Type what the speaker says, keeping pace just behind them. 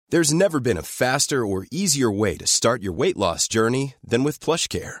There's never been a faster or easier way to start your weight loss journey than with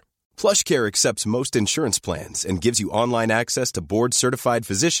PlushCare. PlushCare accepts most insurance plans and gives you online access to board-certified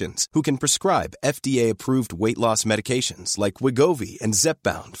physicians who can prescribe FDA-approved weight loss medications like Wegovy and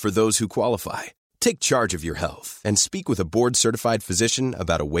Zepbound for those who qualify. Take charge of your health and speak with a board-certified physician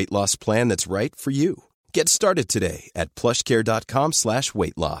about a weight loss plan that's right for you. Get started today at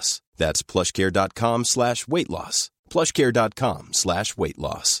plushcare.com/weight loss. That's plushcare.com/weight loss. plushcare.com/weight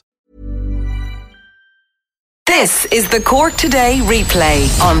loss. This is the Cork Today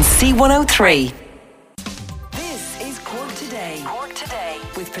replay on C103. This is Cork Today. Cork Today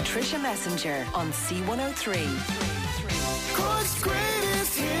with Patricia Messenger on C103. Cork's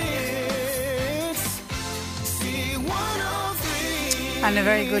greatest hits, C103. And a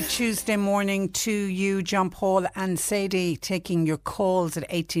very good Tuesday morning to you, John Paul and Sadie, taking your calls at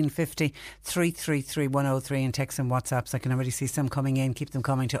 1850 333 103 and text and WhatsApps. I can already see some coming in. Keep them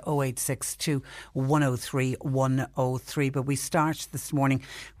coming to 0862 103 103. But we start this morning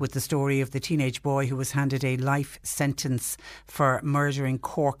with the story of the teenage boy who was handed a life sentence for murdering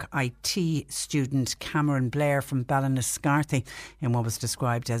Cork IT student Cameron Blair from Ballinascarthy in what was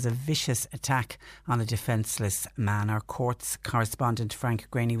described as a vicious attack on a defenceless man. Our courts correspondent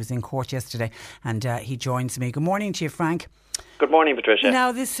Frank Graney was in court yesterday and he joins me. Good morning to you, Frank. Good morning, Patricia.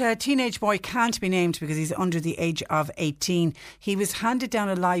 Now, this teenage boy can't be named because he's under the age of 18. He was handed down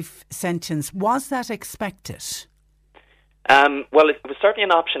a life sentence. Was that expected? Well, it was certainly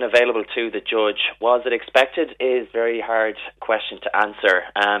an option available to the judge. Was it expected is a very hard question to answer.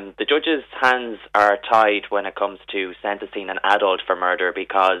 The judge's hands are tied when it comes to sentencing an adult for murder,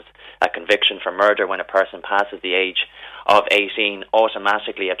 because a conviction for murder when a person passes the age of 18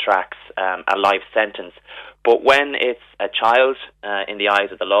 automatically attracts a life sentence. But when it's a child in the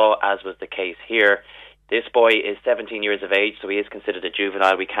eyes of the law, as was the case here, this boy is 17 years of age, so he is considered a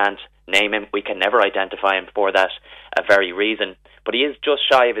juvenile. We can't name him. We can never identify him for that very reason. But he is just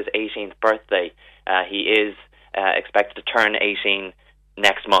shy of his 18th birthday. He is expected to turn 18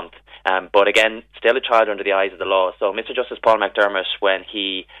 next month. But again, still a child under the eyes of the law. So Mr. Justice Paul McDermott, when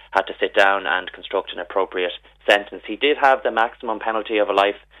he had to sit down and construct an appropriate sentence, he did have the maximum penalty of a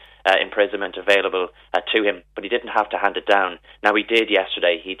life imprisonment available to him, but he didn't have to hand it down. Now, he did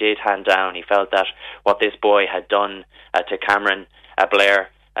yesterday. He did hand down. He felt that what this boy had done to Cameron Blair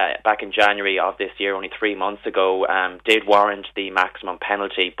back in January of this year, only 3 months ago, did warrant the maximum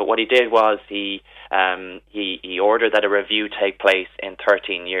penalty. But what he did was he ordered that a review take place in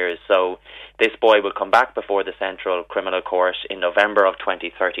 13 years. So this boy will come back before the Central Criminal Court in November of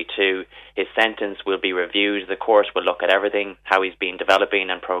 2032. His sentence will be reviewed. The court will look at everything, how he's been developing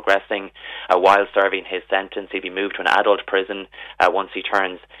and progressing while serving his sentence. He'll be moved to an adult prison once he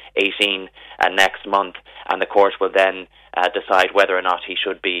turns 18 next month, and the court will then decide whether or not he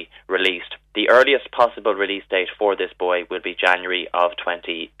should be released. The earliest possible release date for this boy will be January of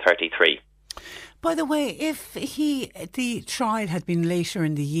 2033. By the way, if the trial had been later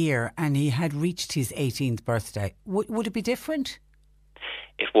in the year and he had reached his 18th birthday, would it be different?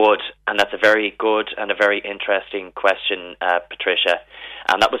 It would, and that's a very good and a very interesting question, Patricia.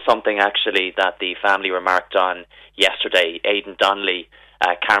 And that was something actually that the family remarked on yesterday. Aidan Donnelly,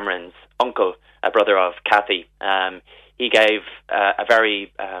 Cameron's uncle, a brother of Kathy, he gave a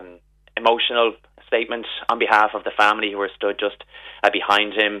very emotional statement on behalf of the family who were stood just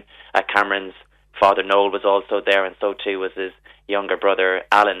behind him. Cameron's father Noel was also there, and so too was his younger brother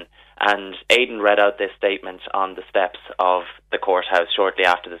Alan. And Aidan read out this statement on the steps of the courthouse shortly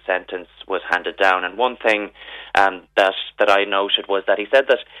after the sentence was handed down. And one thing that I noted was that he said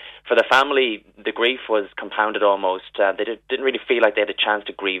that for the family, the grief was compounded almost. They didn't really feel like they had a chance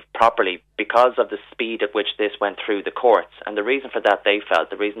to grieve properly because of the speed at which this went through the courts. And the reason for that,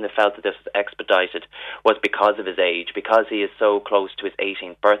 the reason they felt that this was expedited was because of his age, because he is so close to his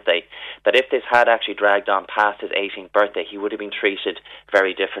 18th birthday, that if this had actually dragged on past his 18th birthday, he would have been treated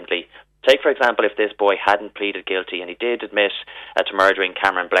very differently. Take, for example, if this boy hadn't pleaded guilty, and he did admit to murdering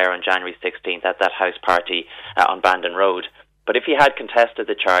Cameron Blair on January 16th at that house party on Bandon Road. But if he had contested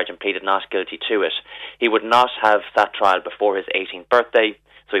the charge and pleaded not guilty to it, he would not have sat trial before his 18th birthday,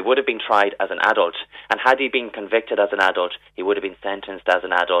 so he would have been tried as an adult. And had he been convicted as an adult, he would have been sentenced as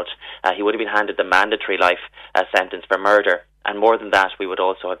an adult. He would have been handed the mandatory life sentence for murder. And more than that, we would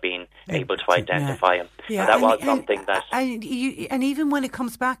also have been able to identify him. Yeah, and that was something that... And even when it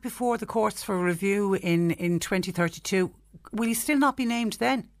comes back before the courts for review in 2032, will he still not be named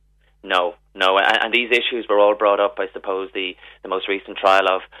then? No, And these issues were all brought up. I suppose the most recent trial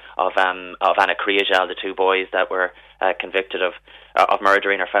of Anna Kriajal, the two boys that were convicted of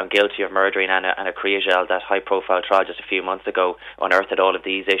murdering or found guilty of murdering Anna Kriajal, that high-profile trial just a few months ago, unearthed all of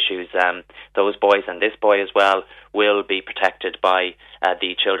these issues. Those boys and this boy as well will be protected by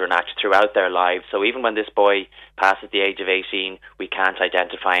the Children Act throughout their lives. So even when this boy passes the age of 18, we can't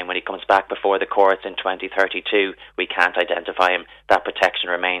identify him. When he comes back before the courts in 2032, we can't identify him. That protection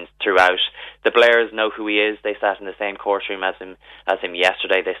remains throughout. The Blairs know who he is. They sat in the same courtroom as him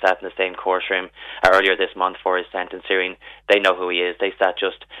yesterday. They sat in the same courtroom earlier this month for his sentence hearing. They know who he is. They sat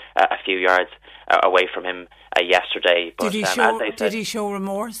just a few yards away from him yesterday. But, did he show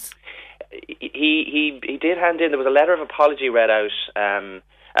remorse? He did hand in. There was a letter of apology read out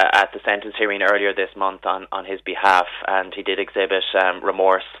at the sentence hearing earlier this month on his behalf, and he did exhibit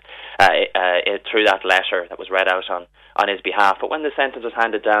remorse through that letter that was read out on his behalf. But when the sentence was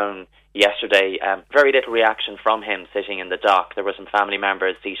handed down yesterday, very little reaction from him sitting in the dock. There were some family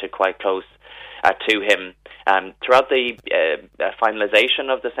members seated quite close to him. Throughout the finalisation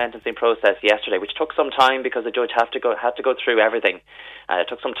of the sentencing process yesterday, which took some time because the judge had to go through everything. It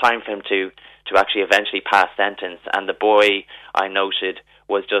took some time for him to actually eventually pass sentence, and the boy, I noted,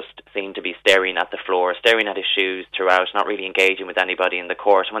 was just seen to be staring at the floor, staring at his shoes throughout, not really engaging with anybody in the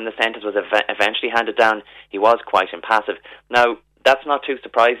court. When the sentence was eventually handed down, he was quite impassive. Now, that's not too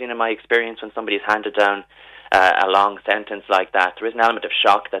surprising in my experience when somebody is handed down a long sentence like that. There is an element of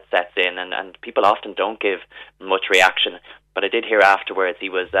shock that sets in, and people often don't give much reaction. But I did hear afterwards he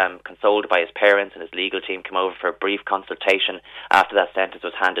was consoled by his parents, and his legal team came over for a brief consultation after that sentence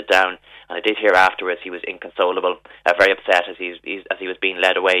was handed down. And I did hear afterwards he was inconsolable, very upset as he was being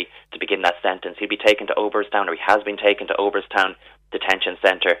led away to begin that sentence. He'd be taken to Oberstown, or he has been taken to Oberstown Detention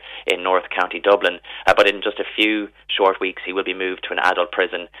Centre in North County Dublin, but in just a few short weeks he will be moved to an adult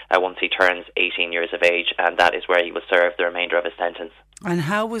prison once he turns 18 years of age, and that is where he will serve the remainder of his sentence. And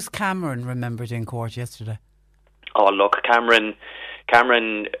how was Cameron remembered in court yesterday? Oh, look, Cameron,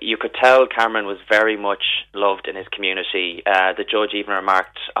 you could tell Cameron was very much loved in his community. The judge even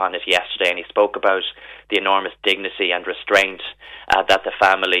remarked on it yesterday, and he spoke about the enormous dignity and restraint that the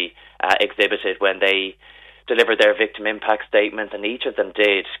family exhibited when they delivered their victim impact statements, and each of them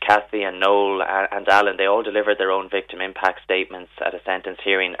did. Kathy and Noel and Alan, they all delivered their own victim impact statements at a sentence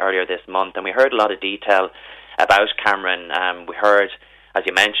hearing earlier this month, and we heard a lot of detail about Cameron. We heard, as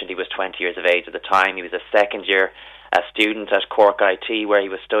you mentioned, he was 20 years of age at the time. He was a second-year student at Cork IT, where he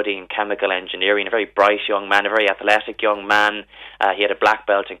was studying chemical engineering. A very bright young man, a very athletic young man. He had a black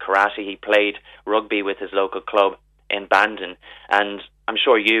belt in karate. He played rugby with his local club in Bandon, and I'm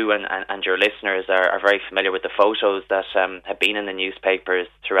sure you and your listeners are very familiar with the photos that have been in the newspapers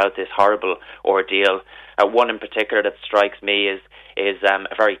throughout this horrible ordeal. One in particular that strikes me is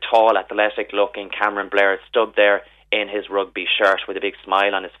a very tall, athletic-looking Cameron Blair stood there in his rugby shirt with a big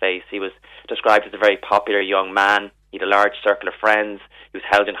smile on his face. He was described as a very popular young man. He had a large circle of friends. He was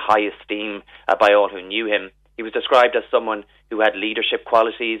held in high esteem by all who knew him. He was described as someone who had leadership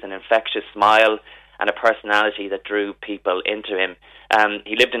qualities, an infectious smile, and a personality that drew people into him.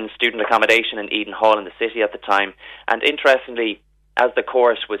 He lived in student accommodation in Eden Hall in the city at the time, and interestingly, as the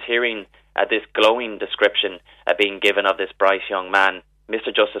court was hearing this glowing description being given of this bright young man,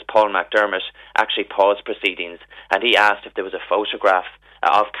 Mr. Justice Paul McDermott actually paused proceedings, and he asked if there was a photograph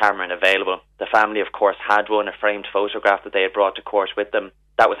of Cameron available. The family, of course, had one, a framed photograph that they had brought to court with them.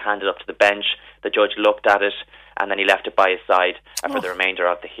 That was handed up to the bench. The judge looked at it, and then he left it by his side for the remainder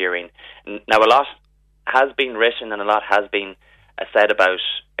of the hearing. Now, a lot has been written and a lot has been said about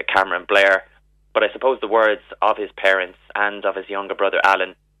Cameron Blair, but I suppose the words of his parents and of his younger brother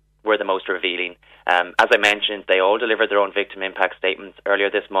Alan were the most revealing. As I mentioned, they all delivered their own victim impact statements earlier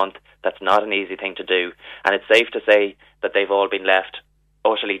this month. That's not an easy thing to do, and it's safe to say that they've all been left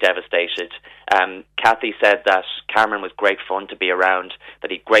utterly devastated. Kathy said that Cameron was great fun to be around,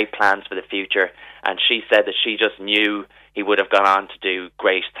 that he had great plans for the future, and she said that she just knew he would have gone on to do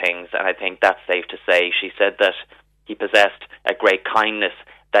great things, and I think that's safe to say. She said that he possessed a great kindness,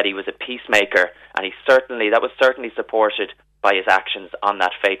 that he was a peacemaker, and that was certainly supported by his actions on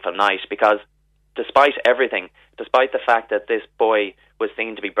that fateful night, because despite everything, despite the fact that this boy was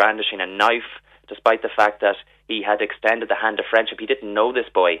seen to be brandishing a knife, despite the fact that he had extended the hand of friendship, he didn't know this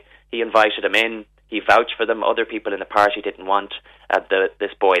boy. He invited him in. He vouched for them. Other people in the party didn't want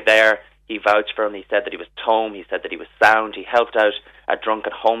this boy there. He vouched for him. He said that he was tome. He said that he was sound. He helped out a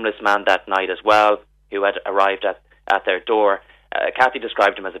drunken homeless man that night as well, who had arrived at their door. Kathy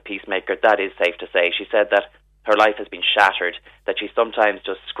described him as a peacemaker. That is safe to say. She said that her life has been shattered, that she sometimes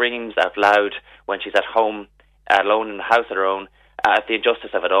just screams out loud when she's at home, alone in the house at her own, at the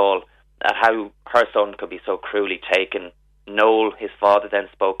injustice of it all. at how her son could be so cruelly taken. Noel, his father, then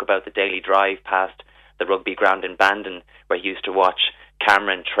spoke about the daily drive past the rugby ground in Bandon, where he used to watch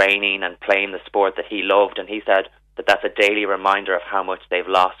Cameron training and playing the sport that he loved, and he said that that's a daily reminder of how much they've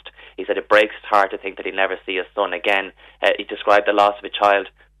lost. He said it breaks his heart to think that he'll never see his son again. He described the loss of a child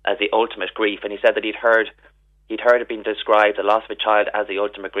as the ultimate grief, and he said that he'd heard it being described, the loss of a child, as the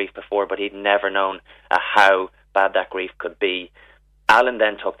ultimate grief before, but he'd never known how bad that grief could be. Alan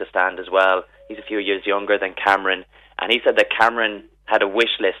then took the stand as well. He's a few years younger than Cameron, and he said that Cameron had a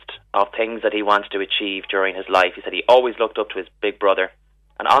wish list of things that he wanted to achieve during his life. He said he always looked up to his big brother,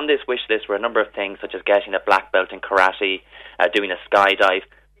 and on this wish list were a number of things such as getting a black belt in karate, doing a skydive,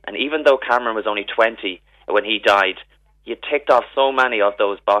 and even though Cameron was only 20 when he died, he had ticked off so many of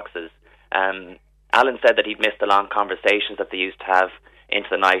those boxes. Alan said that he'd missed the long conversations that they used to have into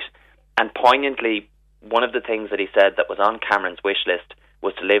the night, and poignantly, one of the things that he said that was on Cameron's wish list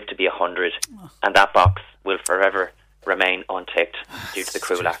was to live to be 100, and that box will forever remain unticked due to the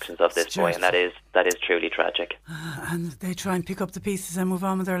cruel actions of this boy, and that is truly tragic. And they try and pick up the pieces and move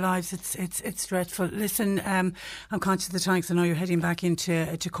on with their lives. It's dreadful. Listen, I'm conscious of the time because I know you're heading back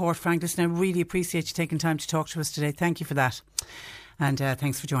into court, Frank. Listen, I really appreciate you taking time to talk to us today. Thank you for that, and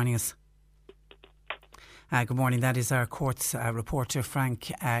thanks for joining us. Good morning. That is our courts reporter,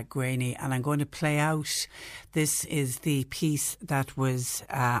 Frank Greaney. And I'm going to play out. This is the piece that was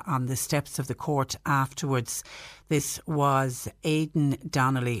on the steps of the court afterwards. This was Aidan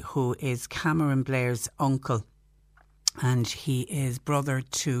Donnelly, who is Cameron Blair's uncle. And he is brother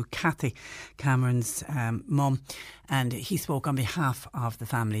to Kathy, Cameron's mum. And he spoke on behalf of the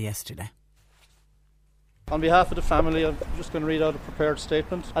family yesterday. On behalf of the family, I'm just going to read out a prepared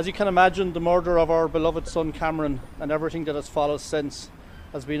statement. As you can imagine, the murder of our beloved son Cameron and everything that has followed since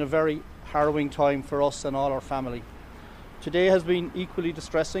has been a very harrowing time for us and all our family. Today has been equally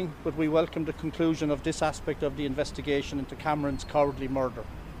distressing, but we welcome the conclusion of this aspect of the investigation into Cameron's cowardly murder.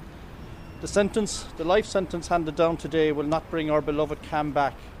 The life sentence handed down today will not bring our beloved Cam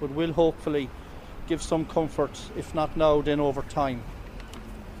back, but will hopefully give some comfort, if not now, then over time.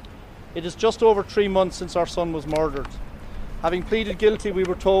 It is just over 3 months since our son was murdered. Having pleaded guilty, we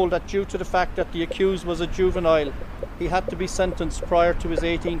were told that due to the fact that the accused was a juvenile, he had to be sentenced prior to his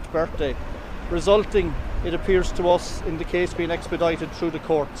 18th birthday, resulting, it appears to us, in the case being expedited through the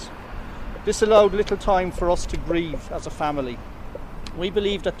courts. This allowed little time for us to grieve as a family. We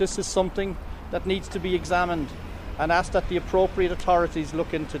believe that this is something that needs to be examined and ask that the appropriate authorities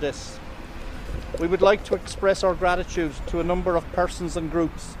look into this. We would like to express our gratitude to a number of persons and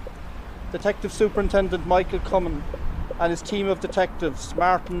groups. Detective Superintendent Michael Cummin and his team of detectives,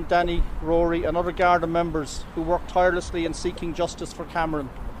 Martin, Danny, Rory and other Garda members who worked tirelessly in seeking justice for Cameron.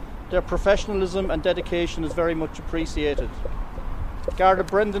 Their professionalism and dedication is very much appreciated. Garda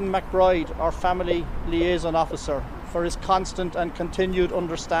Brendan McBride, our family liaison officer, for his constant and continued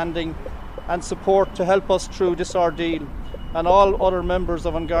understanding and support to help us through this ordeal, and all other members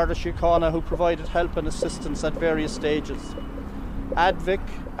of An Garda Síochána who provided help and assistance at various stages. Advic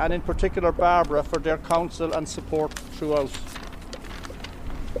and in particular Barbara for their counsel and support throughout.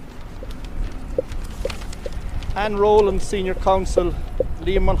 Anne Rowland, Senior Counsel,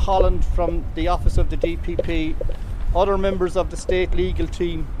 Liam Mulholland from the Office of the DPP, other members of the State Legal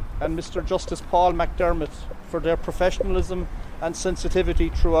Team and Mr Justice Paul McDermott for their professionalism and sensitivity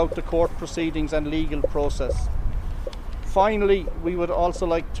throughout the court proceedings and legal process. Finally, we would also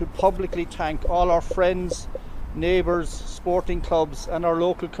like to publicly thank all our friends, neighbours, sporting clubs and our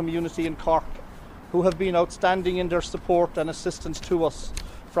local community in Cork who have been outstanding in their support and assistance to us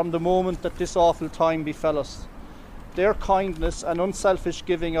from the moment that this awful time befell us. Their kindness and unselfish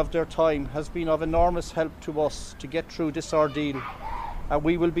giving of their time has been of enormous help to us to get through this ordeal, and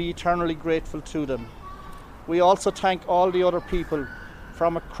we will be eternally grateful to them. We also thank all the other people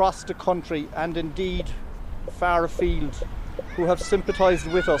from across the country and indeed far afield who have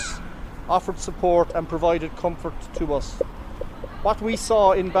sympathised with us, offered support and provided comfort to us. What we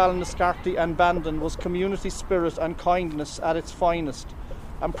saw in Ballinascarthy and Bandon was community spirit and kindness at its finest,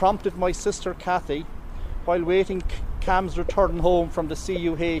 and prompted my sister Kathy, while waiting Cam's return home from the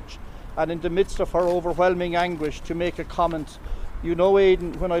CUH and in the midst of her overwhelming anguish, to make a comment. You know,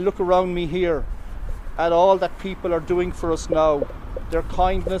 Aidan, when I look around me here at all that people are doing for us now, their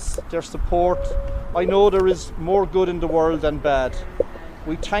kindness, their support, I know there is more good in the world than bad.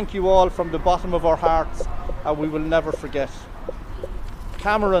 We thank you all from the bottom of our hearts, and we will never forget.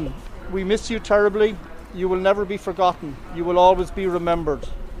 Cameron, we miss you terribly. You will never be forgotten. You will always be remembered.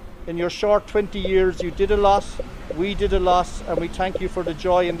 In your short 20 years, you did a lot, we did a lot, and we thank you for the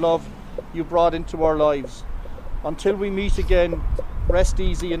joy and love you brought into our lives. Until we meet again, Rest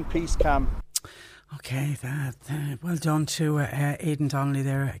easy in peace, Cam. Okay, well done to Aidan Donnelly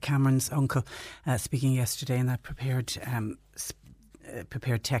there, Cameron's uncle, speaking yesterday in that prepared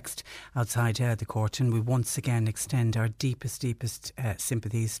text outside the court. And we once again extend our deepest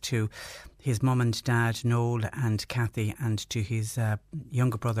sympathies to his mum and dad, Noel and Kathy, and to his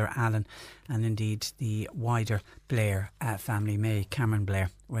younger brother, Alan, and indeed the wider Blair family. May Cameron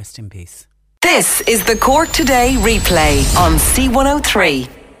Blair rest in peace. This is the Cork Today replay on C103.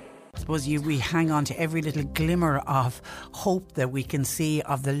 I suppose we hang on to every little glimmer of hope that we can see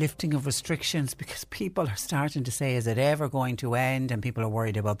of the lifting of restrictions, because people are starting to say, is it ever going to end? And people are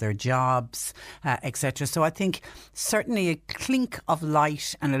worried about their jobs, etc. So I think certainly a clink of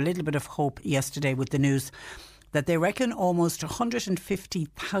light and a little bit of hope yesterday with the news that they reckon almost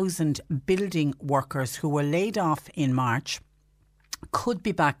 150,000 building workers who were laid off in March could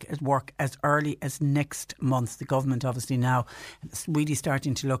be back at work as early as next month. The government obviously now really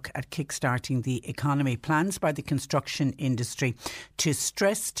starting to look at kick-starting the economy. Plans by the construction industry to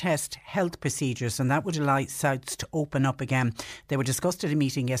stress test health procedures, and that would allow sites to open up again. They were discussed at a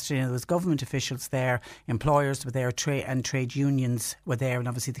meeting yesterday. There was government officials there, employers were there, and trade unions were there, and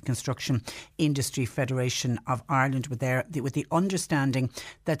obviously the Construction Industry Federation of Ireland were there, with the understanding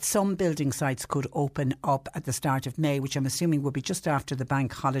that some building sites could open up at the start of May, which I'm assuming will be just after the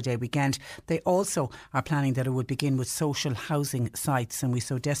bank holiday weekend. They also are planning that it would begin with social housing sites, and we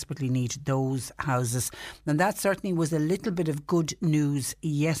so desperately need those houses. And that certainly was a little bit of good news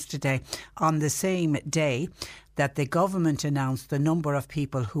yesterday, on the same day that the government announced the number of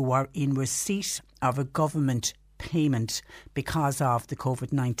people who are in receipt of a government payment because of the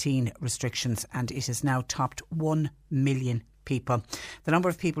COVID-19 restrictions, and it has now topped 1 million people. The number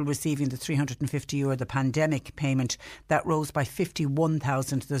of people receiving the €350, the pandemic payment, that rose by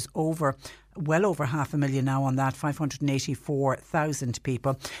 51,000. There's well over 500,000 now on that, 584,000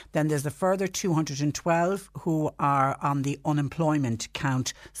 people. Then there's a further 212 who are on the unemployment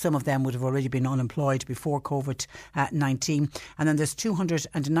count. Some of them would have already been unemployed before COVID-19. And then there's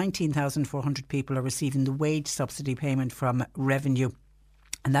 219,400 people are receiving the wage subsidy payment from Revenue.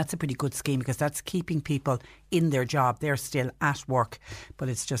 And that's a pretty good scheme, because that's keeping people in their job. They're still at work, but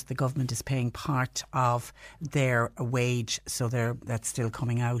it's just the government is paying part of their wage, so that's still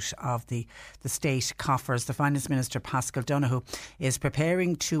coming out of the state coffers. The Finance Minister, Paschal Donohoe, is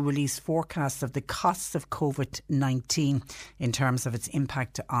preparing to release forecasts of the costs of COVID-19 in terms of its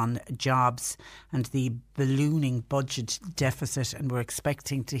impact on jobs and the ballooning budget deficit. And we're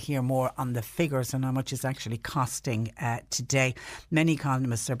expecting to hear more on the figures and how much it's actually costing today. Many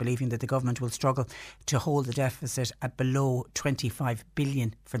economists are believing that the government will struggle to hold the deficit at below 25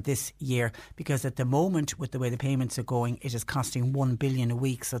 billion for this year, because at the moment, with the way the payments are going, it is costing 1 billion a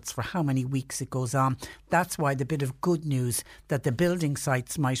week. So it's for how many weeks it goes on. That's why the bit of good news that the building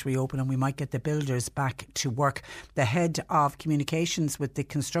sites might reopen and we might get the builders back to work. The head of communications with the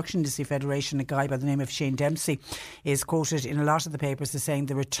Construction Industry Federation, a guy by the name of Shane Dempsey, is quoted in a lot of the papers as saying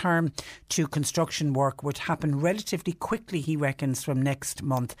the return to construction work would happen relatively quickly, he reckons, from next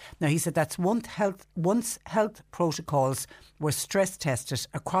month. Now, he said that's once health protocols were stress tested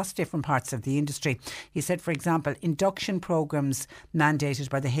across different parts of the industry. He said, for example, induction programmes mandated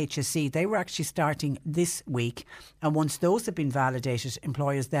by the HSE, they were actually starting this week, and once those have been validated,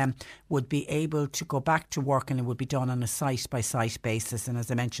 employers then would be able to go back to work, and it would be done on a site-by-site basis. And as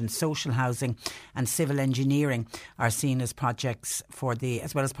I mentioned, social housing and civil engineering are seen as projects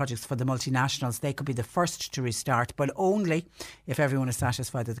as well as projects for the multinationals. They could be the first to restart, but only if everyone is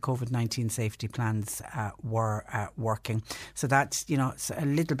satisfied that the COVID-19 safety plans were working. So that's, it's a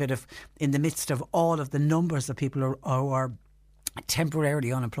little bit of, in the midst of all of the numbers of people who are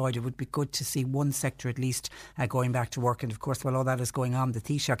temporarily unemployed, it would be good to see one sector at least going back to work. And of course, while all that is going on, the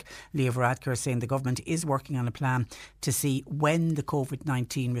Taoiseach, Leo Varadkar, is saying the government is working on a plan to see when the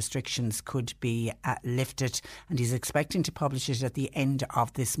COVID-19 restrictions could be lifted, and he's expecting to publish it at the end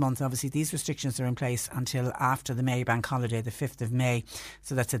of this month. Obviously, these restrictions are in place until after the May bank holiday, the 5th of May,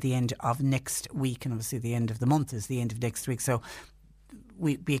 so that's at the end of next week, and obviously the end of the month is the end of next week. So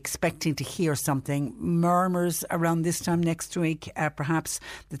we'd be expecting to hear something, murmurs around this time next week, perhaps.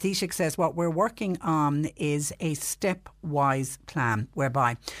 The Taoiseach says what we're working on is a stepwise plan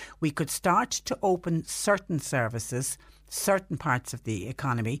whereby we could start to open certain services, certain parts of the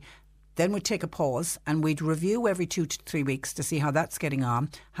economy, Then we'd take a pause and we'd review every 2 to 3 weeks to see how that's getting on.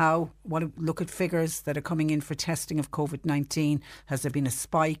 Look at figures that are coming in for testing of COVID-19. Has there been a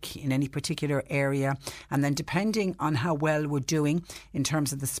spike in any particular area? And then depending on how well we're doing in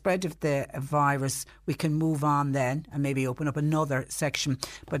terms of the spread of the virus, we can move on then and maybe open up another section.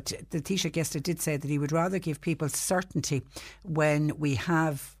 But the Taoiseach yesterday did say that he would rather give people certainty when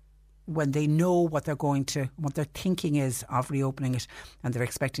they know what their thinking is of reopening it, and they're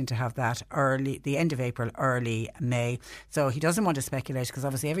expecting to have that the end of April, early May. So he doesn't want to speculate, because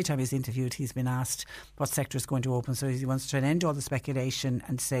obviously every time he's interviewed he's been asked what sector is going to open. So he wants to try and end all the speculation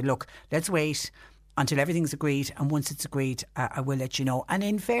and say, look, let's wait until everything's agreed, and once it's agreed, I will let you know. And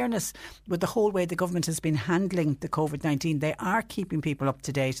in fairness, with the whole way the government has been handling the COVID-19, they are keeping people up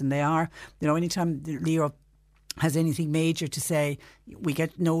to date, and they are, anytime Leo has anything major to say, we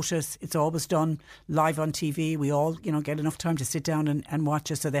get notice. It's always done live on TV. We all, get enough time to sit down and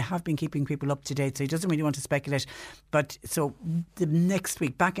watch it. So they have been keeping people up to date. So he doesn't really want to speculate. But so the next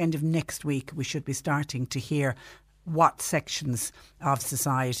week, back end of next week, we should be starting to hear what sections of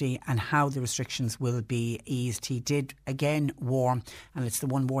society and how the restrictions will be eased. He did again warn, and it's the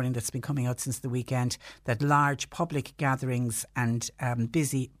one warning that's been coming out since the weekend, that large public gatherings and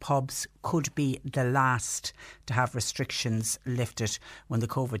busy pubs could be the last to have restrictions lifted when the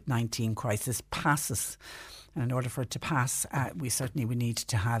COVID-19 crisis passes. And in order for it to pass, we certainly would need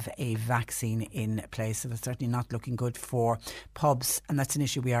to have a vaccine in place. So that's certainly not looking good for pubs. And that's an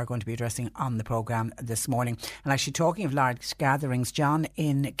issue we are going to be addressing on the programme this morning. And actually, talking of large gatherings, John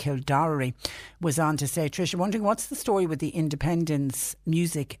in Kildorrery was on to say, Trish, I'm wondering what's the story with the Independence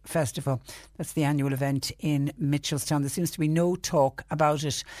Music Festival? That's the annual event in Mitchelstown. There seems to be no talk about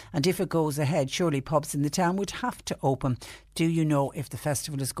it. And if it goes ahead, surely pubs in the town would have to open. Do you know if the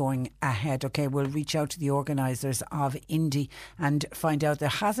festival is going ahead? OK, we'll reach out to the organisers of Indie and find out. There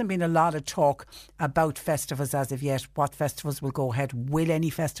hasn't been a lot of talk about festivals as of yet. What festivals will go ahead? Will any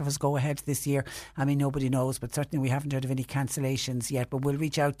festivals go ahead this year? I mean, nobody knows, but certainly we haven't heard of any cancellations yet. But we'll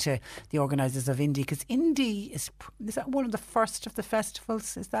reach out to the organisers of Indie, because Indie is that one of the first of the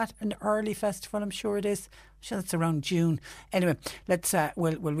festivals? Is that an early festival? I'm sure it is. I'm sure that's around June. Anyway, let's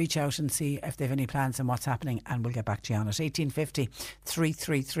we'll reach out and see if they have any plans and what's happening, and we'll get back to you on it. 1850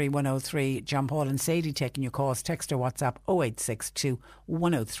 333 103. John Paul and Sadie taking your calls. Text or WhatsApp 0862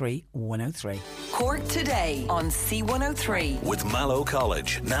 103 103. Cork Today on C103. With Mallow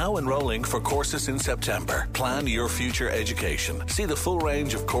College, now enrolling for courses in September. Plan your future education. See the full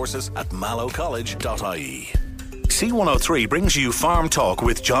range of courses at mallowcollege.ie. C103 brings you Farm Talk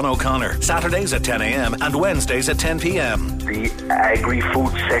with John O'Connor, Saturdays at 10 a.m. and Wednesdays at 10 p.m. The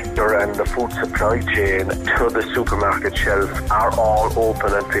agri-food sector and the food supply chain to the supermarket shelf are all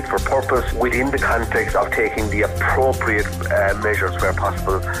open and fit for purpose within the context of taking the appropriate measures where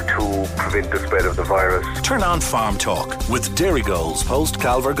possible to prevent the spread of the virus. Turn on Farm Talk with Dairy Goals Post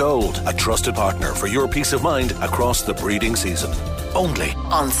Calver Gold, a trusted partner for your peace of mind across the breeding season. Only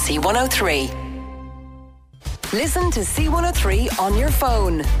on C103. Listen to C103 on your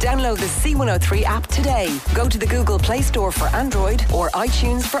phone. Download the C103 app today. Go to the Google Play Store for Android or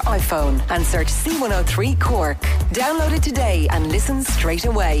iTunes for iPhone and search C103 Cork. Download it today and listen straight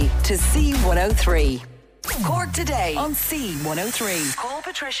away to C103. Cork Today on C103. Call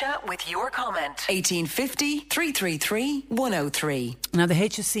Patricia with your comment. 1850 333 103. Now, the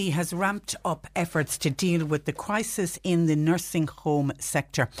HSE has ramped up efforts to deal with the crisis in the nursing home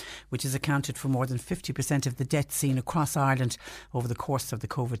sector, which has accounted for more than 50% of the deaths seen across Ireland over the course of the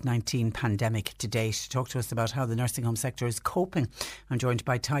COVID-19 pandemic to date. To talk to us about how the nursing home sector is coping, I'm joined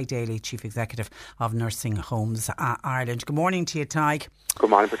by Tig Daly, Chief Executive of Nursing Homes Ireland. Good morning to you, Tig. Good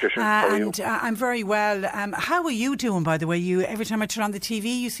morning, Patricia. How are you? I'm very well. How are you doing, by the way? Every time I turn on the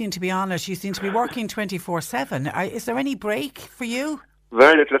TV, you seem to be on it. You seem to be working 24/7. Is there any break for you?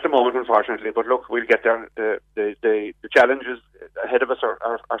 Very little at the moment, unfortunately. But look, we'll get there. The challenges ahead of us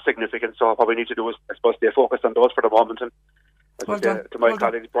are significant. So what we need to do is, I suppose, stay focused on those for the moment. And to my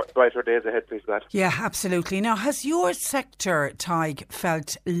colleagues, brighter days ahead, please, God. Yeah, absolutely. Now, has your sector, Tig,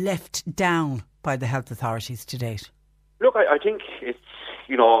 felt left down by the health authorities to date? Look, I think it's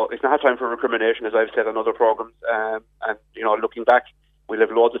not time for recrimination, as I've said on other programmes. And looking back, we'll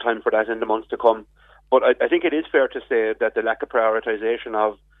have loads of time for that in the months to come. But I think it is fair to say that the lack of prioritisation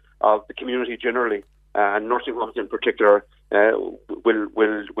of the community generally, and nursing homes in particular,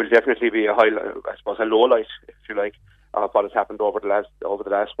 will definitely be a low light, if you like, of what has happened over the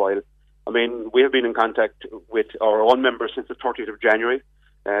last while. I mean, we have been in contact with our own members since the 30th of January.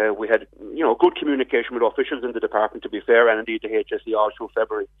 We had, good communication with officials in the department, to be fair, and indeed the HSE all through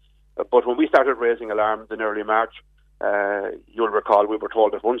February. But when we started raising alarms in early March, You'll recall we were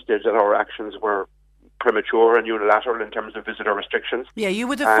told at one stage that our actions were premature and unilateral in terms of visitor restrictions. Yeah, you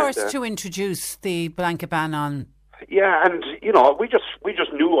were the first to introduce the blanket ban on. Yeah, and we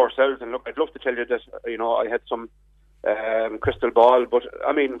just knew ourselves. And look, I'd love to tell you that I had some crystal ball, but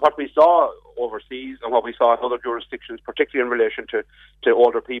I mean, what we saw overseas and what we saw in other jurisdictions, particularly in relation to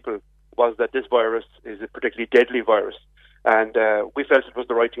older people, was that this virus is a particularly deadly virus. And we felt it was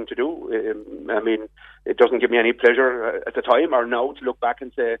the right thing to do. I mean, it doesn't give me any pleasure at the time or now to look back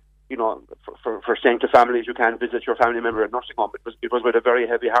and say, for saying to families you can't visit your family member at nursing home. It was with a very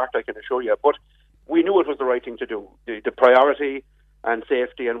heavy heart, I can assure you. But we knew it was the right thing to do. The priority and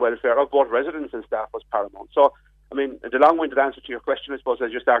safety and welfare of both residents and staff was paramount. So, I mean, the long-winded answer to your question, I suppose,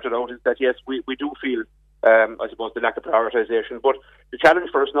 as you started out, is that yes, we do feel, I suppose, the lack of prioritisation. But the challenge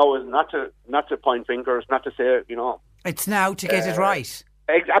for us now is not to point fingers, not to say, It's now to get it right.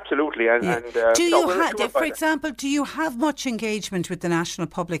 Absolutely. Do you have, for example, do you have much engagement with the National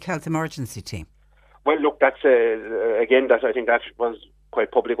Public Health Emergency Team? Well, look, that's again, I think that was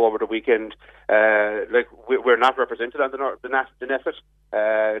quite public over the weekend. We're not represented on the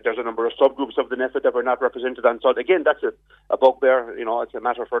NPHET. There's a number of subgroups of the NPHET that we're not represented on. So again, that's a bugbear. It's a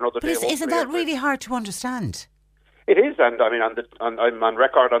matter for another day. But isn't that really hard to understand? It is, and I mean, I'm on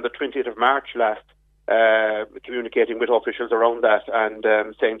record on the 20th of March last, communicating with officials around that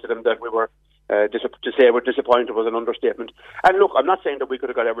and saying to them that we were to say we're disappointed was an understatement. And look, I'm not saying that we could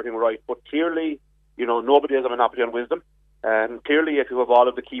have got everything right, but clearly, nobody has a monopoly on wisdom. Clearly, if you have all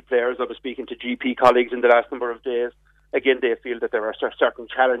of the key players, I was speaking to GP colleagues in the last number of days, again, they feel that there are certain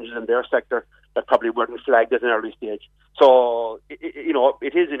challenges in their sector that probably weren't flagged at an early stage. So,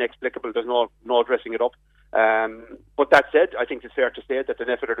 it is inexplicable. There's no dressing it up. But that said, I think it's fair to say that the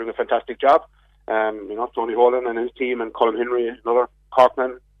NPHET are doing a fantastic job. Tony Holan and his team and Colin Henry, another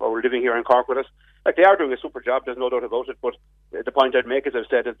Corkman, who are living here in Cork with us. They are doing a super job, there's no doubt about it, but the point I'd make, as I've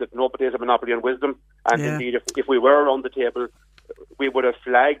said, is that nobody has a monopoly on wisdom, and indeed, if we were around the table, we would have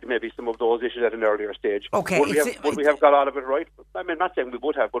flagged maybe some of those issues at an earlier stage. Okay. Would we have got all of it right? I mean, I'm not saying we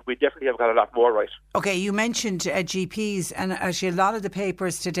would have, but we definitely have got a lot more right. Okay, you mentioned GPs, and actually a lot of the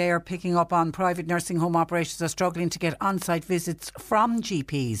papers today are picking up on private nursing home operations are struggling to get on-site visits from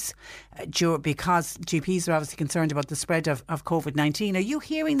GPs because GPs are obviously concerned about the spread of COVID-19. Are you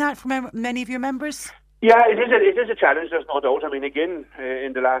hearing that from many of your members? Yeah, it is a challenge, there's no doubt. I mean, again,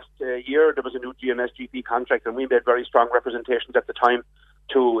 in the last year, there was a new GMS GP contract, and we made very strong representations at the time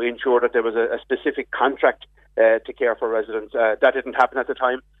to ensure that there was a specific contract to care for residents. That didn't happen at the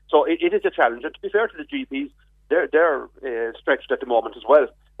time. So it is a challenge. And to be fair to the GPs, they're stretched at the moment as well,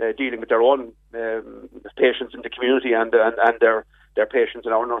 dealing with their own patients in the community and their patients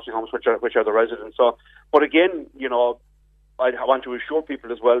in our nursing homes, which are the residents. So, but again, I want to assure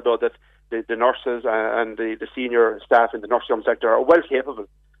people as well, though, that the nurses and the senior staff in the nursing home sector are well capable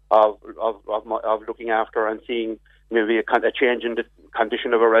of looking after and seeing maybe a change in the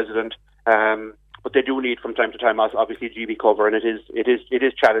condition of a resident. But they do need from time to time, obviously, GB cover, and it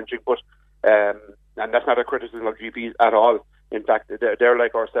is challenging. But and that's not a criticism of GPs at all. In fact, they're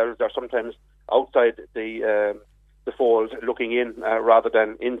like ourselves. They're sometimes outside the fold, looking in rather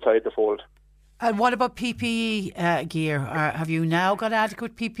than inside the fold. And what about PPE gear? Have you now got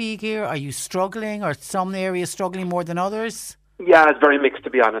adequate PPE gear? Are you struggling, or some areas struggling more than others? Yeah, it's very mixed, to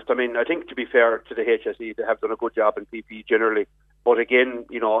be honest. I mean, I think, to be fair to the HSE, they have done a good job in PPE generally. But again,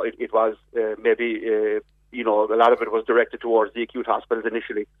 it was maybe, a lot of it was directed towards the acute hospitals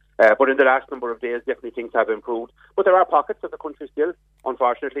initially. But in the last number of days, definitely things have improved. But there are pockets of the country still,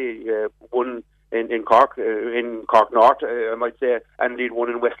 unfortunately, one in Cork, North, I might say, and indeed one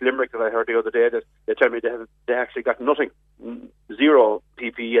in West Limerick that I heard the other day, that they tell me they actually got nothing, zero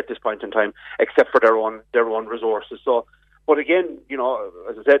PPE at this point in time, except for their own resources. So, but again,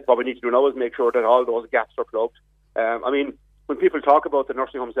 as I said, what we need to do now is make sure that all those gaps are plugged. I mean, when people talk about the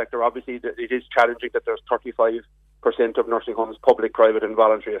nursing home sector, obviously it is challenging that there's 35% of nursing homes, public, private and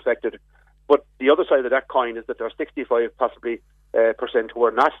voluntary, affected. But the other side of that coin is that there are 65 possibly percent who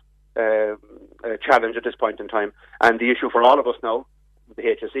are not challenged at this point in time. And the issue for all of us now, the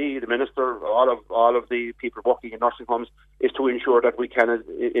HSE, the Minister, all of the people working in nursing homes, is to ensure that we can,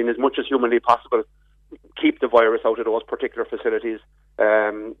 in as much as humanly possible, keep the virus out of those particular facilities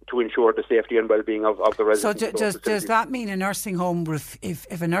to ensure the safety and well-being of the residents. So does that mean a nursing home,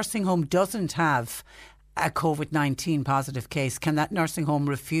 if a nursing home doesn't have a COVID-19 positive case, can that nursing home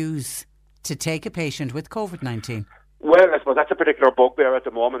refuse to take a patient with COVID-19? Well, I suppose that's a particular bugbear at the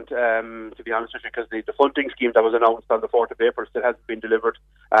moment, to be honest with you, because the funding scheme that was announced on the 4th of April still hasn't been delivered.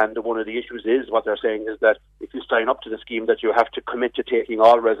 And one of the issues is, what they're saying is that if you sign up to the scheme, that you have to commit to taking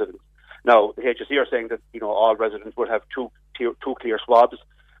all residents. Now, the HSE are saying that, all residents would have two clear swabs.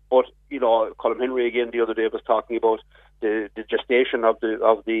 But, Colm Henry again the other day was talking about the gestation of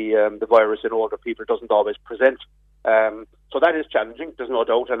the virus in older people doesn't always present. So that is challenging, there's no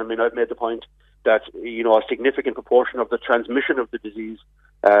doubt. And I mean, I've made the point that, a significant proportion of the transmission of the disease,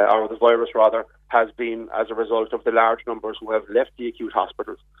 or the virus rather, has been as a result of the large numbers who have left the acute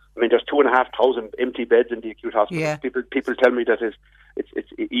hospitals. I mean, there's 2,500 empty beds in the acute hospitals. Yeah. People tell me that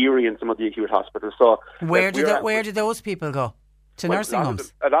it's eerie in some of the acute hospitals. So where did those people go? To nursing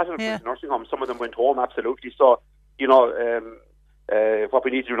homes? A lot of them went to nursing homes. Some of them went home, absolutely. So, what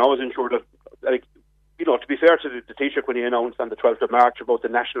we need to do now is ensure that, to be fair to the Taoiseach when he announced on the 12th of March about the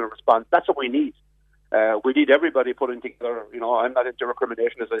national response, that's what we need. We need everybody putting together, I'm not into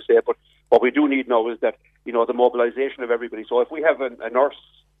recrimination as I say, but what we do need now is that, the mobilisation of everybody. So if we have a nurse,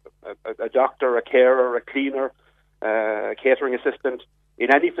 a doctor, a carer, a cleaner, a catering assistant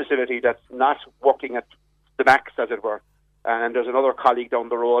in any facility that's not working at the max, as it were, and there's another colleague down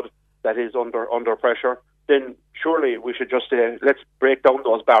the road that is under pressure, then surely we should just say, let's break down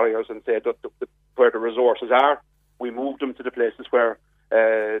those barriers and say that where the resources are, we move them to the places where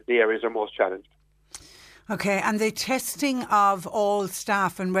the areas are most challenged. Okay, and the testing of all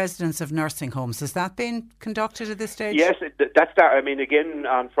staff and residents of nursing homes, has that been conducted at this stage? Yes, that's that. I mean, again,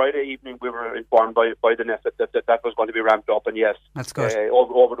 on Friday evening we were informed by the NPHET that was going to be ramped up, and yes, that's good.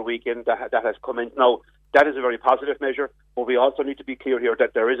 Over the weekend that has come in. Now, that is a very positive measure, but we also need to be clear here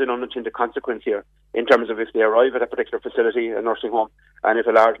that there is an unintended consequence here in terms of if they arrive at a particular facility, a nursing home, and if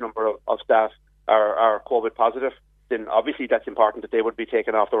a large number of staff are COVID positive, then obviously that's important that they would be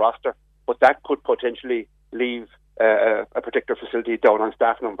taken off the roster. But that could potentially leave a particular facility down on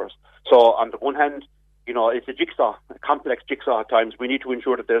staff numbers. So on the one hand, it's a complex jigsaw at times. We need to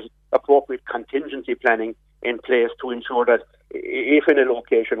ensure that there's appropriate contingency planning in place to ensure that if in a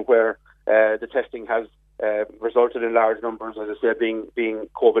location where the testing has resulted in large numbers, as I said, being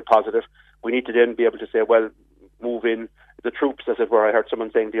COVID positive, we need to then be able to say, well, move in the troops, as it were. I heard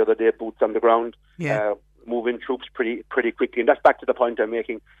someone saying the other day, boots on the ground. Yeah. Move in troops pretty quickly. And that's back to the point I'm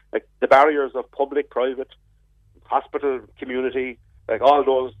making. Like, the barriers of public, private, hospital, community, like all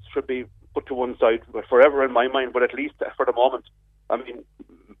those should be put to one side forever in my mind, but at least for the moment. I mean,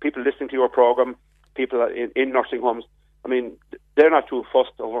 people listening to your programme, people in nursing homes, I mean, they're not too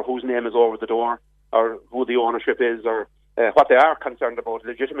fussed over whose name is over the door or who the ownership is, or what they are concerned about,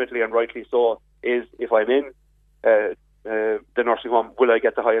 legitimately and rightly so, is if I'm in the nursing home, will I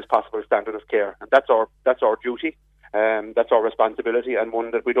get the highest possible standard of care? And that's our duty, that's our responsibility, and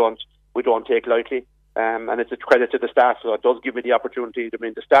one that we don't take lightly. And it's a credit to the staff, so it does give me the opportunity. I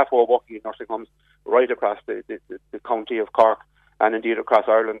mean, the staff who are working in nursing homes right across the county of Cork and indeed across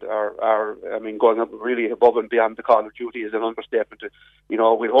Ireland are going up really above and beyond the call of duty is an understatement.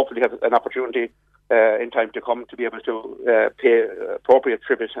 We'll hopefully have an opportunity in time to come to be able to pay appropriate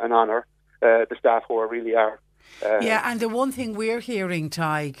tribute and honour the staff who really are. And the one thing we're hearing,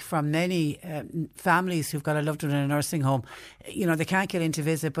 Tig, from many families who've got a loved one in a nursing home, they can't get in to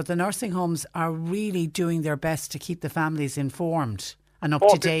visit, but the nursing homes are really doing their best to keep the families informed and up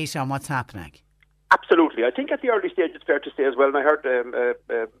to date on what's happening. Absolutely. I think at the early stage it's fair to say as well, and I heard a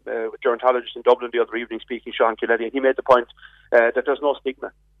gerontologist in Dublin the other evening speaking, Sean Killetty, and he made the point that there's no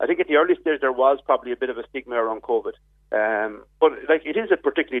stigma. I think at the early stage there was probably a bit of a stigma around COVID, but it is a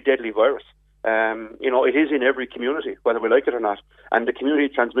particularly deadly virus. It is in every community, whether we like it or not, and the community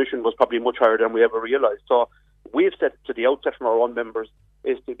transmission was probably much higher than we ever realised. So we've set to the outset from our own members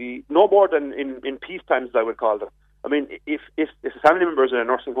is to be no more than in peace times, as I would call them. I mean, if a family member is in a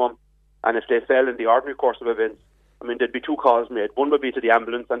nursing home and if they fell in the ordinary course of events, I mean, there'd be two calls made. One would be to the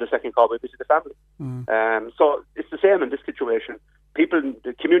ambulance and the second call would be to the family. So it's the same in this situation.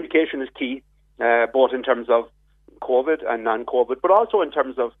 The communication is key, both in terms of COVID and non-COVID, but also in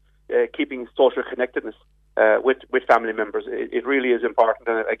terms of keeping social connectedness with family members. It really is important,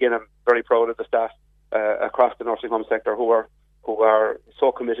 and again, I'm very proud of the staff across the nursing home sector who are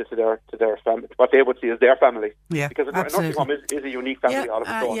so committed to their family, what they would see as their family. Yeah, because a nursing home is a unique family all of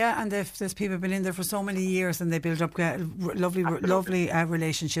its own. And there's people been in there for so many years and they build up lovely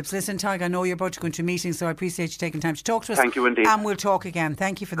relationships. Listen, Tig, I know you're about to go into a meeting, so I appreciate you taking time to talk to us. Thank you indeed. And we'll talk again.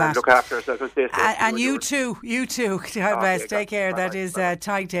 Thank you for that. And look after yourself and stay safe. And you too. God bless. Take care. That is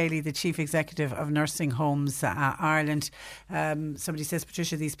Tig Daly, the Chief Executive of Nursing Homes Ireland. Somebody says,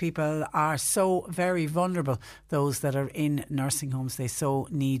 Patricia, these people are so very vulnerable, those that are in nursing nursing homes. They so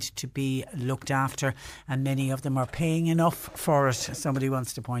need to be looked after, and many of them are paying enough for it, somebody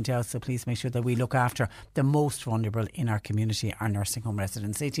wants to point out. So please make sure that we look after the most vulnerable in our community, our nursing home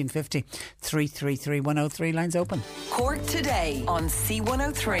residents. 1850 333 103, lines open. Cork Today on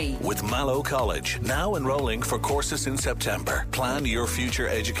C103. With Mallow College, now enrolling for courses in September. Plan your future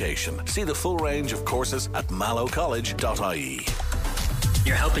education. See the full range of courses at mallowcollege.ie.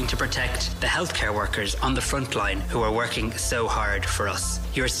 You're helping to protect the healthcare workers on the front line who are working so hard for us.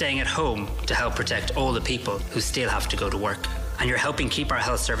 You're staying at home to help protect all the people who still have to go to work. And you're helping keep our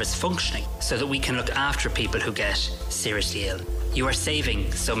health service functioning so that we can look after people who get seriously ill. You are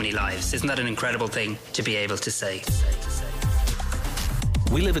saving so many lives. Isn't that an incredible thing to be able to say?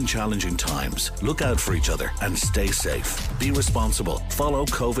 We live in challenging times. Look out for each other and stay safe. Be responsible. Follow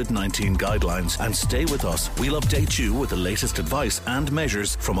COVID-19 guidelines and stay with us. We'll update you with the latest advice and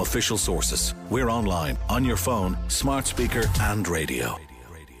measures from official sources. We're online, on your phone, smart speaker and radio.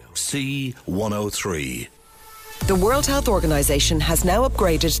 C103. The World Health Organization has now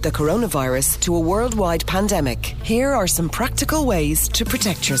upgraded the coronavirus to a worldwide pandemic. Here are some practical ways to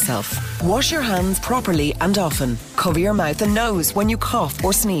protect yourself. Wash your hands properly and often. Cover your mouth and nose when you cough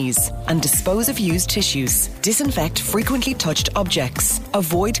or sneeze. And dispose of used tissues. Disinfect frequently touched objects.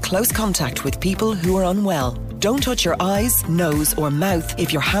 Avoid close contact with people who are unwell. Don't touch your eyes, nose or mouth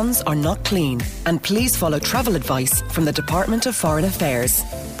if your hands are not clean. And please follow travel advice from the Department of Foreign Affairs.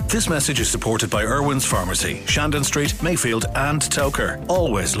 This message is supported by Irwin's Pharmacy, Shandon Street, Mayfield and Toker.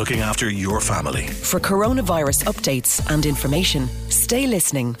 Always looking after your family. For coronavirus updates and information, stay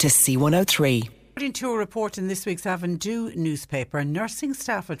listening to C103. According to a report in this week's Avondhu newspaper, nursing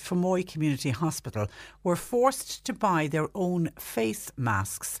staff at Fermoy Community Hospital were forced to buy their own face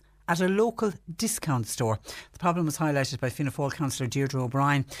masks at a local discount store. The problem was highlighted by Fianna Fáil councillor Deirdre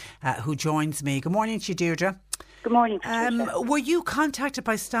O'Brien, who joins me. Good morning to you, Deirdre. Good morning, Patricia. Were you contacted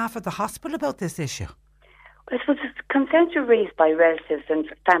by staff at the hospital about this issue? I suppose concerns were raised by relatives and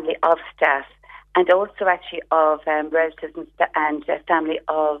family of staff, and also actually of relatives and family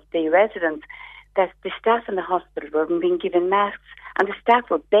of the residents, that the staff in the hospital were being given masks, and the staff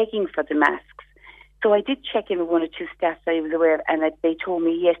were begging for the masks. So I did check in with one or two staff that I was aware of, and that they told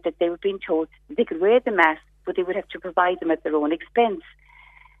me, yes, that they were being told they could wear the masks, but they would have to provide them at their own expense.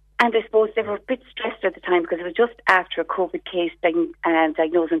 And I suppose they were a bit stressed at the time because it was just after a COVID case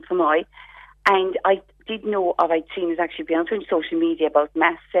diagnosed in Fermoy. And I did know of, I'd seen it actually be on social media about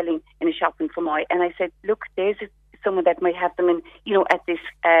masks selling in a shop in Fermoy. And I said, look, there's someone that might have them in, at this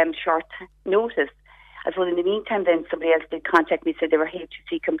short notice. I suppose in the meantime, then somebody else did contact me, said they were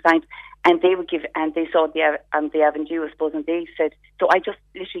HSE compliant, and they would give, and they saw the Avondhu, I suppose, and they said, so I just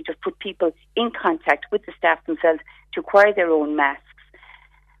literally just put people in contact with the staff themselves to acquire their own masks.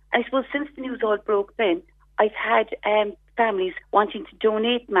 I suppose since the news all broke then, I've had families wanting to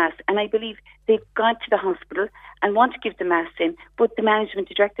donate masks, and I believe they've gone to the hospital and want to give the masks in, but the management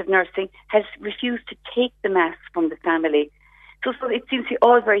director of nursing has refused to take the masks from the family. So it seems to be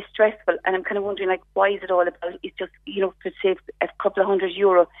all very stressful, and I'm kind of wondering, why is it all about? It's just, to save a couple of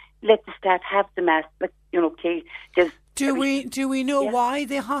 €100, let the staff have the masks. Okay. Do we know why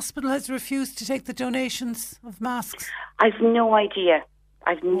the hospital has refused to take the donations of masks? I've no idea.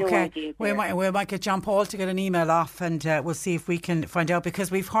 I've no idea. We might get John Paul to get an email off, and we'll see if we can find out,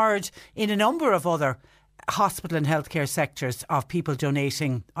 because we've heard in a number of other hospital and healthcare sectors of people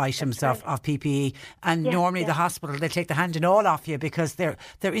donating items of PPE, and normally the hospital, they take the hand and all off you because they're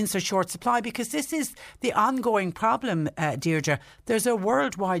in such short supply, because this is the ongoing problem, Deirdre. There's a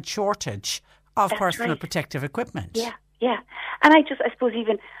worldwide shortage of personal protective equipment. Yeah. And I suppose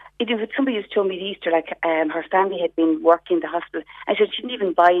even somebody just told me at Easter, her family had been working in the hospital, and she didn't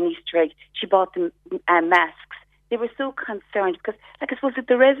even buy an Easter egg. She bought them masks. They were so concerned because, I suppose, that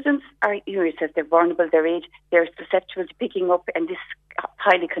the residents are, it says they're vulnerable, their age, they're susceptible to picking up and this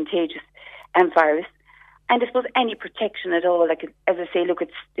highly contagious virus. And I suppose any protection at all, as I say, look,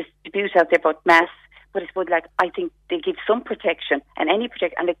 it's this debate out there about masks, but I suppose, I think they give some protection, and any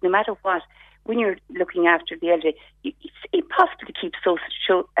protection, and no matter what, when you're looking after the elderly, it's impossible to keep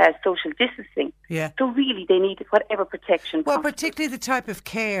social distancing. Yeah. So really, they need whatever protection. Well, particularly the type of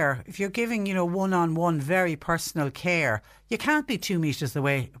care. If you're giving, one-on-one, very personal care, you can't be 2 metres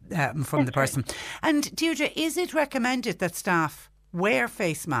away from the person. Right. And Deirdre, is it recommended that staff wear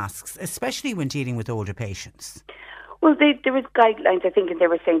face masks, especially when dealing with older patients? Well, there was guidelines, I think, and they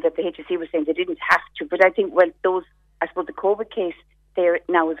were saying that the HSE was saying they didn't have to. But I think, the COVID case there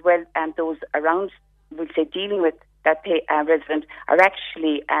now as well, and those around, we'll say, dealing with that resident are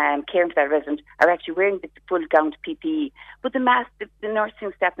actually caring for that resident are actually wearing the full gown PPE. But the masks, the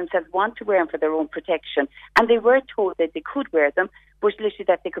nursing staff themselves want to wear them for their own protection. And they were told that they could wear them, but literally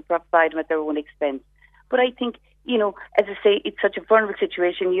that they could provide them at their own expense. But I think, as I say, it's such a vulnerable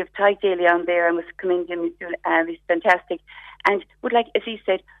situation. You have Ty Daly on there, I must commend him. He's fantastic. And but as he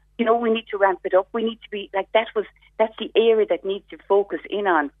said, we need to ramp it up. We need to be that's the area that needs to focus in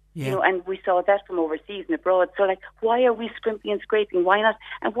on. Yeah. And we saw that from overseas and abroad. So why are we scrimping and scraping? Why not?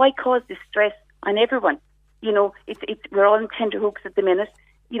 And why cause this stress on everyone? We're all in tender hooks at the minute.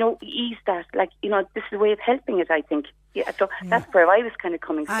 Ease that. This is a way of helping it, I think. Yeah, so that's where I was kind of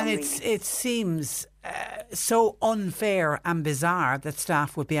coming from. And it seems so unfair and bizarre that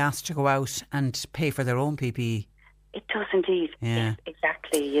staff would be asked to go out and pay for their own PPE. It does indeed. Yeah. Yes,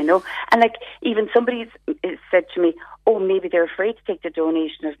 exactly, And even somebody said to me, maybe they're afraid to take the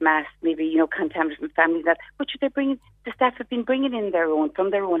donation of masks, maybe, contaminated from families, but the staff have been bringing in from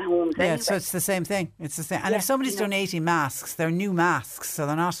their own homes. Yeah, anyway. so it's the same thing. It's the same. And if somebody's donating masks, they're new masks, so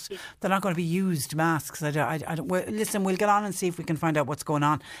they're not going to be used masks. Listen, we'll get on and see if we can find out what's going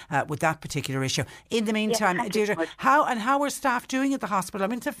on with that particular issue. In the meantime, Deirdre, how are staff doing at the hospital? I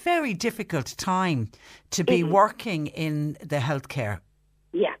mean, it's a very difficult time to be working in the healthcare.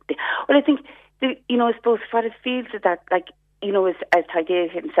 Yeah. Well, I think, I suppose what it feels is that, as Ty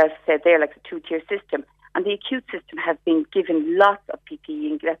himself said there, like the two-tier system, and the acute system has been given lots of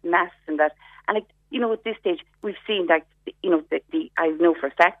PPE and masks and that. And, at this stage, we've seen I know for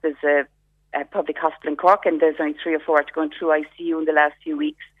a fact there's a public hospital in Cork, and there's only 3 or 4 going through ICU in the last few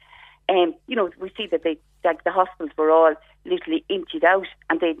weeks. We see that the hospitals were all literally emptied out,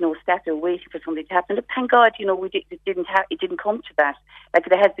 and they had no staff. They were waiting for something to happen. But thank God, it didn't come to that.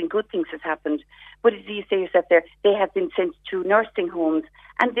 There has been good things that happened. But as you say yourself there, they have been sent to nursing homes,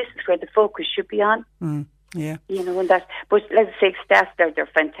 and this is where the focus should be on. Yeah. And that. But let's say staff they're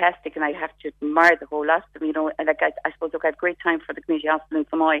fantastic, and I have to admire the whole lot of them. And I suppose I have great time for the community hospital in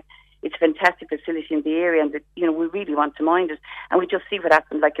Fermoy. It's a fantastic facility in the area, and we really want to mind it. And we just see what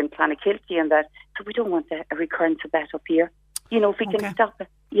happened, in Clonakilty and that. So we don't want a recurrence of that up here. If we can stop it.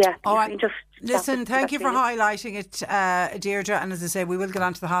 Yeah. All right. Listen, thank you for highlighting it, Deirdre. And as I say, we will get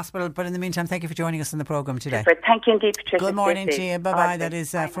on to the hospital. But in the meantime, thank you for joining us in the programme today. Super. Thank you indeed, Patricia. Good morning to you. Bye-bye. That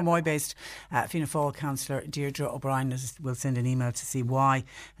is Fermoy-based Fianna Fáil councillor Deirdre O'Brien will send an email to see why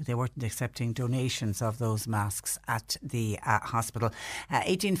they weren't accepting donations of those masks at the hospital.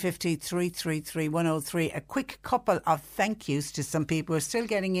 1850 333 103. A quick couple of thank yous to some people who are still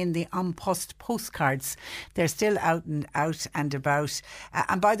getting in the An Post postcards. They're still out and about.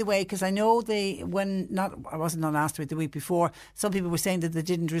 And by the way, because I know I wasn't on last week, the week before, some people were saying that they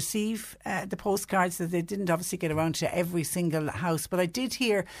didn't receive the postcards, that they didn't obviously get around to every single house. But I did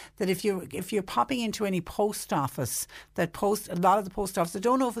hear that if you're popping into any post office, a lot of the post offices, I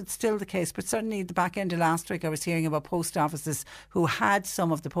don't know if it's still the case, but certainly at the back end of last week I was hearing about post offices who had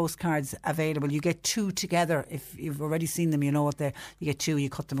some of the postcards available. You get 2 together. If you've already seen them, you know what you get 2, you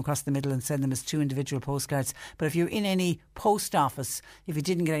cut them across the middle and send them as 2 individual postcards. But if you're in any post office, if you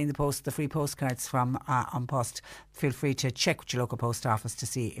didn't get any of the free postcards from An Post, feel free to check with your local post office to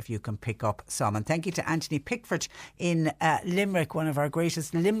see if you can pick up some. And thank you to Anthony Pickford in Limerick, one of our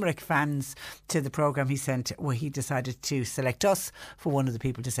greatest Limerick fans to the programme. He decided to select us for one of the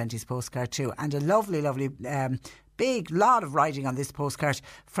people to send his postcard to. And a lovely big lot of writing on this postcard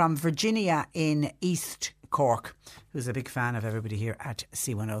from Virginia in East Cork, who's a big fan of everybody here at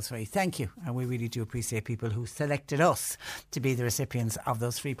C103. Thank you, and we really do appreciate people who selected us to be the recipients of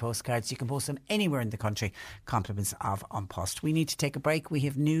those free postcards. You can post them anywhere in the country. Compliments of An Post. We need to take a break. We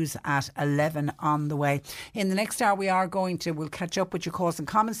have news at 11 on the way. In the next hour we'll catch up with your calls and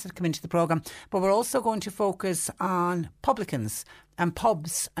comments that come into the programme, but we're also going to focus on publicans and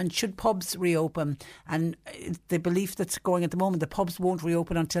pubs, and should pubs reopen, and the belief that's going at the moment that pubs won't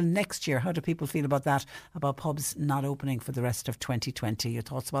reopen until next year. How do people feel about that, about pubs not opening for the rest of 2020? Your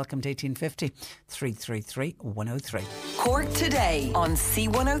thoughts welcome to 1850 333 103. Cork Today on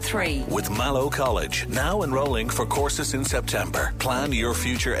C103 with Mallow College, now enrolling for courses in September. Plan your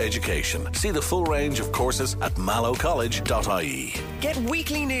future education. See the full range of courses at mallowcollege.ie. Get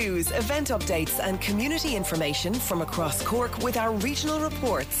weekly news, event updates and community information from across Cork with our regional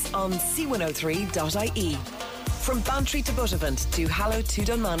reports on c103.ie. From Bantry to Buttevant to Hallow to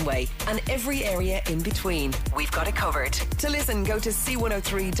Dunmanway and every area in between, we've got it covered. To listen, go to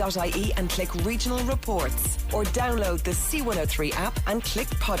c103.ie and click regional reports, or download the C103 app and click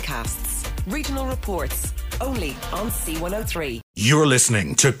podcasts. Regional reports, only on C103. You're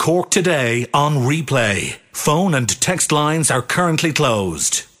listening to Cork Today on replay. Phone and text lines are currently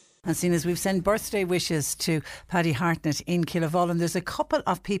closed. And seeing as we've sent birthday wishes to Paddy Hartnett in Killavollen, there's a couple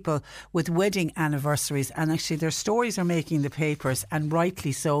of people with wedding anniversaries, and actually their stories are making the papers, and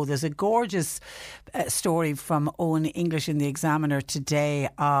rightly so. There's a gorgeous story from Owen English in the Examiner today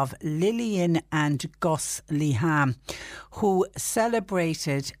of Lillian and Gus Leham, who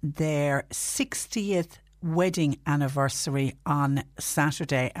celebrated their 60th wedding anniversary on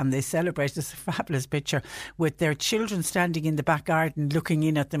Saturday, and they celebrated this fabulous picture with their children standing in the back garden looking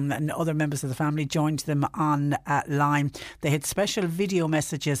in at them, and other members of the family joined them on line. They had special video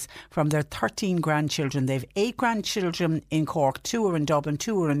messages from their 13 grandchildren. They've 8 grandchildren in Cork, 2 are in Dublin,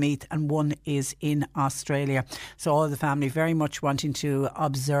 2 are in Meath, and 1 is in Australia. So all of the family very much wanting to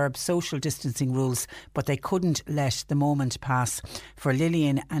observe social distancing rules, but they couldn't let the moment pass for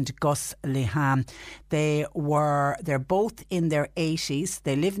Lillian and Gus Leham. They're both in their 80s.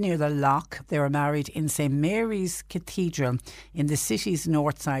 They live near the Loch. They were married in St Mary's Cathedral in the city's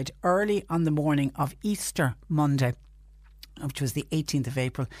north side early on the morning of Easter Monday, which was the 18th of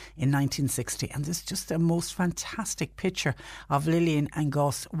April in 1960. And there's just a most fantastic picture of Lillian and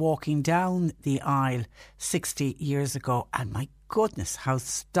Gus walking down the aisle 60 years ago. And my goodness, how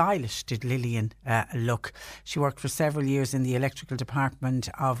stylish did Lillian look. She worked for several years in the electrical department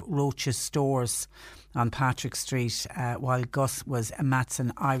of Roach's Stores on Patrick Street, while Gus was a maths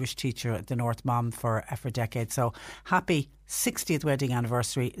and Irish teacher at the North Mom for decades. So happy 60th wedding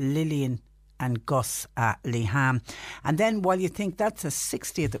anniversary, Lillian and Gus Leham. And then while you think that's a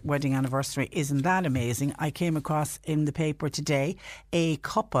 60th wedding anniversary, isn't that amazing? I came across in the paper today a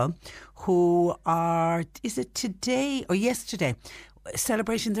couple who are, is it today or yesterday,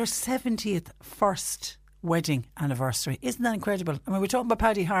 celebrating their 70th first wedding anniversary. Isn't that incredible? I mean, we're talking about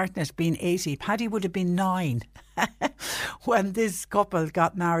Paddy Hartnett being 80. Paddy would have been 9 when this couple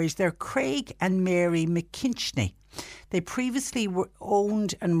got married. They're Craig and Mary McKinchney. They previously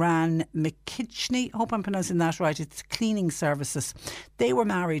owned and ran McKinchney, I hope I'm pronouncing that right, it's cleaning services. They were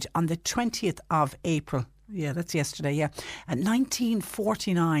married on the 20th of April. Yeah, that's yesterday, yeah. At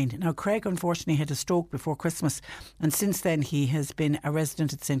 1949. Now, Craig unfortunately had a stroke before Christmas, and since then he has been a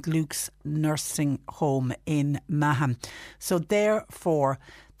resident at St Luke's Nursing Home in Mahon. So therefore,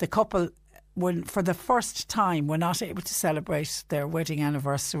 the couple, when for the first time, were not able to celebrate their wedding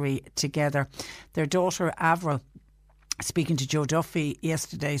anniversary together. Their daughter Avril, speaking to Joe Duffy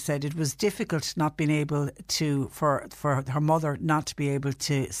yesterday, said it was difficult not being able to, for her mother not to be able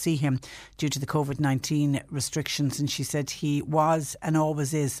to see him due to the COVID-19 restrictions. And she said he was and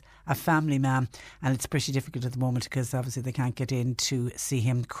always is a family man, and it's pretty difficult at the moment because obviously they can't get in to see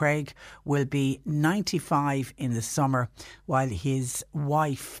him. Craig will be 95 in the summer, while his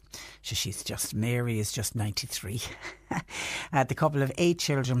wife, Mary, is just 93. The couple of 8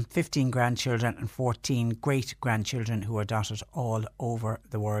 children, 15 grandchildren and 14 great-grandchildren who are dotted all over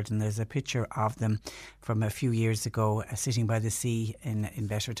the world. And there's a picture of them from a few years ago sitting by the sea in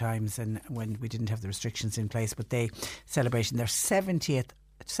better times and when we didn't have the restrictions in place. But they celebrating their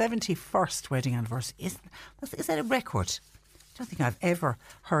 71st wedding anniversary. Is that a record? I don't think I've ever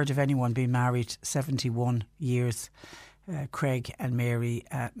heard of anyone being married 71 years. Craig and Mary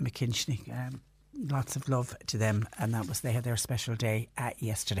McKinchney. Lots of love to them, and they had their special day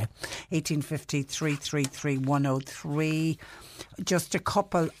yesterday. 1850 333 103. Just a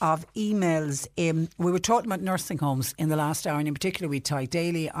couple of emails. We were talking about nursing homes in the last hour, and in particular we Ty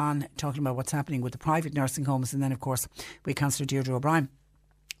Daly on talking about what's happening with the private nursing homes, and then of course we Councillor Deirdre O'Brien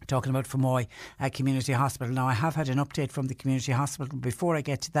talking about Fermoy Community Hospital. Now, I have had an update from the Community Hospital. Before I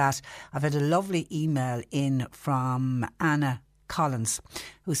get to that, I've had a lovely email in from Anna Collins,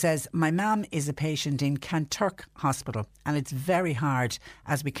 who says, my mum is a patient in Kanturk Hospital and it's very hard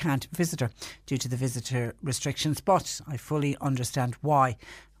as we can't visit her due to the visitor restrictions, but I fully understand why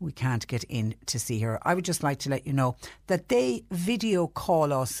we can't get in to see her. I would just like to let you know that they video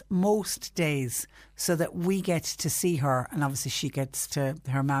call us most days so that we get to see her, and obviously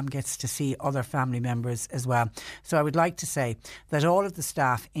her mum gets to see other family members as well. So I would like to say that all of the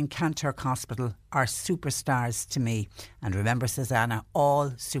staff in Kanturk Hospital are superstars to me. And remember, says Anna,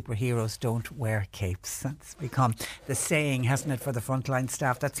 all superheroes don't wear capes. That's become the saying, hasn't it, for the frontline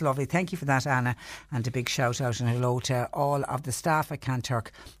staff. That's lovely. Thank you for that, Anna. And a big shout out and hello to all of the staff at Kanturk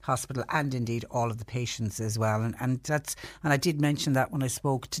Hospital and indeed all of the patients as well. And I did mention that when I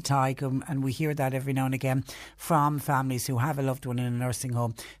spoke to Tigum, and we hear that every now and again from families who have a loved one in a nursing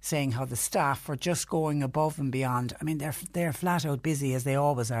home, saying how the staff are just going above and beyond. I mean, they're flat out busy, as they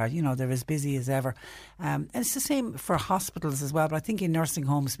always are. You know, they're as busy as ever. And it's the same for hospitals as well, but I think in nursing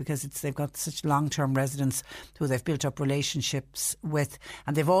homes, because they've got such long-term residents who they've built up relationships with,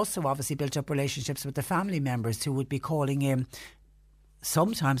 and they've also obviously built up relationships with the family members who would be calling in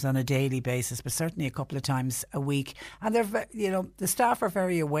sometimes on a daily basis, but certainly a couple of times a week. And they're, the staff are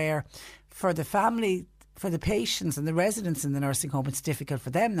very aware. For the family, for the patients and the residents in the nursing home, it's difficult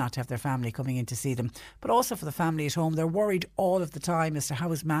for them not to have their family coming in to see them. But also for the family at home, they're worried all of the time as to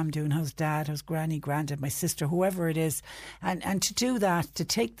how is mum doing, how's dad, how's granny, granddad, my sister, whoever it is. And to do that, to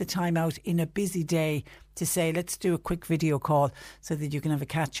take the time out in a busy day to say, let's do a quick video call so that you can have a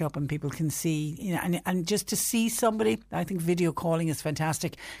catch up and people can see, and just to see somebody. I think video calling is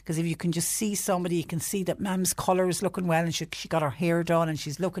fantastic, because if you can just see somebody, you can see that mum's colour is looking well and she got her hair done and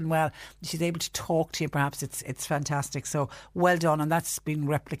she's looking well. She's able to talk to you, perhaps. It's fantastic. So well done. And that's been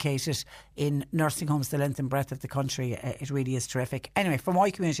replicated in nursing homes the length and breadth of the country. It really is terrific. Anyway,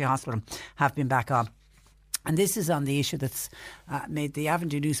 Fermoy Community Hospital have been back on. And this is on the issue that's made the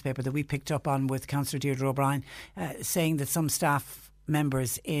Avondale newspaper that we picked up on with Councillor Deirdre O'Brien, saying that some staff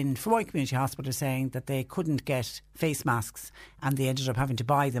members in Fermoy Community Hospital are saying that they couldn't get face masks and they ended up having to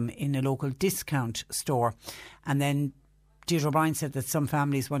buy them in a local discount store. And then Deirdre O'Brien said that some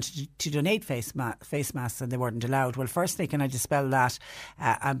families wanted to donate face masks and they weren't allowed. Well, firstly, can I dispel that?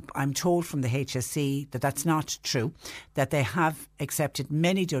 I'm told from the HSE that that's not true, that they have accepted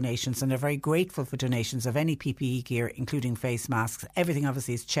many donations and they're very grateful for donations of any PPE gear, including face masks. Everything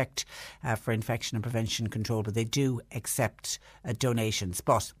obviously is checked for infection and prevention control, but they do accept donations.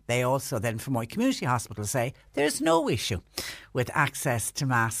 But they also then, from my community hospital, say there's no issue with access to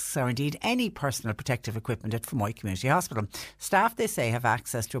masks or indeed any personal protective equipment at Fermoy Community Hospital. Staff, they say, have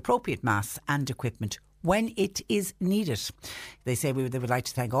access to appropriate masks and equipment when it is needed. They say they would like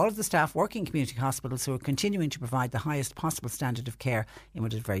to thank all of the staff working in community hospitals who are continuing to provide the highest possible standard of care in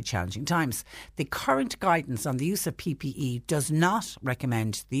what is very challenging times. The current guidance on the use of PPE does not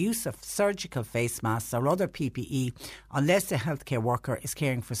recommend the use of surgical face masks or other PPE unless a healthcare worker is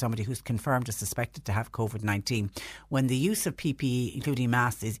caring for somebody who's confirmed or suspected to have COVID-19. When the use of PPE, including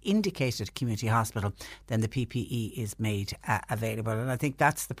masks, is indicated at community hospital, then the PPE is made available. And I think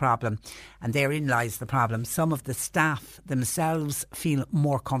that's the problem, and therein lies the problem. Some of the staff themselves feel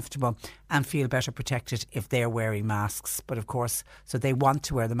more comfortable and feel better protected if they're wearing masks. But of course, so they want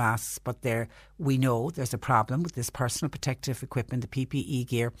to wear the masks, but we know there's a problem with this personal protective equipment, the PPE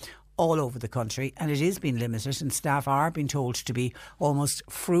gear, all over the country, and it is being limited, and staff are being told to be almost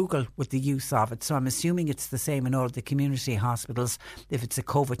frugal with the use of it. So I'm assuming it's the same in all of the community hospitals. If it's a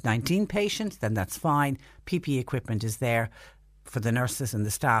COVID-19 patient, then that's fine. PPE equipment is there for the nurses and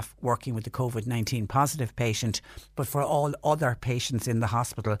the staff working with the COVID-19 positive patient, but for all other patients in the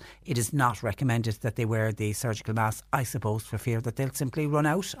hospital, it is not recommended that they wear the surgical mask, I suppose for fear that they'll simply run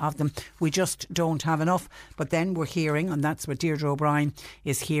out of them. We just don't have enough. But then we're hearing, and that's what Deirdre O'Brien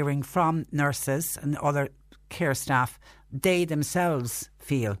is hearing from nurses and other care staff, they themselves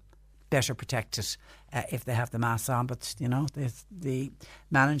feel better protected if they have the masks on. But the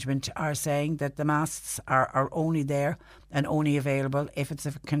management are saying that the masks are only there and only available if it's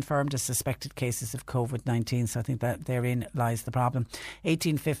confirmed as suspected cases of COVID-19. So I think that therein lies the problem.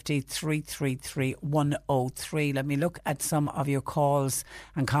 1850 333 103. Let me look at some of your calls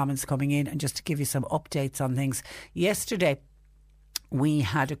and comments coming in, and just to give you some updates on things. Yesterday we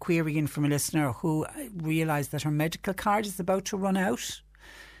had a query in from a listener who realised that her medical card is about to run out,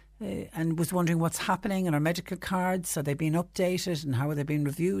 and was wondering what's happening on our medical cards. Are they being updated and how are they being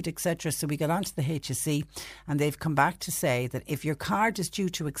reviewed, etc. So we got onto the HSE and they've come back to say that if your card is due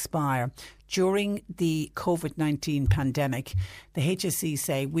to expire during the COVID-19 pandemic, the HSE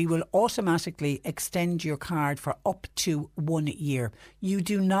say we will automatically extend your card for up to 1 year. You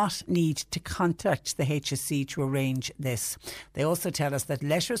do not need to contact the HSE to arrange this. They also tell us that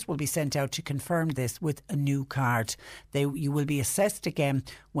letters will be sent out to confirm this with a new card. You will be assessed again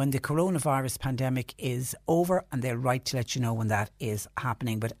when the coronavirus pandemic is over, and they'll write to let you know when that is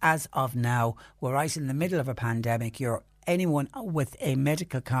happening. But as of now, we're right in the middle of a pandemic. Anyone with a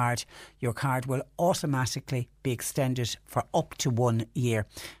medical card, your card will automatically be extended for up to 1 year.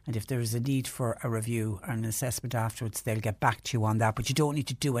 And if there is a need for a review or an assessment afterwards, they'll get back to you on that. But you don't need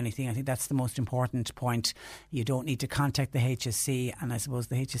to do anything. I think that's the most important point. You don't need to contact the HSE, and I suppose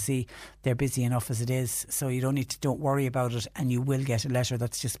the HSE, they're busy enough as it is, so you don't worry about it, and you will get a letter.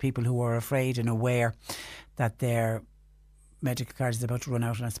 That's just people who are afraid and aware that they're medical card is about to run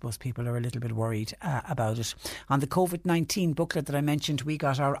out, and I suppose people are a little bit worried about it. On the COVID-19 booklet that I mentioned, we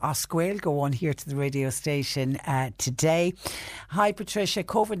got our Osquailgo on here to the radio station today. Hi Patricia,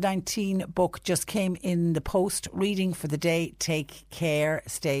 COVID-19 book just came in the post. Reading for the day. Take care,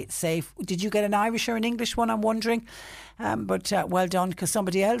 stay safe. Did you get an Irish or an English one, I'm wondering? But well done, because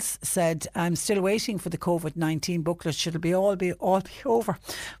somebody else said, I'm still waiting for the COVID-19 booklet. Should it all be over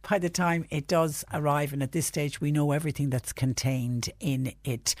by the time it does arrive? And at this stage we know everything that's connected contained in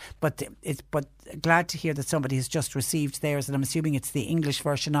it. But glad to hear that somebody has just received theirs, and I'm assuming it's the English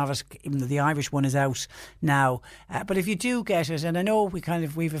version of it, even though the Irish one is out now. But if you do get it, and I know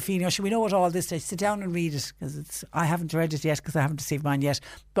we've a feeling, should we know what all this is? Sit down and read it, because I haven't read it yet because I haven't received mine yet.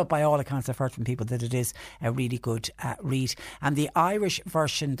 But by all accounts, I've heard from people that it is a really good read. And the Irish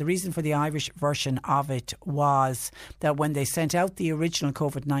version, the reason for the Irish version of it was that when they sent out the original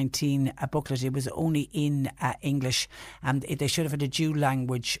COVID-19 booklet, it was only in English, and they should have had a dual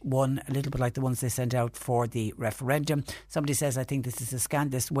language one, a little bit like the ones they sent out for the referendum. Somebody says, I think this is a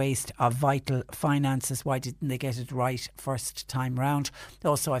scandalous waste of vital finances. Why didn't they get it right first time round?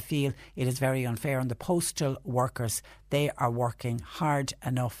 Also, I feel it is very unfair on the postal workers. They are working hard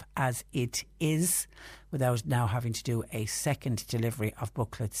enough as it is without now having to do a second delivery of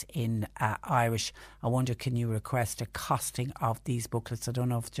booklets in Irish. I wonder, can you request a costing of these booklets? I don't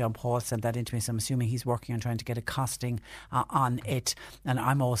know if John Paul sent that into me, so I'm assuming he's working on trying to get a costing on it. And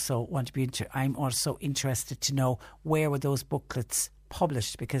I'm also interested to know, where were those booklets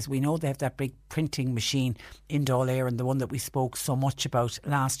published, because we know they have that big printing machine in Dáil Éireann, the one that we spoke so much about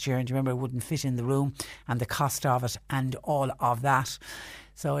last year, and do you remember it wouldn't fit in the room, and the cost of it and all of that.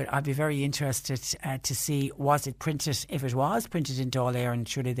 So I'd be very interested to see, was it printed? If it was printed in Dáil Éireann,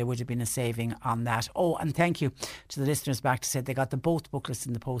 surely there would have been a saving on that. Oh, and thank you to the listeners back to say they got both booklets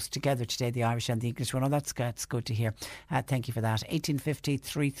in the post together today, the Irish and the English one. Oh, that's good to hear. Thank you for that. 1850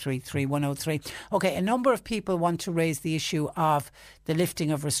 333 103. OK, a number of people want to raise the issue of the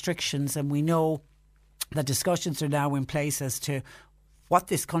lifting of restrictions, and we know that discussions are now in place as to what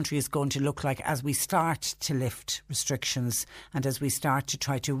this country is going to look like as we start to lift restrictions and as we start to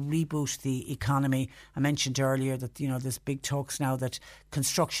try to reboot the economy. I mentioned earlier that, there's big talks now that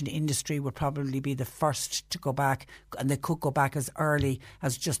construction industry will probably be the first to go back, and they could go back as early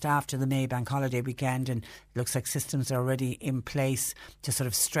as just after the May bank holiday weekend, and it looks like systems are already in place to sort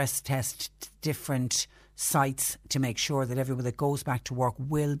of stress test different sites to make sure that everyone that goes back to work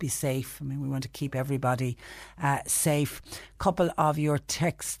will be safe. I mean, we want to keep everybody safe. Couple of your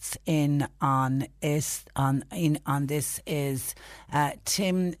texts in on this is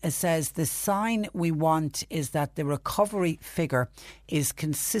Tim says the sign we want is that the recovery figure is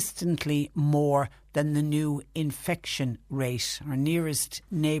consistently more than the new infection rate. Our nearest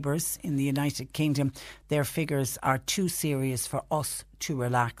neighbours in the United Kingdom, their figures are too serious for us to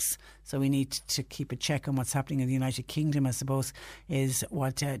relax. So we need to keep a check on what's happening in the United Kingdom, I suppose, is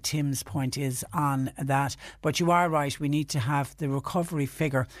what Tim's point is on that. But you are right, we need to have the recovery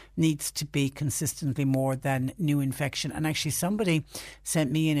figure needs to be consistently more than new infection. And actually somebody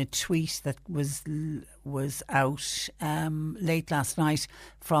sent me in a tweet that was out late last night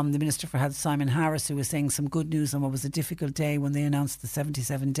from the Minister for Health, Simon Harris, who was saying some good news on what was a difficult day when they announced the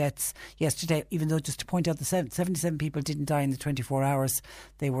 77 deaths yesterday, even though, just to point out, the 77 people didn't die in the 24 hours.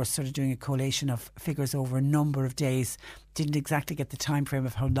 They were sort of doing a collation of figures over a number of days. Didn't exactly get the time frame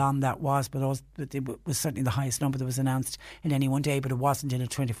of how long that was, but it was certainly the highest number that was announced in any one day, but it wasn't in a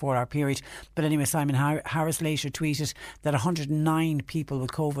 24-hour period. But anyway, Simon Harris later tweeted that 109 people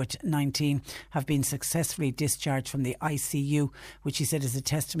with COVID-19 have been successfully discharged from the ICU, which he said is a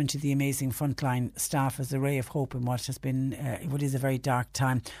testament to the amazing frontline staff as a ray of hope in what has been what is a very dark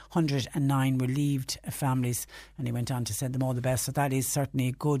time. 109 relieved families, and he went on to send them all the best. So that is certainly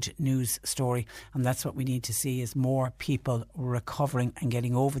a good news story, and that's what we need to see, is more people recovering and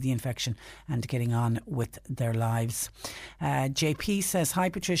getting over the infection and getting on with their lives. JP says, hi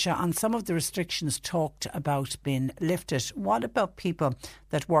Patricia, on some of the restrictions talked about being lifted, what about people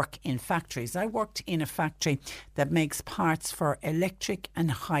that work in factories? I worked in a factory that makes parts for electric and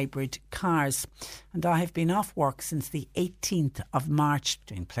hybrid cars, and I have been off work since the 18th of March,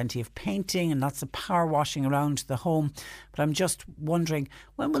 doing plenty of painting and lots of power washing around the home. But I'm just wondering,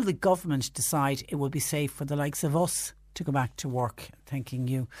 when will the government decide it will be safe for the likes of us to go back to work? Thanking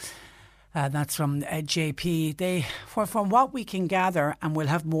you. That's from JP. From what we can gather, and we'll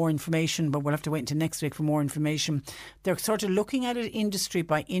have more information, but we'll have to wait until next week for more information, they're sort of looking at it industry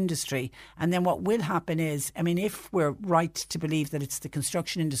by industry. And then what will happen is, I mean, if we're right to believe that it's the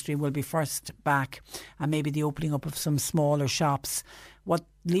construction industry will be first back, and maybe the opening up of some smaller shops, what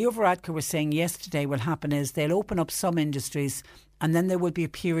Leo Varadkar was saying yesterday will happen is they'll open up some industries, and then there will be a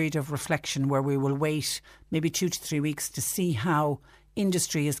period of reflection where we will wait maybe 2 to 3 weeks to see how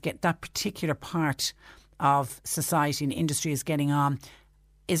industry is that particular part of society and industry is getting on.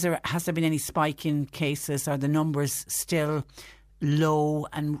 Has there been any spike in cases? Are the numbers still low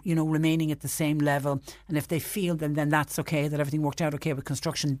and remaining at the same level? And if they feel then that's okay, that everything worked out okay with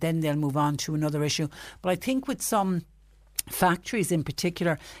construction, then they'll move on to another issue. But I think with some factories in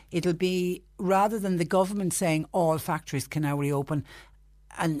particular, it'll be, rather than the government saying all factories can now reopen,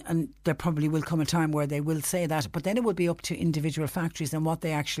 and there probably will come a time where they will say that, but then it will be up to individual factories and what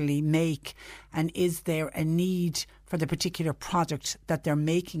they actually make, and is there a need for the particular product that they're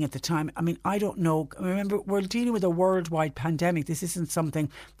making at the time. I mean, I don't know. Remember, we're dealing with a worldwide pandemic. This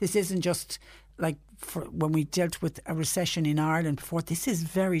isn't just like for when we dealt with a recession in Ireland before. This is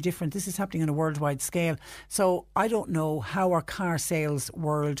very different. This is happening on a worldwide scale. So I don't know how our car sales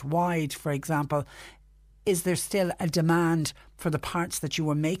worldwide, for example, is there still a demand for the parts that you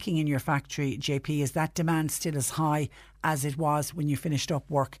were making in your factory, JP? Is that demand still as high as it was when you finished up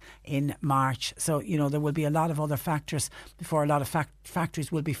work in March? So, you know, there will be a lot of other factors before a lot of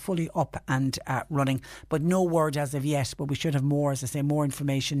factories will be fully up and running. But no word as of yet, but we should have more, as I say, more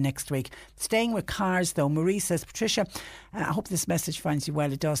information next week. Staying with cars though, Marie says, Patricia, I hope this message finds you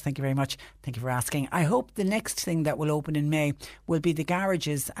well. It does. Thank you very much. Thank you for asking. I hope the next thing that will open in May will be the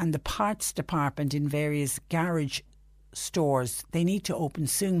garages and the parts department in various garage stores. They need to open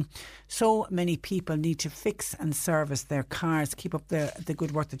soon. So many people need to fix and service their cars. Keep up the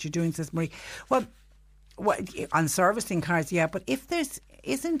good work that you're doing, says Marie. Well, on servicing cars, yeah, but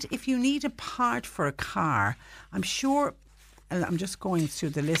if you need a part for a car, I'm sure, and I'm just going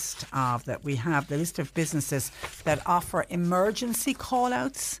through the list that we have, the list of businesses that offer emergency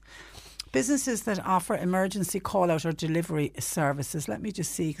call-outs. Businesses that offer emergency call-out or delivery services. Let me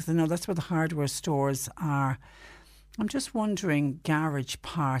just see, because I know that's where the hardware stores are. I'm just wondering, garage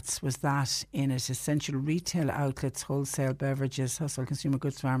parts, was that in it? Essential retail outlets, wholesale beverages, household consumer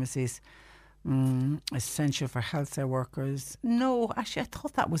goods, pharmacies, essential for healthcare workers. No, actually I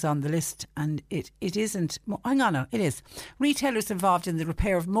thought that was on the list, and it isn't. Hang on now, it is. Retailers involved in the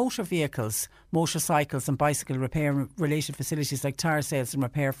repair of motor vehicles, motorcycles and bicycle repair related facilities like tyre sales and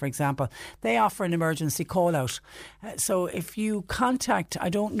repair, for example, they offer an emergency call out. So if you contact, I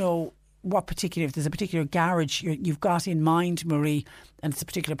don't know if there's a particular garage you've got in mind, Marie, and it's a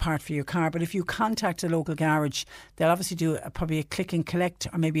particular part for your car, but if you contact a local garage, they'll obviously do probably a click and collect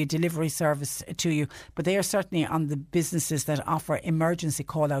or maybe a delivery service to you, but they are certainly on the businesses that offer emergency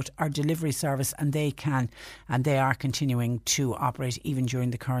call out or delivery service, and they are continuing to operate even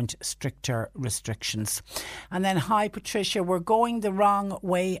during the current stricter restrictions. And then, hi Patricia, we're going the wrong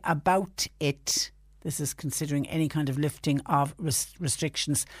way about it. This is considering any kind of lifting of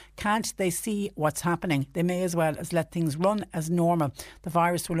restrictions. Can't they see what's happening? They may as well as let things run as normal. The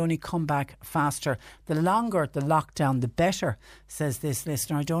virus will only come back faster. The longer the lockdown, the better, says this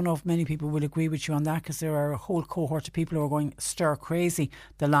listener. I don't know if many people will agree with you on that, because there are a whole cohort of people who are going stir crazy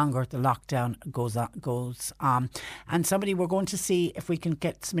the longer the lockdown goes on. And somebody, we're going to see if we can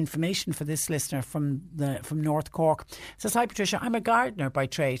get some information for this listener from North Cork. Says, hi Patricia, I'm a gardener by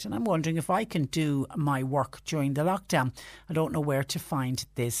trade, and I'm wondering if I can do my work during the lockdown. I don't know where to find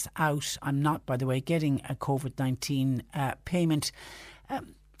this out. I'm not, by the way, getting a COVID-19 payment.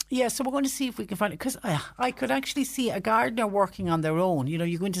 So we're going to see if we can find it, because I could actually see a gardener working on their own. You know,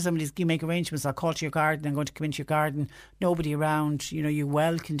 you go into somebody's, you make arrangements, I'll call to your garden, I'm going to come into your garden, nobody around, you know,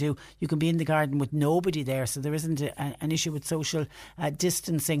 you can be in the garden with nobody there, so there isn't an issue with social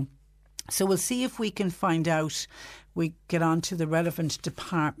distancing. So we'll see if we can find out. We get on to the relevant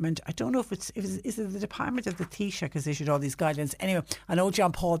department. I don't know if is it the department of the Taoiseach has issued all these guidelines. Anyway, I know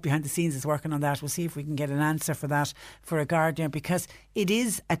John Paul behind the scenes is working on that. We'll see if we can get an answer for that for a gardener, because it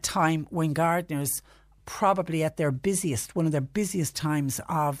is a time when gardeners probably at their busiest, one of their busiest times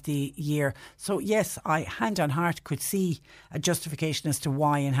of the year. So yes, I hand on heart could see a justification as to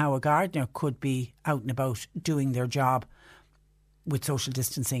why and how a gardener could be out and about doing their job with social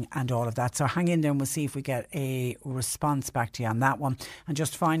distancing and all of that. So hang in there and we'll see if we get a response back to you on that one. And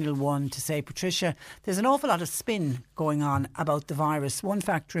just final one to say, Patricia, there's an awful lot of spin going on about the virus. One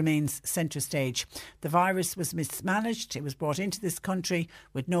fact remains centre stage. The virus was mismanaged. It was brought into this country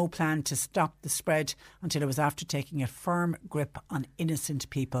with no plan to stop the spread until it was after taking a firm grip on innocent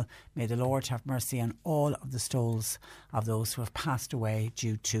people. May the Lord have mercy on all of the souls of those who have passed away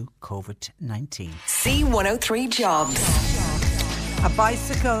due to COVID-19. C103 Jobs. A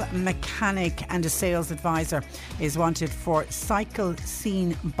bicycle mechanic and a sales advisor is wanted for Cycle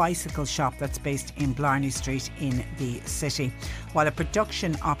Scene Bicycle Shop that's based in Blarney Street in the city, while a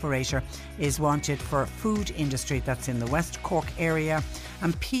production operator is wanted for food industry that's in the West Cork area.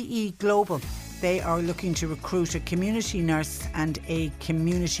 And PE Global, they are looking to recruit a community nurse and a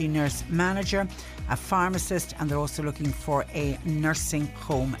community nurse manager, a pharmacist, and they're also looking for a nursing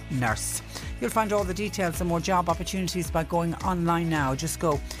home nurse. You'll find all the details and more job opportunities by going online now. Just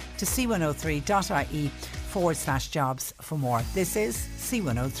go to c103.ie C103.ie/jobs for more. This is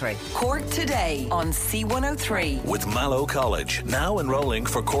C103. Cork Today on C103. With Mallow College, now enrolling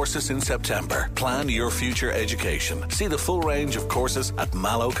for courses in September. Plan your future education. See the full range of courses at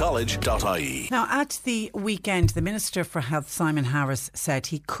mallowcollege.ie. Now, at the weekend, the Minister for Health, Simon Harris, said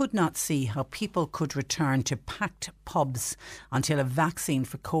he could not see how people could return to packed pubs until a vaccine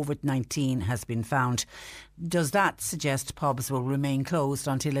for COVID-19 has been found. Does that suggest pubs will remain closed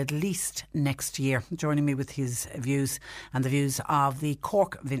until at least next year? Joining me with his views and the views of the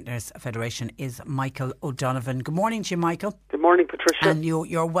Cork Vintners Federation is Michael O'Donovan. Good morning to you, Michael. Good morning, Patricia. And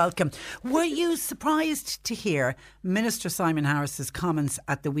you're welcome. Were you surprised to hear Minister Simon Harris's comments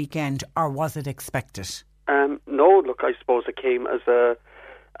at the weekend, or was it expected? No, look, I suppose it came as a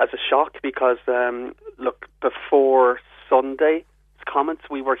shock because, before Sunday's comments,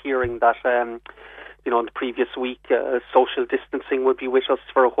 we were hearing that, in the previous week, social distancing would be with us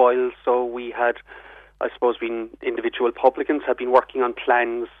for a while. So we had, I suppose, individual publicans had been working on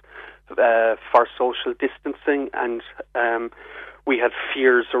plans for social distancing, and we had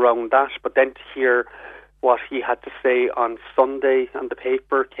fears around that. But then to hear what he had to say on Sunday on the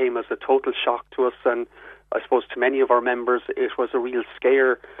paper came as a total shock to us, and I suppose to many of our members it was a real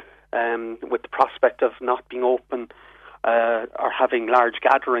scare with the prospect of not being open or having large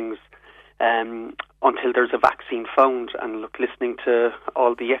gatherings until there's a vaccine found. And look, listening to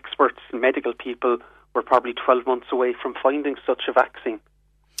all the experts and medical people, we're probably 12 months away from finding such a vaccine.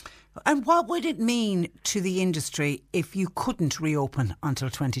 And what would it mean to the industry if you couldn't reopen until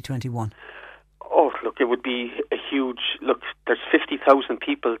 2021? Oh, look, it would be a huge... Look, there's 50,000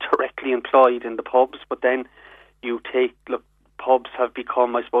 people directly employed in the pubs, but then you take... Look, pubs have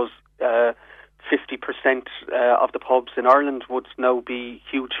become, I suppose, 50% of the pubs in Ireland would now be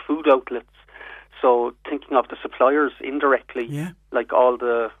huge food outlets. So thinking of the suppliers indirectly, like all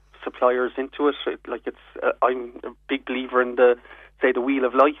the suppliers into it, I'm a big believer in the wheel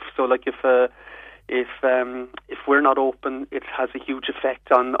of life. So like if we're not open, it has a huge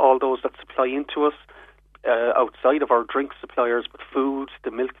effect on all those that supply into us outside of our drink suppliers, but food,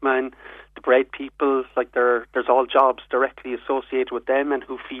 the milkman, the bread people, like there's all jobs directly associated with them and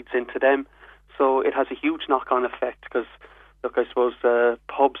who feeds into them. So it has a huge knock-on effect because, look, I suppose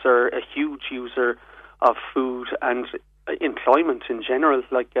pubs are a huge user of food and employment in general.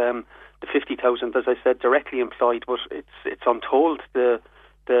 Like the 50,000, as I said, directly employed, but it's untold the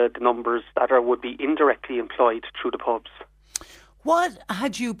numbers that would be indirectly employed through the pubs. What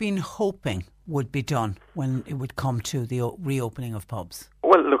had you been hoping would be done when it would come to the reopening of pubs?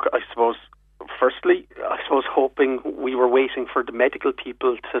 Well, look, I suppose, firstly, hoping we were waiting for the medical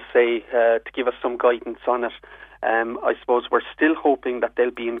people to say, to give us some guidance on it. I suppose we're still hoping that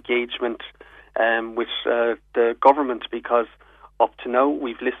there'll be engagement with the government, because up to now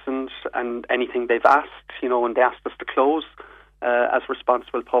we've listened, and anything they've asked, when they asked us to close, as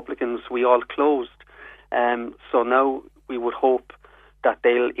responsible publicans, we all closed. So now we would hope that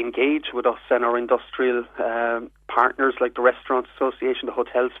they'll engage with us and our industrial partners like the Restaurant Association, the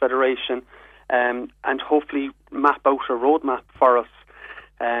Hotels Federation, and hopefully map out a roadmap for us.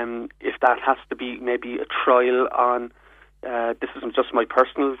 If that has to be maybe a trial on, this isn't just my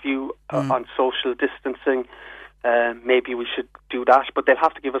personal view, on social distancing, maybe we should do that, but they'll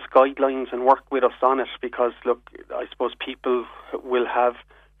have to give us guidelines and work with us on it, because look, I suppose people will have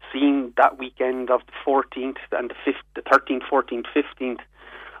seen that weekend of the 14th and the 13th, 14th, 15th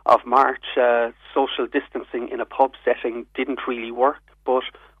of March, social distancing in a pub setting didn't really work, but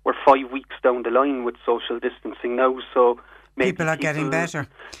we're 5 weeks down the line with social distancing now, so maybe people are getting better.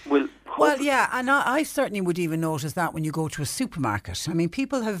 Well, yeah, and I certainly would even notice that when you go to a supermarket. I mean,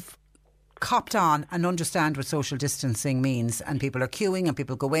 people have copped on and understand what social distancing means, and people are queuing and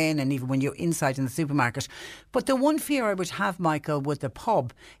people go in, and even when you're inside in the supermarket. But the one fear I would have, Michael, with the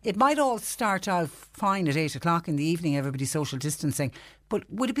pub, it might all start out fine at 8 o'clock in the evening, everybody social distancing, but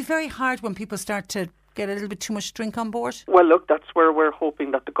would it be very hard when people start to get a little bit too much drink on board? Well, look, that's where we're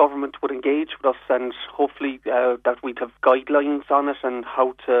hoping that the government would engage with us, and hopefully that we'd have guidelines on it and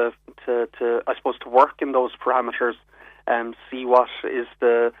how to I suppose, to work in those parameters and see what is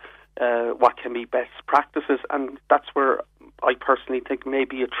what can be best practices. And that's where I personally think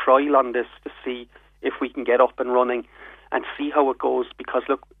maybe a trial on this to see if we can get up and running and see how it goes, because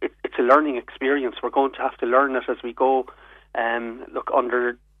look, it's a learning experience. We're going to have to learn it as we go. Look,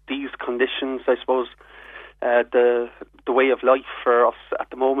 under these conditions, I suppose the way of life for us at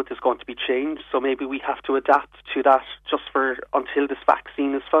the moment is going to be changed, so maybe we have to adapt to that just until this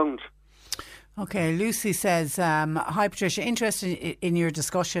vaccine is found. Okay, Lucy says, hi Patricia, interested in your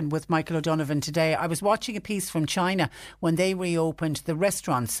discussion with Michael O'Donovan today. I was watching a piece from China when they reopened the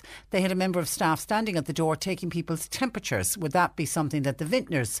restaurants. They had a member of staff standing at the door taking people's temperatures. Would that be something that the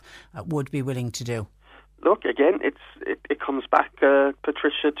vintners would be willing to do? Look, again, it comes back,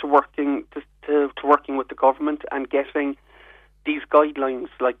 Patricia, to working with the government and getting these guidelines.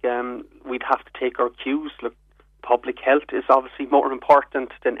 Like, we'd have to take our cues. Look, public health is obviously more important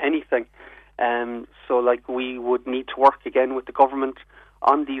than anything. So, like, we would need to work again with the government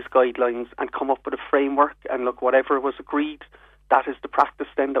on these guidelines and come up with a framework. And look, whatever was agreed, that is the practice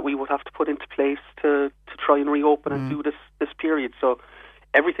then that we would have to put into place to try and reopen and do this period. So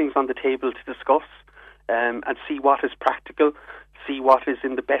everything's on the table to discuss and see what is practical, see what is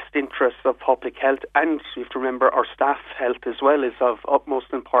in the best interests of public health. And you have to remember our staff health as well is of utmost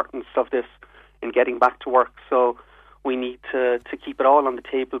importance of this in getting back to work. So we need to keep it all on the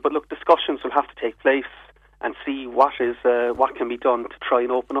table. But look, discussions will have to take place and see what can be done to try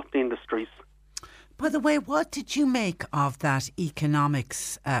and open up the industries. By the way, what did you make of that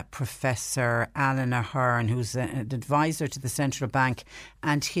economics professor, Alan Ahern, who's an advisor to the Central Bank,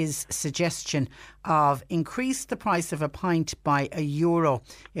 and his suggestion of increase the price of a pint by €1?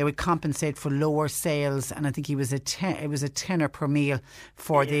 It would compensate for lower sales, and I think it was a tenner per meal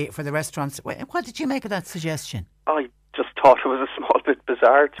for the restaurants. What did you make of that suggestion? I just thought it was a small bit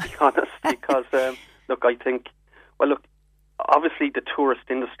bizarre, to be honest, because look, I think, well, look, obviously the tourist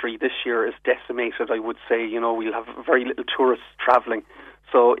industry this year is decimated, I would say. You know, we'll have very little tourists travelling.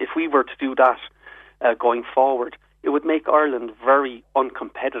 So if we were to do that going forward, it would make Ireland very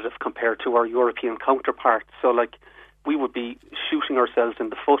uncompetitive compared to our European counterparts. So, like, we would be shooting ourselves in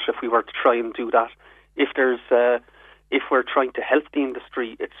the foot if we were to try and do that. If we're trying to help the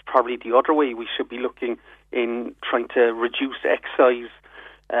industry, it's probably the other way. We should be looking in trying to reduce excise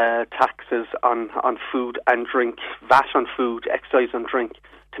taxes on food and drink, VAT on food, excise on drink,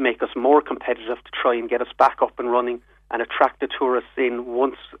 to make us more competitive, to try and get us back up and running and attract the tourists in.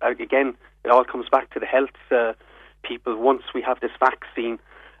 Once, again, it all comes back to the health people. Once we have this vaccine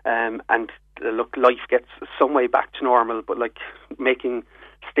and look, life gets some way back to normal, but like making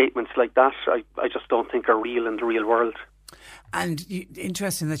statements like that, I just don't think are real in the real world. And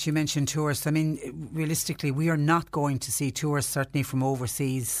interesting that you mentioned tourists. I mean, realistically, we are not going to see tourists, certainly from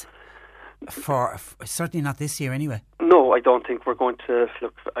overseas, for certainly not this year anyway. No, I don't think we're going to.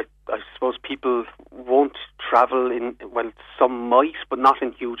 Look, I suppose people won't travel in, well, some might, but not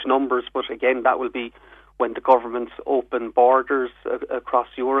in huge numbers. But again, that will be when the governments open borders across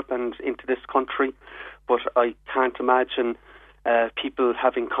Europe and into this country. But I can't imagine people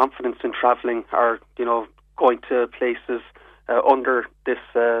having confidence in travelling or, you know, going to places under this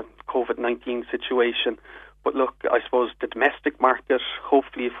COVID-19 situation. But look, I suppose the domestic market,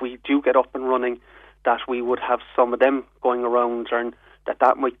 hopefully if we do get up and running, that we would have some of them going around, and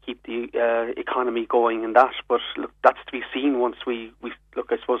that might keep the economy going in that. But look, that's to be seen once we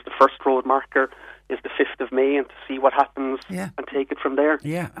look. I suppose the first road marker is the 5th of May, and to see what happens and take it from there.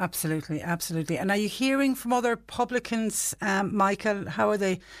 Yeah, absolutely. And are you hearing from other publicans, Michael? How are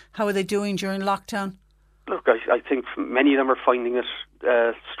they doing during lockdown? Look, I think many of them are finding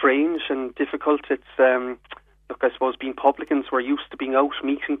it strange and difficult. It's look, I suppose being publicans, we're used to being out,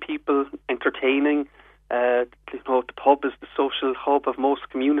 meeting people, entertaining. You know, the pub is the social hub of most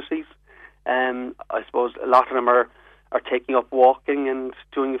communities. I suppose a lot of them are taking up walking and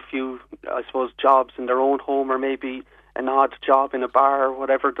doing a few, I suppose, jobs in their own home, or maybe an odd job in a bar or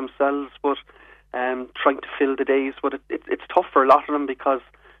whatever themselves, but trying to fill the days. But it's tough for a lot of them because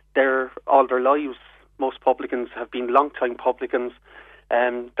they're all their lives. Most publicans have been long-time publicans.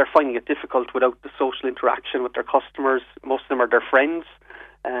 They're finding it difficult without the social interaction with their customers. Most of them are their friends,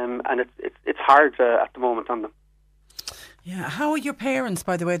 and it's hard at the moment on them. Yeah, how are your parents,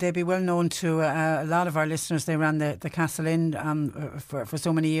 by the way? They'd be well known to a lot of our listeners. They ran the Castle Inn for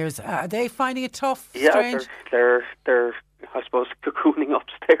so many years. Are they finding it tough? Yeah, strange? They're I suppose cocooning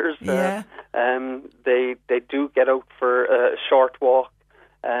upstairs. Yeah. They do get out for a short walk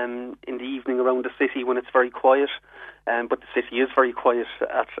in the evening around the city when it's very quiet. But the city is very quiet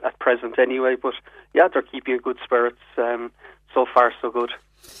at present anyway. But yeah, they're keeping a good spirits. So far, so good.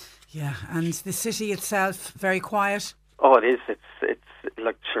 Yeah, and the city itself, very quiet? Oh, it is. It's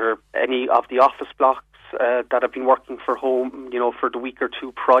like, sure, any of the office blocks that have been working from home, you know, for the week or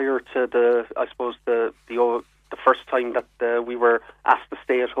two prior to the first time that we were asked to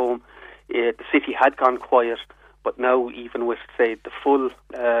stay at home, the city had gone quiet. But now, even with, say, the full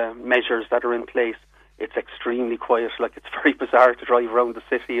measures that are in place, it's extremely quiet. Like, it's very bizarre to drive around the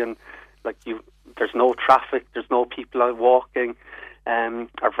city and, like, there's no traffic, there's no people out walking.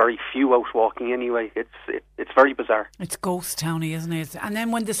 are very few out walking anyway. It's very bizarre. It's ghost towny, isn't it? And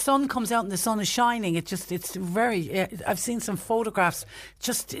then when the sun comes out and the sun is shining, it's very. I've seen some photographs.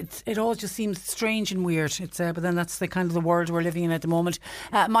 It all just seems strange and weird. But then that's the kind of the world we're living in at the moment.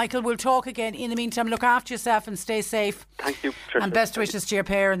 Michael, we'll talk again. In the meantime, look after yourself and stay safe. Thank you. And best wishes to your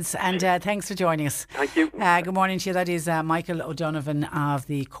parents. And thanks for joining us. Thank you. Good morning to you. That is Michael O'Donovan of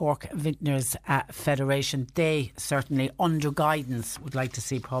the Cork Vintners Federation. They certainly, under guidance, would like to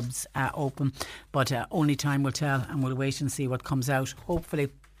see pubs open, but only time will tell, and we'll wait and see what comes out. Hopefully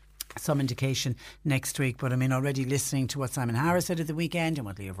some indication next week. But I mean, already listening to what Simon Harris said at the weekend and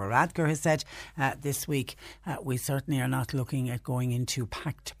what Leo Varadkar has said this week, we certainly are not looking at going into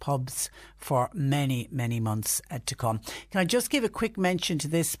packed pubs for many, many months to come. Can I just give a quick mention to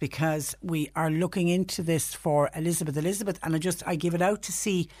this, because we are looking into this for Elizabeth, and I give it out to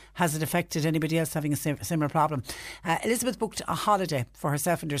see, has it affected anybody else having a similar problem. Elizabeth booked a holiday for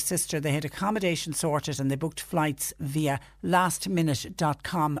herself and her sister. They had accommodation sorted and they booked flights via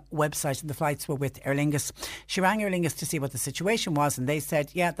lastminute.com website, and the flights were with Aer Lingus. She rang Aer Lingus to see what the situation was, and they said,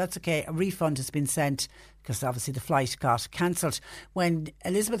 yeah, that's okay, a refund has been sent, because obviously the flight got cancelled. When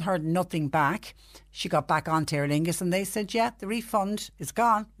Elizabeth heard nothing back, she got back onto Aer Lingus and they said, yeah, the refund is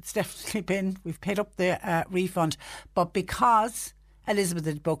gone. It's definitely been, we've paid up the refund. But because Elizabeth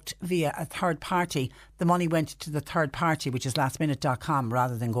had booked via a third party, the money went to the third party, which is lastminute.com,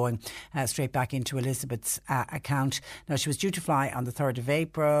 rather than going straight back into Elizabeth's account. Now, she was due to fly on the 3rd of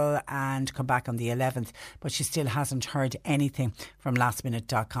April and come back on the 11th, but she still hasn't heard anything from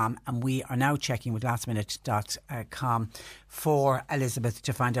lastminute.com, and we are now checking with lastminute.com for Elizabeth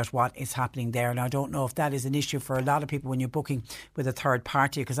to find out what is happening there. Now, I don't know if that is an issue for a lot of people when you're booking with a third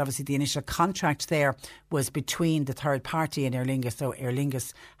party, because obviously the initial contract there was between the third party and Aer Lingus, so Aer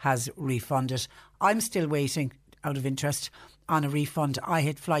Lingus has refunded. I'm still waiting, out of interest, on a refund. I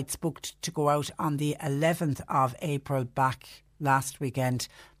had flights booked to go out on the 11th of April back last weekend,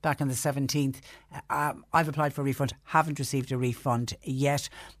 back on the 17th. I've applied for a refund, haven't received a refund yet.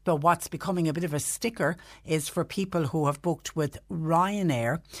 But what's becoming a bit of a sticker is for people who have booked with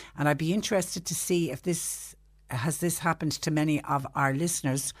Ryanair, and I'd be interested to see if this happened to many of our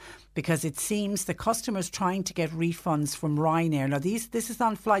listeners, because it seems the customers trying to get refunds from Ryanair, now this is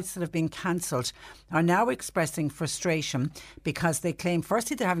on flights that have been cancelled, are now expressing frustration because they claim,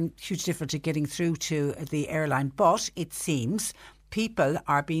 firstly, they're having huge difficulty getting through to the airline, but it seems people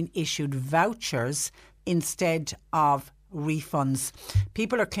are being issued vouchers instead of refunds.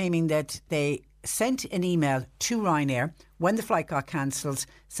 People are claiming that they sent an email to Ryanair when the flight got cancelled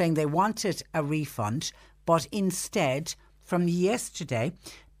saying they wanted a refund, but instead, from yesterday,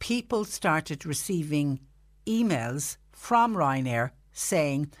 people started receiving emails from Ryanair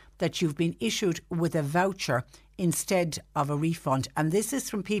saying that you've been issued with a voucher instead of a refund. And this is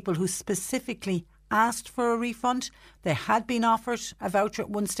from people who specifically asked for a refund. They had been offered a voucher at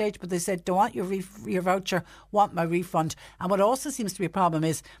one stage, but they said, don't want your voucher, want my refund. And what also seems to be a problem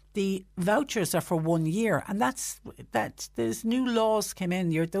is the vouchers are for 1 year, and that there's new laws came in.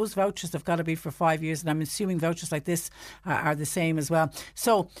 Those vouchers have got to be for 5 years, and I'm assuming vouchers like this are the same as well.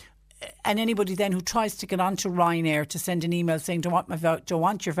 So, and anybody then who tries to get onto Ryanair to send an email saying don't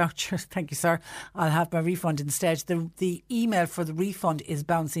want your voucher, thank you sir, I'll have my refund instead, the email for the refund is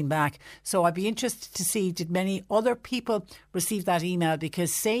bouncing back. So I'd be interested to see, did many other people receive that email?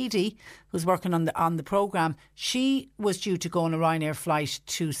 Because Sadie, who's working on the programme, she was due to go on a Ryanair flight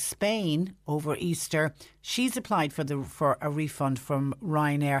to Spain over Easter. She's applied for a refund from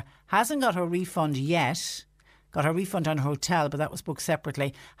Ryanair, hasn't got her refund yet. Got her refund on her hotel, but that was booked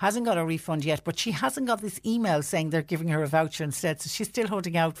separately. Hasn't got a refund yet, but she hasn't got this email saying they're giving her a voucher instead. So she's still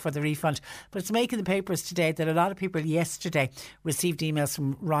holding out for the refund. But it's making the papers today that a lot of people yesterday received emails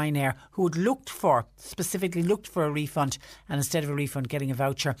from Ryanair who had specifically looked for a refund, and instead of a refund, getting a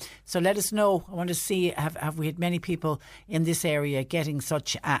voucher. So let us know. I want to see, have we had many people in this area getting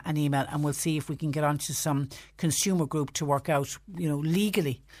such an email, and we'll see if we can get onto some consumer group to work out,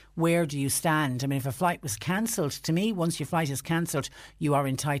 legally, where do you stand? I mean, if a flight was cancelled, to me, once your flight is cancelled, you are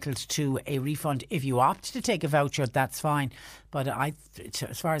entitled to a refund. If you opt to take a voucher, that's fine. But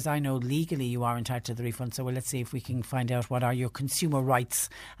as far as I know, legally you are entitled to the refund. So let's see if we can find out what are your consumer rights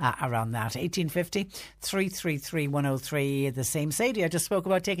around that. 1850 333 103. The same Sadie I just spoke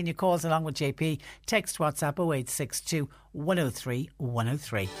about, taking your calls along with JP. Text WhatsApp 0862 103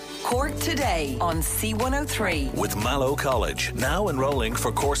 103. Cork Today on C103. With Mallow College, now enrolling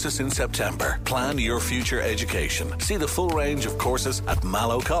for courses in September. Plan your future education. See the full range of courses at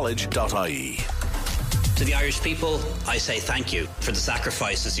mallowcollege.ie. To the Irish people, I say thank you for the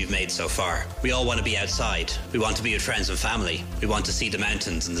sacrifices you've made so far. We all want to be outside. We want to be with friends and family. We want to see the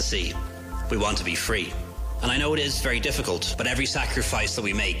mountains and the sea. We want to be free. And I know it is very difficult, but every sacrifice that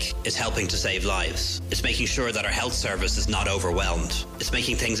we make is helping to save lives. It's making sure that our health service is not overwhelmed. It's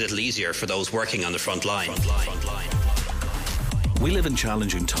making things a little easier for those working on the front line. We live in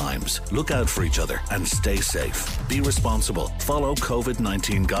challenging times. Look out for each other and stay safe. Be responsible. Follow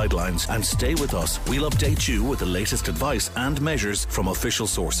COVID-19 guidelines and stay with us. We'll update you with the latest advice and measures from official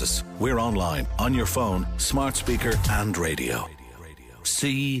sources. We're online, on your phone, smart speaker and radio.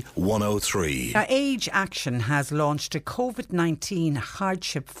 C103. Now, Age Action has launched a COVID-19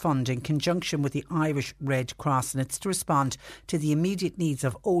 hardship fund in conjunction with the Irish Red Cross, and it's to respond to the immediate needs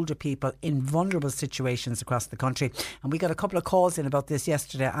of older people in vulnerable situations across the country. And we got a couple of calls in about this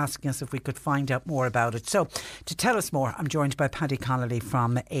yesterday asking us if we could find out more about it. So to tell us more, I'm joined by Paddy Connolly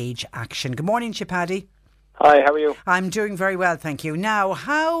from Age Action. Good morning to you, Paddy. Hi, how are you? I'm doing very well, thank you. Now,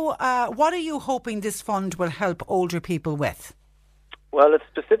 what are you hoping this fund will help older people with? Well, it's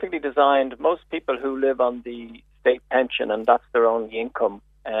specifically designed. Most people who live on the state pension, and that's their only income,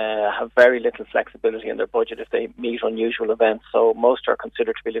 have very little flexibility in their budget if they meet unusual events. So most are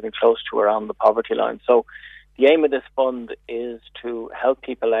considered to be living close to or around the poverty line. So the aim of this fund is to help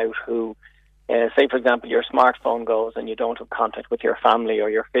people out who, say, for example, your smartphone goes and you don't have contact with your family, or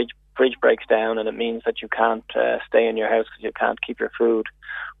your fridge breaks down and it means that you can't stay in your house because you can't keep your food,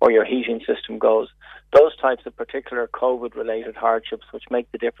 or your heating system goes. Those types of particular COVID-related hardships which make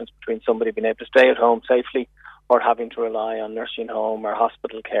the difference between somebody being able to stay at home safely or having to rely on nursing home or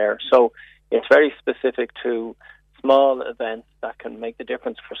hospital care. So it's very specific to small events that can make the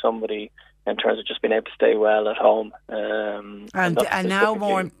difference for somebody in terms of just being able to stay well at home. And now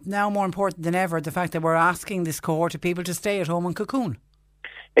more important than ever, the fact that we're asking this cohort of people to stay at home and cocoon.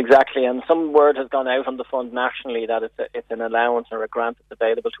 Exactly, and some word has gone out on the fund nationally that it's an allowance or a grant that's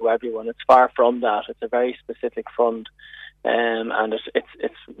available to everyone. It's far from that. It's a very specific fund, and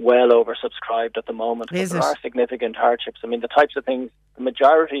it's well oversubscribed at the moment. But there are significant hardships. I mean, the types of things, the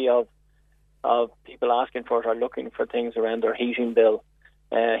majority of people asking for it are looking for things around their heating bill,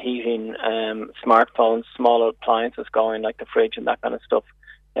 smartphones, small appliances going like the fridge and that kind of stuff.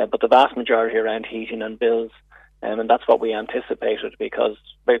 But the vast majority around heating and bills. And that's what we anticipated, because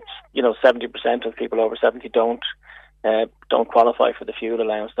 70% of people over 70 don't qualify for the fuel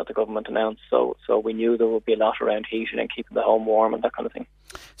allowance that the government announced. So we knew there would be a lot around heating and keeping the home warm and that kind of thing.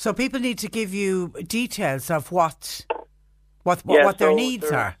 So people need to give you details of what their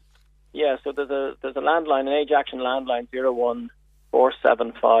needs are. Yeah, so there's a landline, an Age Action landline,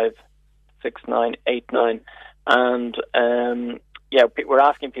 014756989, and we're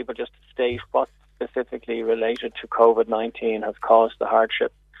asking people just to state what specifically related to COVID-19 has caused the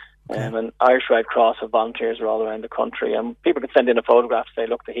hardship. And Irish Red Cross have volunteers all around the country, and people can send in a photograph to say,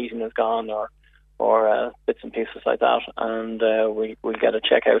 look, the heating is gone, or bits and pieces like that, and we'll get a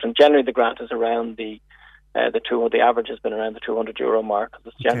check out. And generally the grant is around the average has been around the €200 mark, because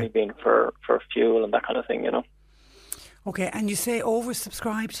it's generally been for fuel and that kind of thing, Okay, and you say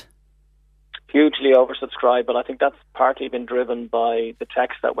oversubscribed? Hugely oversubscribed, but I think that's partly been driven by the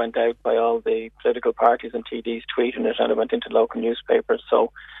text that went out by all the political parties and TDs tweeting it, and it went into local newspapers.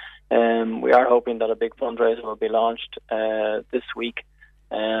 So we are hoping that a big fundraiser will be launched this week.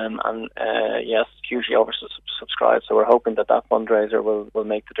 Yes, hugely oversubscribed. So we're hoping that fundraiser will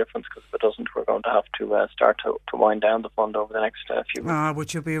make the difference, because if it doesn't, we're going to have to start to wind down the fund over the next few weeks.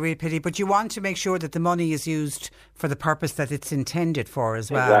 Which would be a real pity. But you want to make sure that the money is used for the purpose that it's intended for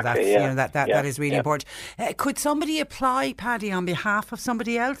as well. Exactly, that is really important. Could somebody apply, Paddy, on behalf of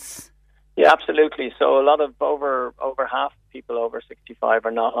somebody else? Yeah, absolutely. So a lot of over half people over 65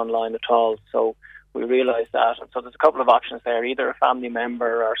 are not online at all. So we realise that, and so there's a couple of options there. Either a family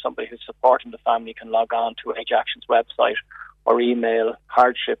member or somebody who's supporting the family can log on to Age Action's website or email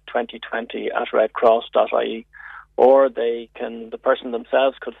hardship2020@redcross.ie, or the person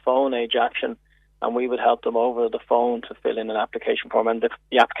themselves could phone Age Action, and we would help them over the phone to fill in an application form. And the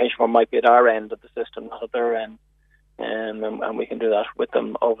application form might be at our end of the system, not at their end, and we can do that with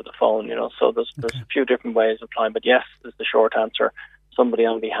them over the phone. So there's a few different ways of applying, but yes, is the short answer. Somebody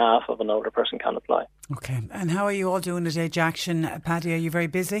on behalf of an older person can apply. Okay. And how are you all doing at Age Action, Paddy? Are you very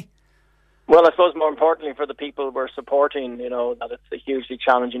busy? Well, I suppose more importantly for the people we're supporting, that it's a hugely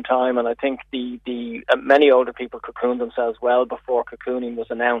challenging time, and I think the many older people cocooned themselves well before cocooning was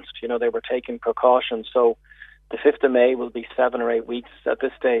announced. They were taking precautions. So the 5th of May will be 7 or 8 weeks at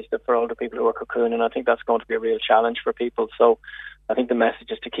this stage for older people who are cocooning. I think that's going to be a real challenge for people. So I think the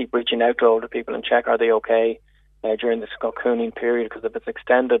message is to keep reaching out to older people and check, are they okay during this cocooning period, because if it's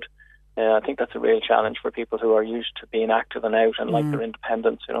extended, I think that's a real challenge for people who are used to being active and out and like their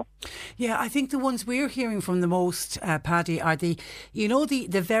independence, Yeah, I think the ones we're hearing from the most, Paddy, are the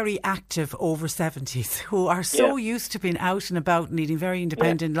very active over 70s who are so used to being out and about and leading very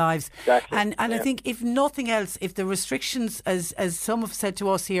independent lives. Exactly. And I think if nothing else, if the restrictions, as some have said to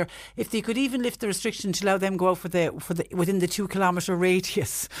us here, if they could even lift the restriction to allow them go out for the within the 2 kilometre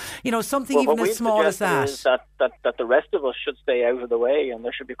radius, something even as small as that. Is that the rest of us should stay out of the way, and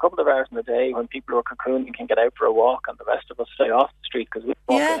there should be a couple of hours in the day when people who are cocooning can get out for a walk, and the rest of us stay off the street because we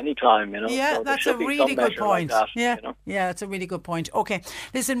walk at any time. Yeah, so that's a really good point. Like yeah, that's a really good point. Okay,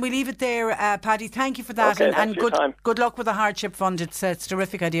 listen, we leave it there, Paddy. Thank you for that, okay, and good luck with the hardship fund. It's a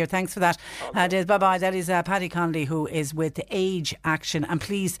terrific idea. Thanks for that. Bye bye. That is Paddy Connolly, who is with Age Action, and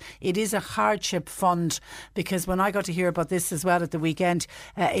please, it is a hardship fund, because when I got to hear about this as well at the weekend,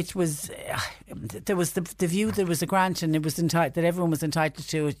 it was there was the view there was a grant and it was that everyone was entitled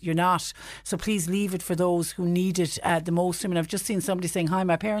to it. You're not, so please leave it for those who need it the most. I mean, I've just seen somebody saying, "Hi,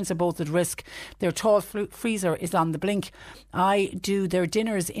 my parents are both at risk. Their tall freezer is on the blink. I do their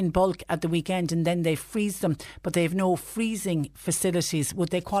dinners in bulk at the weekend and then they freeze them, but they have no freezing facilities. Would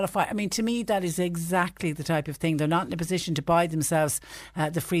they qualify?" I mean, to me, that is exactly the type of thing. They're not in a position to buy themselves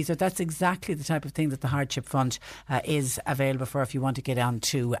the freezer. That's exactly the type of thing that the hardship fund is available for if you want to get on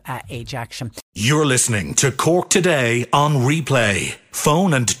to Age Action. You're listening to Cork Today on replay.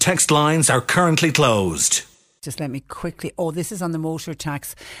 Phone and text lines are currently closed. Just let me quickly... this is on the motor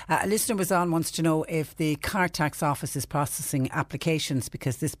tax. A listener was on, wants to know if the car tax office is processing applications,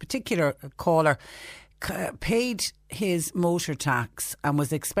 because this particular caller paid his motor tax and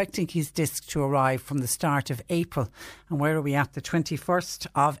was expecting his disc to arrive from the start of April. And where are we at? The 21st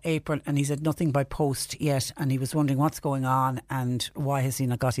of April, and he's had nothing by post yet, and he was wondering what's going on and why has he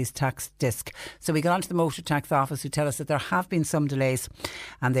not got his tax disc. So we got onto the motor tax office, who tell us that there have been some delays,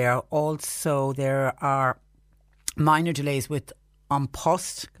 and there are minor delays with An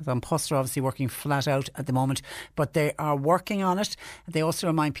Post, because An Post are obviously working flat out at the moment, but they are working on it. They also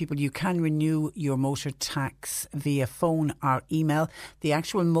remind people you can renew your motor tax via phone or email. The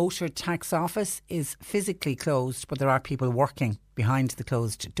actual motor tax office is physically closed, but there are people working behind the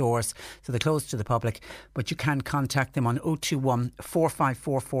closed doors, so they're closed to the public, but you can contact them on 021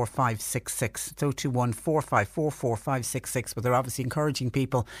 454 4566. It's 021 454 4566, but they're obviously encouraging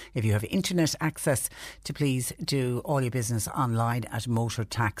people, if you have internet access, to please do all your business online at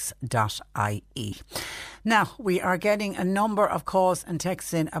motortax.ie. Now, we are getting a number of calls and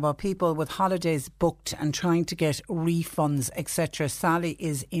texts in about people with holidays booked and trying to get refunds, etc. Sally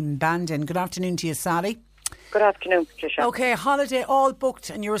is in Bandon. Good afternoon to you, Sally. Good afternoon, Patricia. Okay, holiday all booked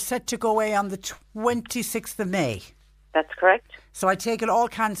and you were set to go away on the 26th of May. That's correct. So I take it all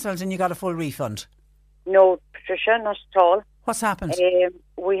cancelled and you got a full refund? No, Patricia, not at all. What's happened?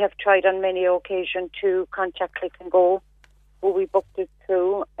 We have tried on many occasions to contact Click and Go, who we booked it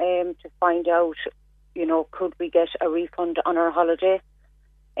through, to find out, could we get a refund on our holiday.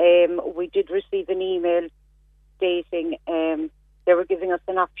 We did receive an email stating they were giving us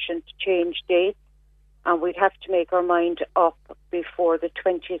an option to change dates, and we'd have to make our mind up before the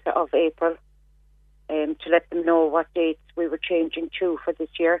 20th of April to let them know what dates we were changing to for this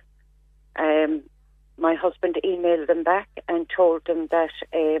year. My husband emailed them back and told them that,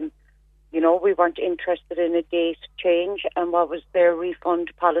 we weren't interested in a date change and what was their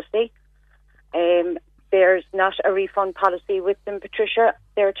refund policy. There's not a refund policy with them, Patricia.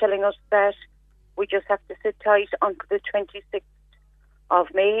 They're telling us that we just have to sit tight until the 26th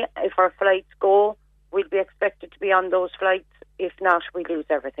of May. If our flights go, we'll be expected to be on those flights. If not, we lose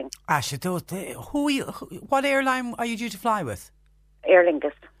everything. What airline are you due to fly with? Aer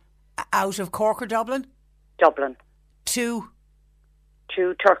Lingus. Out of Cork or Dublin? Dublin. To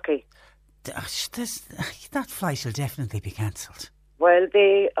Turkey. That flight will definitely be cancelled. Well,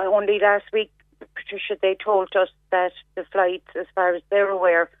 they only last week, Patricia, they told us that the flights, as far as they're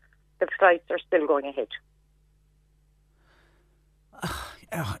aware, the flights are still going ahead.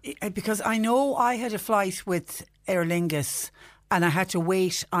 Because I know I had a flight with Aer Lingus and I had to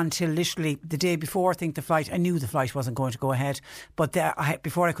wait until literally the day before, I think, the flight. I knew the flight wasn't going to go ahead, but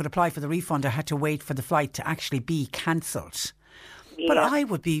before I could apply for the refund, I had to wait for the flight to actually be cancelled. Yeah. But I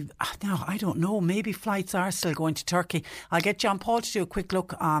would be, now I don't know, maybe flights are still going to Turkey. I'll get John Paul to do a quick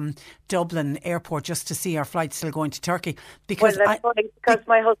look on Dublin Airport just to see our flights still going to Turkey. Because that's funny, because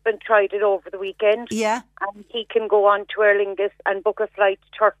my husband tried it over the weekend. Yeah. And he can go on to Aer Lingus and book a flight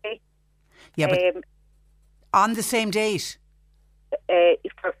to Turkey. Yeah, but on the same date?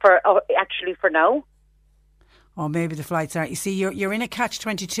 For now. Oh, maybe the flights are. You see, you're in a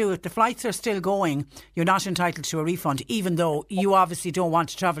catch-22. If the flights are still going, you're not entitled to a refund, even though you obviously don't want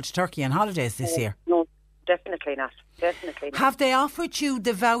to travel to Turkey on holidays this year. No, definitely not. Definitely not. Have they offered you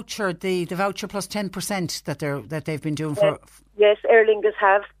the voucher, the voucher plus 10% that they've been doing for? Yes, Aer Lingus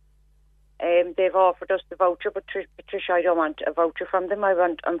have. They've offered us the voucher, but Patricia, I don't want a voucher from them.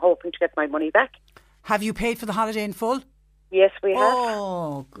 I'm hoping to get my money back. Have you paid for the holiday in full? Yes, we have.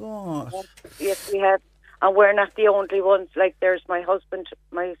 Oh, God. Yes, we have. And we're not the only ones. Like, there's my husband,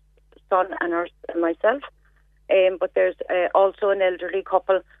 my son and myself. But there's also an elderly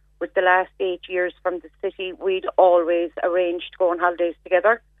couple with the last 8 years from the city. We'd always arranged to go on holidays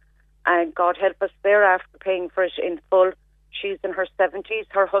together. And God help us, they're after paying for it in full. She's in her 70s.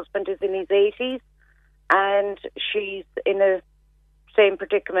 Her husband is in his 80s. And she's in a same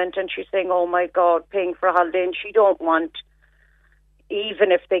predicament. And she's saying, oh, my God, paying for a holiday. And she don't want,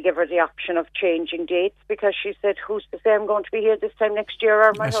 even if they give her the option of changing dates, because she said, who's to say I'm going to be here this time next year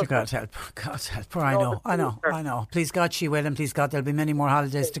or my husband? God help her. I know. Please God she will, and please God there'll be many more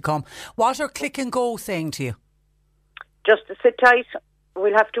holidays to come. What are Click and Go saying to you? Just to sit tight.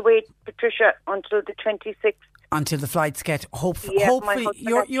 We'll have to wait, Patricia, until the 26th. Until the flights get hopefully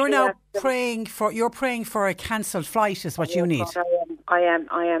you're now praying for a cancelled flight is what you need. God, I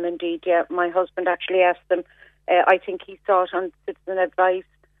am indeed. Yeah, my husband actually asked them. I think he saw it on Citizen Advice,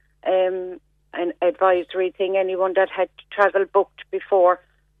 an advisory thing. Anyone that had travel booked before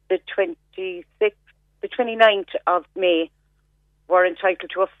the 29th of May were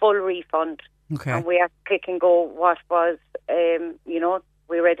entitled to a full refund. Okay. And we asked Click and Go what was,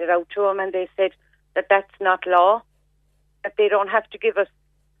 we read it out to them, and they said that that's not law, that they don't have to give us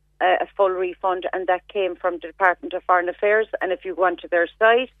a full refund, and that came from the Department of Foreign Affairs. And if you go onto their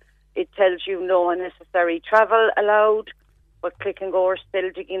site, it tells you no unnecessary travel allowed, but Click and Go are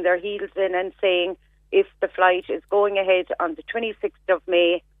still digging their heels in and saying if the flight is going ahead on the 26th of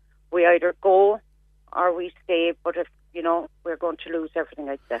May, we either go or we stay, but if, we're going to lose everything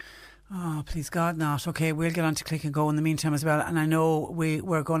like that. Oh, please God not. Okay, we'll get on to Click and Go in the meantime as well. And I know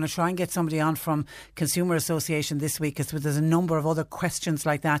we're going to try and get somebody on from Consumer Association this week, because there's a number of other questions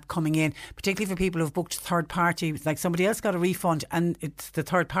like that coming in, particularly for people who've booked third party, like somebody else got a refund and it's the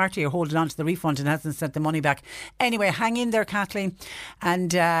third party are holding on to the refund and hasn't sent the money back. Anyway, hang in there, Kathleen,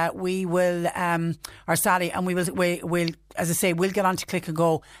 and we will, or Sally, and we'll, as I say, we'll get on to Click and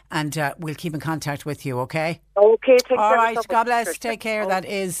Go, and we'll keep in contact with you, okay? Okay, thanks. All right, God bless, take care. That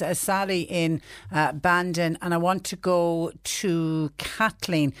is Sally in Bandon, and I want to go to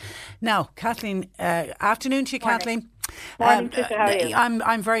Kathleen. Now, Kathleen, afternoon to you, Kathleen. Morning, Tricia, how are you?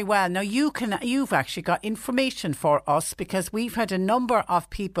 I'm very well. Now you've actually got information for us, because we've had a number of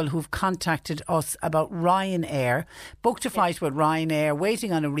people who've contacted us about Ryanair, booked a flight with Ryanair,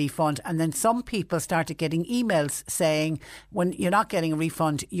 waiting on a refund, and then some people started getting emails saying when you're not getting a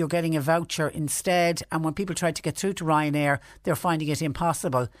refund, you're getting a voucher instead, and when people tried to get through to Ryanair, they're finding it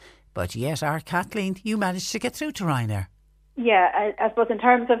impossible. But yet, Kathleen, you managed to get through to Ryanair. Yeah, I suppose in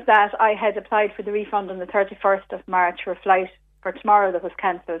terms of that, I had applied for the refund on the 31st of March for a flight for tomorrow that was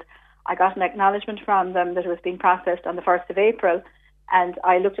cancelled. I got an acknowledgement from them that it was being processed on the 1st of April, and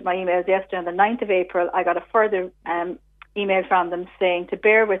I looked at my emails yesterday. On the 9th of April, I got a further email from them saying to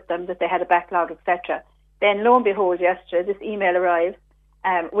bear with them, that they had a backlog, etc. Then, lo and behold, yesterday, this email arrived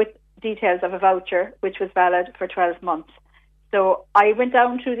with details of a voucher which was valid for 12 months. So I went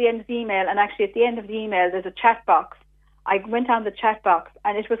down through the end of the email, and actually at the end of the email there's a chat box. I went on the chat box,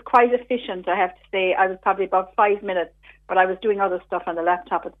 and it was quite efficient, I have to say. I was probably about 5 minutes, but I was doing other stuff on the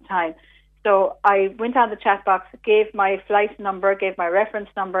laptop at the time. So I went on the chat box, gave my flight number, gave my reference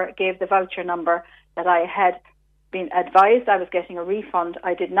number, gave the voucher number, that I had been advised I was getting a refund.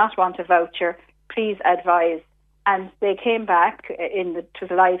 I did not want a voucher. Please advise. And they came back to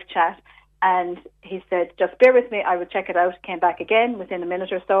the live chat, and he said, just bear with me, I will check it out. Came back again within a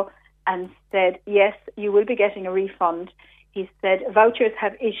minute or so and said, yes, you will be getting a refund. He said vouchers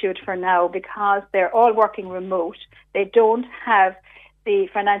have issued for now because they're all working remote. They don't have the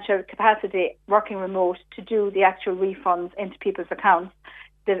financial capacity working remote to do the actual refunds into people's accounts.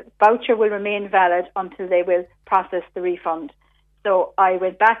 The voucher will remain valid until they will process the refund. So I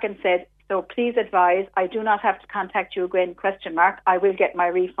went back and said, so please advise, I do not have to contact you again, ? I will get my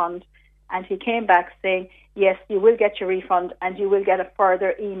refund. And he came back saying, yes, you will get your refund, and you will get a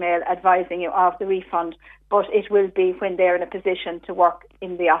further email advising you of the refund, but it will be when they're in a position to work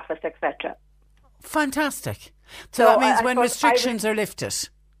in the office, etc. Fantastic. So that means when restrictions are lifted.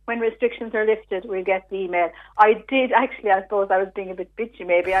 When restrictions are lifted, we'll get the email. I did actually, I suppose I was being a bit bitchy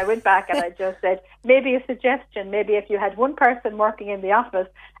maybe. I went back and I just said, maybe a suggestion, maybe if you had one person working in the office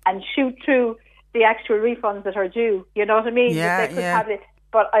and shoot through the actual refunds that are due. You know what I mean? Yeah, they could probably,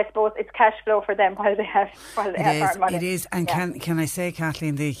 but I suppose it's cash flow for them while they have our money. It is. And can I say,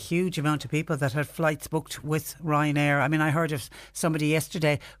 Kathleen, the huge amount of people that had flights booked with Ryanair. I mean, I heard of somebody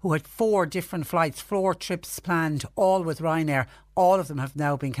yesterday who had 4 different flights, 4 trips planned, all with Ryanair. All of them have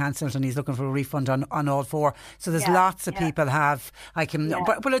now been cancelled, and he's looking for a refund on all 4. So there's lots of people have.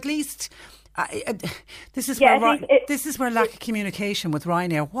 But at least. This is where lack of communication with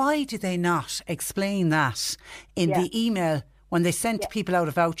Ryanair. Why do they not explain that in the email when they sent people out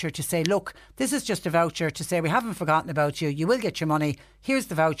a voucher to say, look, this is just a voucher to say we haven't forgotten about you, you will get your money, here's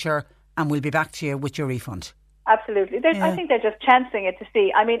the voucher, and we'll be back to you with your refund? Absolutely. I think they're just chancing it to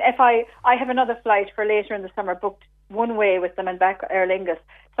see. I mean, if I have another flight for later in the summer booked one way with them and back Aer Lingus.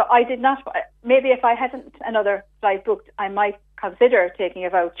 So I did not, maybe if I hadn't another flight booked, I might consider taking a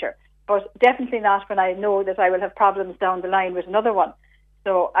voucher. But definitely not when I know that I will have problems down the line with another one.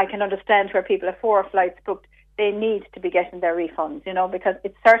 So I can understand where people have 4 flights booked, they need to be getting their refunds, you know, because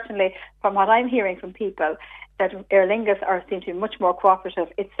it's certainly, from what I'm hearing from people, that Aer Lingus seem to be much more cooperative.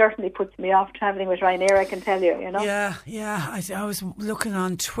 It certainly puts me off travelling with Ryanair, I can tell you, you know. Yeah. I was looking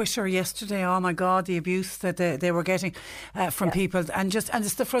on Twitter yesterday, oh my God, the abuse that they were getting from people, and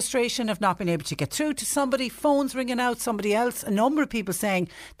it's the frustration of not being able to get through to somebody, phones ringing out, somebody else. A number of people saying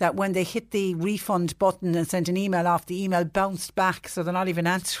that when they hit the refund button and sent an email off, the email bounced back, so they're not even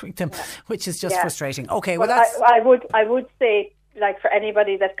answering them, which is just frustrating. Okay, well that's... I would say, like, for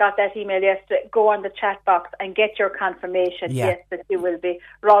anybody that got that email yesterday, go on the chat box and get your confirmation, yes, that you will be,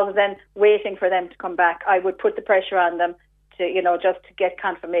 rather than waiting for them to come back. I would put the pressure on them to, you know, just to get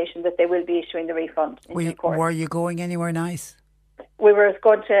confirmation that they will be issuing the refund. Were you going anywhere nice? We were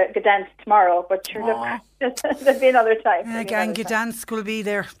going to Gdansk tomorrow, but there'll be another time. And Gdansk will be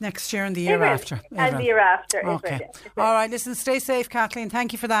there next year and the year after. And the year after. Okay. All right, listen, stay safe, Kathleen.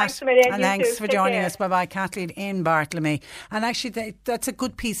 Thank you for that. Thanks a million. And thanks for joining us. Bye-bye. Kathleen in Bartlemy. And actually, that's a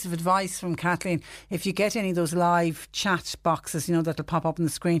good piece of advice from Kathleen. If you get any of those live chat boxes, you know, that'll pop up on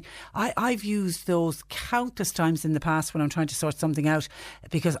the screen. I've used those countless times in the past when I'm trying to sort something out,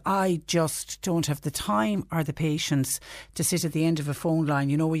 because I just don't have the time or the patience to sit at the end of a phone line,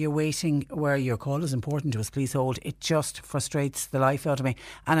 you know, where you're waiting, where your call is important to us, please hold. It just frustrates the life out of me,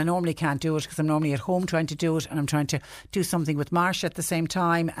 and I normally can't do it because I'm normally at home trying to do it, and I'm trying to do something with Marsha at the same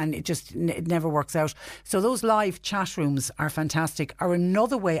time, and it never works out. So those live chat rooms are fantastic. Or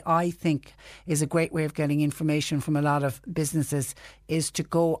another way I think is a great way of getting information from a lot of businesses is to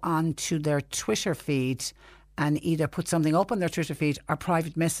go on to their Twitter feed and either put something up on their Twitter feed or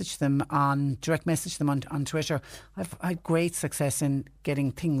direct message them on Twitter. I've had great success in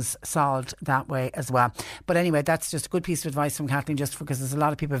getting things solved that way as well. But anyway, that's just a good piece of advice from Kathleen, just because there's a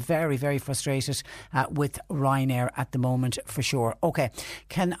lot of people very, very frustrated with Ryanair at the moment, for sure. Okay,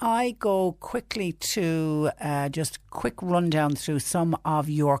 can I go quickly to just quick rundown through some of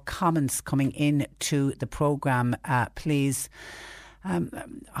your comments coming in to the programme, please.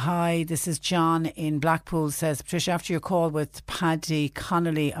 Hi, this is John in Blackpool, says, Patricia, after your call with Paddy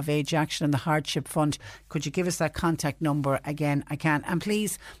Connolly of Age Action and the Hardship Fund, could you give us that contact number again? I can. And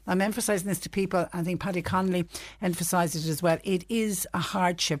please, I'm emphasising this to people. I think Paddy Connolly emphasised it as well. It is a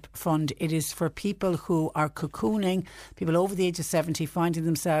hardship fund. It is for people who are cocooning, people over the age of 70, finding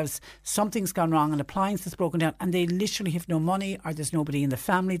themselves, something's gone wrong, an appliance that's broken down, and they literally have no money, or there's nobody in the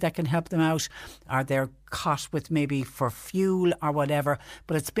family that can help them out, or they're caught with maybe for fuel or whatever,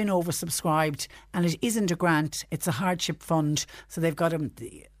 but it's been oversubscribed, and it isn't a grant, it's a hardship fund. So they've got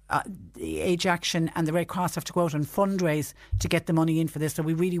the Age Action and the Red Cross have to go out and fundraise to get the money in for this. So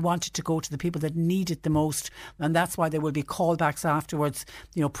we really wanted to go to the people that need it the most, and that's why there will be callbacks afterwards,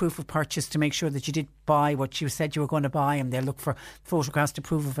 you know, proof of purchase to make sure that you did buy what you said you were going to buy, and they'll look for photographs to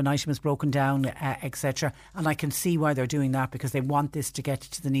prove if an item is broken down, etc. And I can see why they're doing that, because they want this to get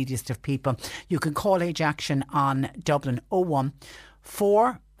to the neediest of people. You can call Age Action on Dublin 01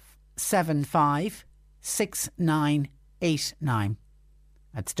 475 6989.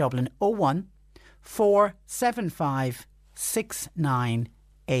 That's Dublin 01 475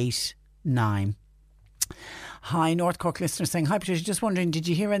 6989. Hi, North Cork listener saying, hi Patricia, just wondering, did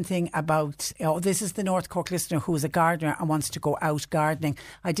you hear anything about, this is the North Cork listener who is a gardener and wants to go out gardening.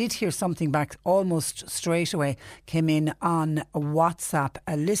 I did hear something back almost straight away, came in on WhatsApp.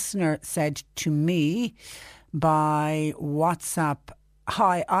 A listener said to me by WhatsApp,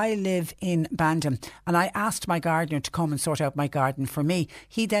 hi, I live in Bandon and I asked my gardener to come and sort out my garden for me.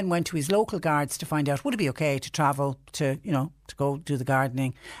 He then went to his local guards to find out would it be okay to travel to, you know, to go do the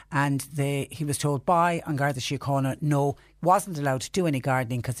gardening, and he was told by An Garda Síochána, no, wasn't allowed to do any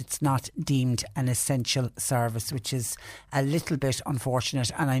gardening because it's not deemed an essential service, which is a little bit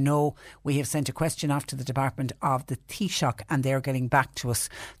unfortunate. And I know we have sent a question off to the Department of the Taoiseach, and they're getting back to us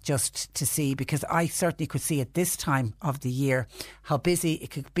just to see, because I certainly could see at this time of the year how busy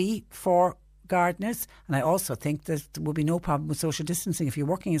it could be for gardeners. And I also think that there will be no problem with social distancing. If you're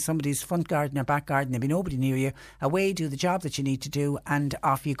working in somebody's front garden or back garden, there'll be nobody near you. Away, do the job that you need to do, and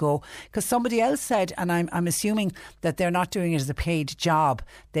off you go. Because somebody else said, and I'm assuming that they're not doing it as a paid job,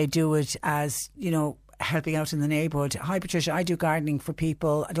 they do it as, you know, helping out in the neighbourhood. Hi Patricia, I do gardening for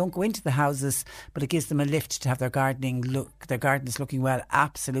people. I don't go into the houses, but it gives them a lift to have their their gardens looking well.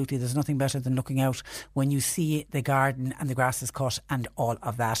 Absolutely, there's nothing better than looking out when you see the garden and the grass is cut and all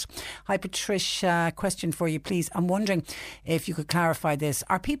of that. Hi Patricia, question for you please. I'm wondering if you could clarify this.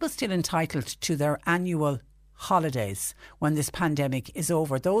 Are people still entitled to their annual holidays when this pandemic is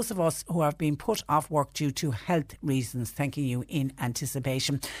over? Those of us who have been put off work due to health reasons, thanking you in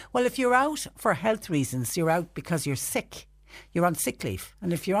anticipation. Well, if you're out for health reasons, you're out because you're sick. You're on sick leave.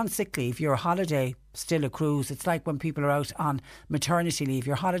 And if you're on sick leave, your holiday still accrues. It's like when people are out on maternity leave.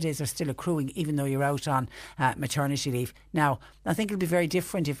 Your holidays are still accruing even though you're out on maternity leave. Now, I think it'll be very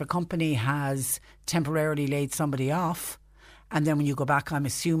different if a company has temporarily laid somebody off, and then when you go back, I'm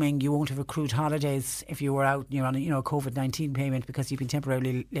assuming you won't have accrued holidays if you were out and you're on a COVID-19 payment because you've been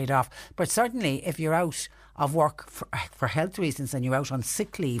temporarily laid off. But certainly if you're out of work for health reasons and you're out on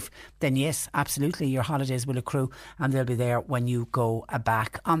sick leave, then yes, absolutely, your holidays will accrue and they'll be there when you go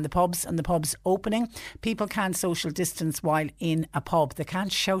back. On the pubs and the pubs opening, people can social distance while in a pub. They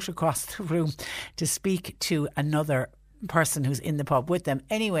can't shout across the room to speak to another person who's in the pub with them.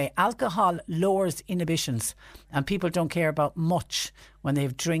 Anyway, alcohol lowers inhibitions and people don't care about much when they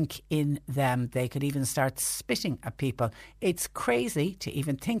have drink in them. They could even start spitting at people. It's crazy to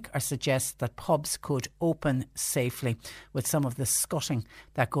even think or suggest that pubs could open safely with some of the scutting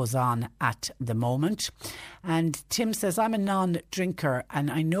that goes on at the moment. And Tim says, I'm a non-drinker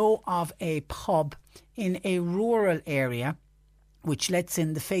and I know of a pub in a rural area which lets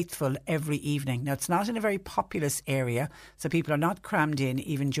in the faithful every evening. Now, it's not in a very populous area, so people are not crammed in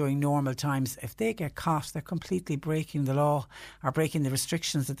even during normal times. If they get caught, they're completely breaking the law or breaking the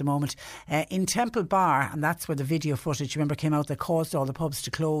restrictions at the moment. In Temple Bar, and that's where the video footage, remember, came out that caused all the pubs to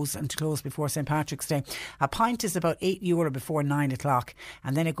close and to close before St. Patrick's Day. A pint is about €8 before 9 o'clock,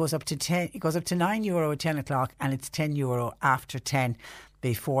 and then it goes up to €9 at 10 o'clock, and it's €10 after 10.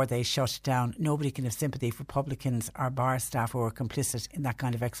 Before they shut down. Nobody can have sympathy for publicans or bar staff who are complicit in that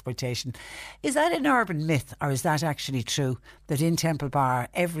kind of exploitation. Is that an urban myth, or is that actually true, that in Temple Bar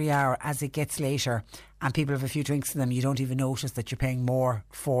every hour as it gets later and people have a few drinks in them, you don't even notice that you're paying more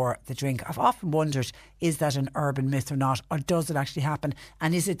for the drink? I've often wondered, is that an urban myth or not, or does it actually happen,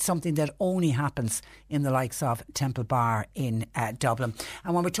 and is it something that only happens in the likes of Temple Bar in Dublin?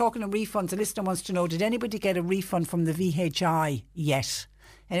 And when we're talking of refunds, a listener wants to know, did anybody get a refund from the VHI yet?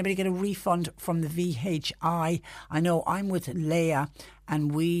 Anybody get a refund from the VHI? I know I'm with Leah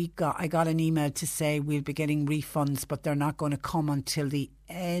and I got an email to say we'll be getting refunds, but they're not going to come until the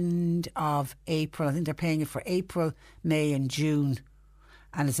end of April. I think they're paying it for April, May and June.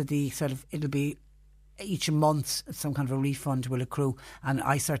 And it's at it'll be each month some kind of a refund will accrue, and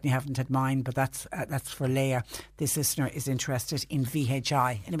I certainly haven't had mine, but that's for Leah. This listener is interested in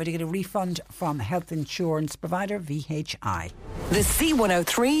VHI. Anybody get a refund from health insurance provider VHI? The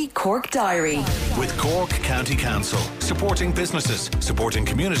C103 Cork Diary with Cork County Council, supporting businesses, supporting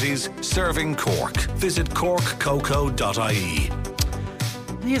communities, serving Cork. Visit corkcoco.ie.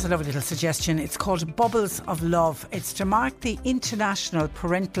 Here's a lovely little suggestion. It's called Bubbles of Love. It's to mark the International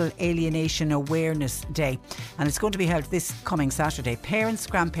Parental Alienation Awareness Day, and it's going to be held this coming Saturday. Parents,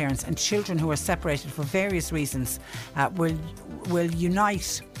 grandparents and children who are separated for various reasons will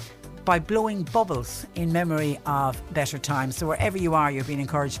unite by blowing bubbles in memory of better times. So wherever you are, you're being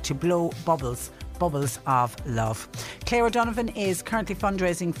encouraged to blow bubbles of love. Claire O'Donovan is currently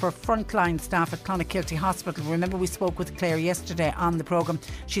fundraising for frontline staff at Clonakilty Hospital. Remember, we spoke with Claire yesterday on the programme.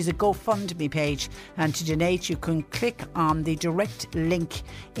 She's a GoFundMe page, and to donate you can click on the direct link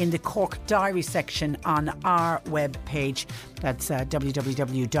in the Cork Diary section on our web page. That's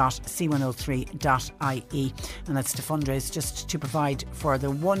www.c103.ie, and that's to fundraise just to provide for the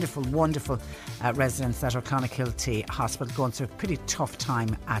wonderful residents that are Clonakilty Hospital, going through a pretty tough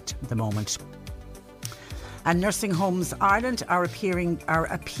time at the moment. And Nursing Homes Ireland are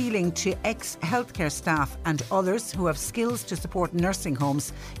appealing to ex-healthcare staff and others who have skills to support nursing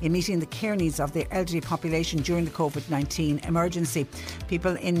homes in meeting the care needs of their elderly population during the COVID-19 emergency.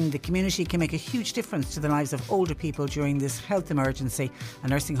 People in the community can make a huge difference to the lives of older people during this health emergency,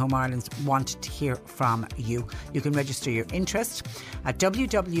 and Nursing Home Ireland want to hear from you. You can register your interest at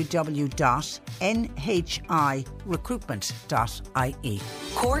www.nhirecruitment.ie.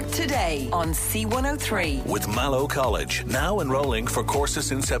 Cork Today on C103. With Mallow College, now enrolling for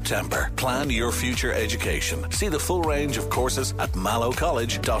courses in September. Plan your future education. See the full range of courses at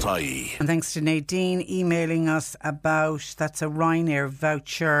mallowcollege.ie. And thanks to Nadine emailing us about, that's a Ryanair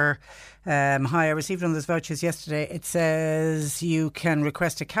voucher. Hi, I received one of those vouchers yesterday. It says you can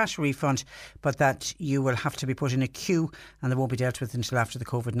request a cash refund, but that you will have to be put in a queue and they won't be dealt with until after the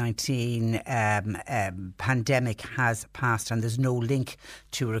COVID-19 pandemic has passed, and there's no link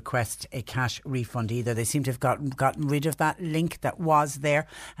to request a cash refund either. They seem to have gotten rid of that link that was there,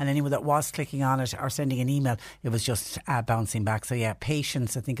 and anyone that was clicking on it or sending an email, it was just bouncing back. So yeah,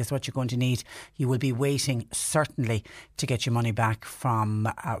 patience I think is what you're going to need. You will be waiting certainly to get your money back from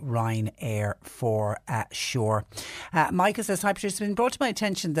Ryanair for sure. Michael says, hi Patricia, it's been brought to my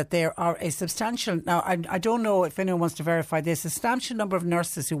attention that there are a substantial, now I don't know if anyone wants to verify this, a substantial number of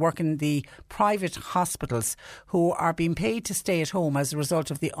nurses who work in the private hospitals who are being paid to stay at home as a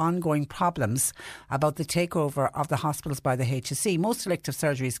result of the ongoing problems about the takeover of the hospitals by the HSE. Most elective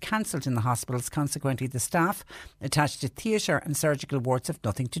surgeries cancelled in the hospitals. Consequently, the staff attached to theatre and surgical wards have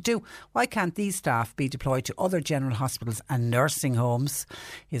nothing to do. Why can't these staff be deployed to other general hospitals and nursing homes?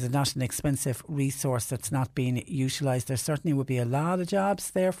 Is it not an expensive resource that's not being utilised? There certainly would be a lot of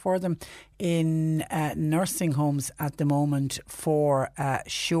jobs there for them in nursing homes at the moment for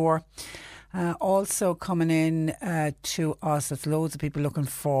sure. Also coming in to us, there's loads of people looking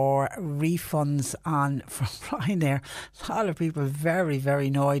for refunds from Ryanair. A lot of people very, very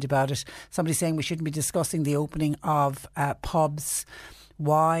annoyed about it. Somebody saying we shouldn't be discussing the opening of pubs.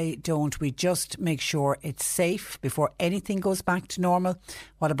 Why don't we just make sure it's safe before anything goes back to normal?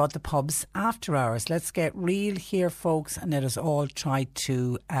 What about the pubs after hours? Let's get real here, folks, and let us all try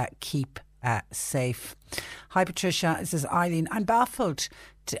to keep safe. Hi Patricia, this is Eileen. I'm baffled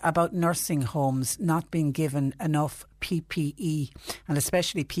about nursing homes not being given enough PPE, and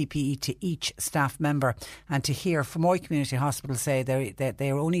especially PPE to each staff member, and to hear from Moy Community Hospital say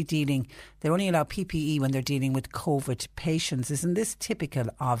they only allow PPE when they're dealing with COVID patients. Isn't this typical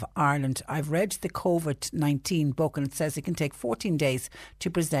of Ireland? I've read the COVID-19 book and it says it can take 14 days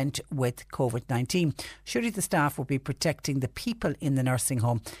to present with COVID-19. Surely the staff would be protecting the people in the nursing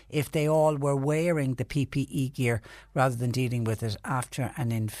home if they all were wearing the PPE gear rather than dealing with it after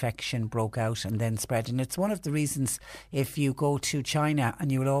an infection broke out and then spread. And it's one of the reasons, if you go to China, and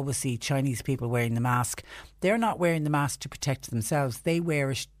you will always see Chinese people wearing the mask, they're not wearing the mask to protect themselves, they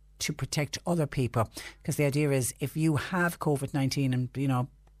wear it to protect other people, because the idea is if you have COVID-19 and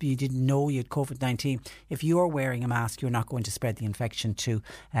you didn't know you had COVID-19, if you're wearing a mask, you're not going to spread the infection to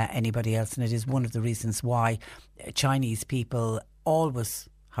anybody else. And it is one of the reasons why Chinese people always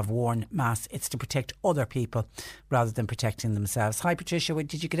have worn masks. It's to protect other people rather than protecting themselves. Hi Patricia,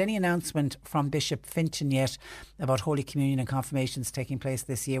 did you get any announcement from Bishop Fintan yet about Holy Communion and confirmations taking place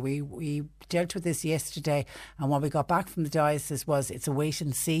this year? We dealt with this yesterday, and what we got back from the diocese was it's a wait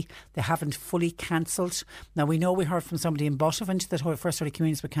and see. They haven't fully cancelled. Now we heard from somebody in Buttevant that First Holy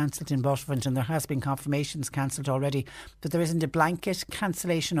Communions were cancelled in Buttevant, and there has been confirmations cancelled already, but there isn't a blanket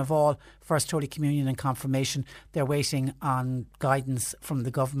cancellation of all First Holy Communion and confirmation. They're waiting on guidance from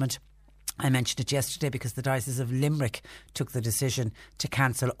the government. I mentioned it yesterday because the Diocese of Limerick took the decision to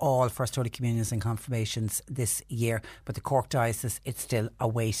cancel all First Holy Communions and confirmations this year. But the Cork Diocese, it's still a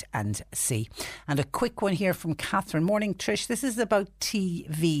wait and see. And a quick one here from Catherine. Morning, Trish. This is about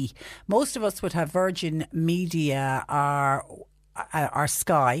TV. Most of us would have Virgin Media our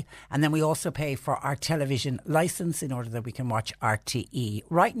Sky, and then we also pay for our television licence in order that we can watch RTE.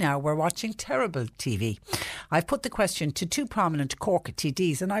 Right now we're watching terrible TV. I've put the question to two prominent Cork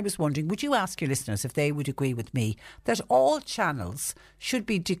TDs, and I was wondering, would you ask your listeners if they would agree with me that all channels should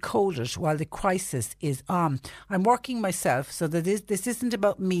be decoded while the crisis is on? I'm working myself, so that this isn't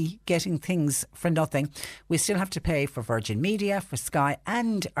about me getting things for nothing. We still have to pay for Virgin Media, for Sky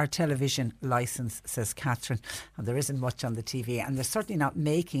and our television licence, says Catherine. And there isn't much on the TV, and they're certainly not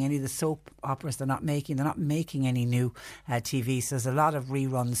making any of the soap operas. They're not making any new TV. So there's a lot of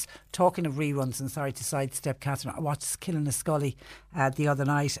reruns. Talking of reruns, and sorry to sidestep Catherine, I watched Killing a Scully the other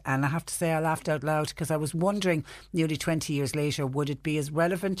night, and I have to say I laughed out loud because I was wondering, nearly 20 years later, would it be as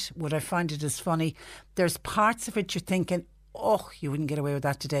relevant? Would I find it as funny? There's parts of it you're thinking, oh, you wouldn't get away with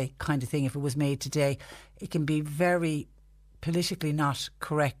that today kind of thing if it was made today. It can be very politically not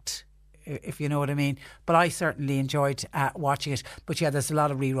correct, if you know what I mean. But I certainly enjoyed watching it. But yeah, there's a lot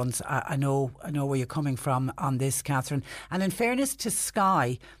of reruns. I know where you're coming from on this, Catherine. And in fairness to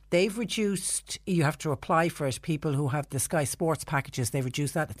Sky, they've reduced, you have to apply for it, people who have the Sky Sports packages, they've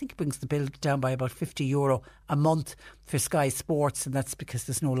reduced that. I think it brings the bill down by about €50 a month for Sky Sports, and that's because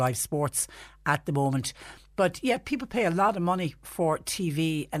there's no live sports at the moment. But yeah, people pay a lot of money for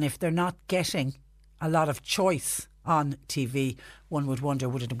TV, and if they're not getting a lot of choice on TV, one would wonder,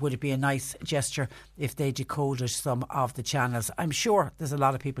 would it be a nice gesture if they decoded some of the channels? I'm sure there's a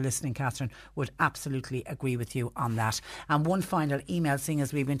lot of people listening, Catherine, would absolutely agree with you on that. And one final email, seeing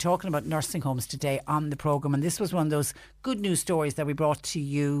as we've been talking about nursing homes today on the programme, and this was one of those good news stories that we brought to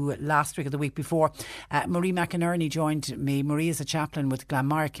you last week or the week before. Marie McInerney joined me. Marie is a chaplain with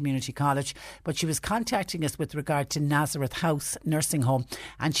Glanmire Community College, but she was contacting us with regard to Nazareth House Nursing Home,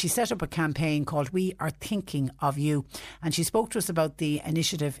 and she set up a campaign called We Are Thinking of You, and she spoke to us about the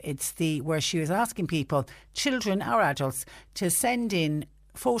initiative. It's where she was asking people, children or adults, to send in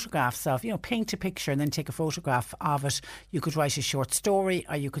photographs of, paint a picture and then take a photograph of it. You could write a short story,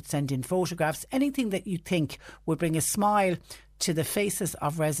 or you could send in photographs, anything that you think would bring a smile to the faces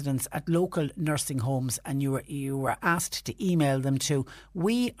of residents at local nursing homes, and you were asked to email them to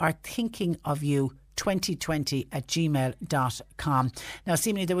We Are Thinking of You 2020@gmail.com. Now,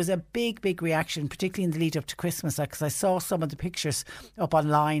 seemingly there was a big reaction, particularly in the lead up to Christmas, because I saw some of the pictures up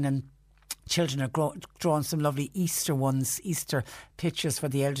online, and children are drawing some lovely Easter pictures for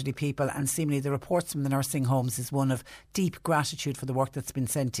the elderly people, and seemingly the reports from the nursing homes is one of deep gratitude for the work that's been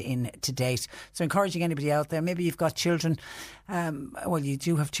sent in to date. So encouraging anybody out there, maybe you've got children, well, you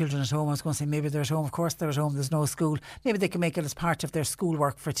do have children at home. I was going to say maybe they're at home. Of course they're at home, there's no school. Maybe they can make it as part of their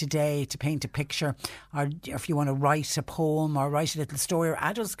schoolwork for today, to paint a picture, or if you want to write a poem or write a little story, or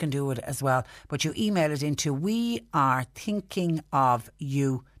adults can do it as well. But you email it into We Are Thinking of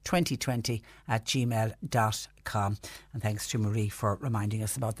You 2020@gmail.com. And thanks to Marie for reminding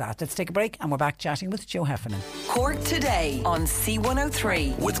us about that. Let's take a break, and we're back chatting with Joe Heffernan. Cork Today on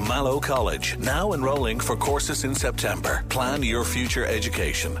C103. With Mallow College, now enrolling for courses in September. Plan your future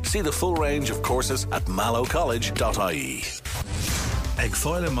education. See the full range of courses at mallowcollege.ie. Ag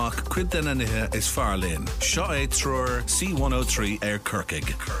foiile amach cuid den anithe is fearlinn. Seo é trúr C103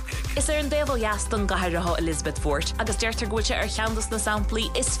 Kirkig. Is an débhil jastan gaiirithe Elizabeth Fort, agus deirtar goite cheandas na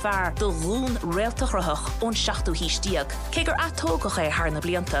samplaí is fearr do rún réaltachrathach ón seachtú hístíag. Cé gur atógach é thar na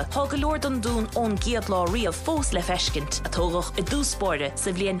blianta, thá go leor don dún ón giad lá riamh fós le feiscint, atógach I dúspóide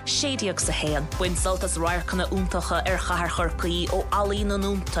sa bhliain séideag sa héan. Buin saltas raircanna úntacha chahar chorcaí ó alí na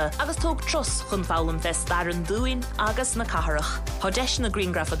núnta, agus tóg tros chun fálam fest dar an dúin agus na caharach. Na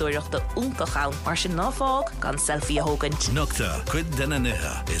Green Grafadóireach de úntachán, mar sin ná fág gan selfie a hógant. Nocta, cuid den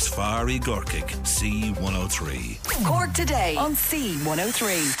anithe is fearr I Gorkig, C103. Cork Today on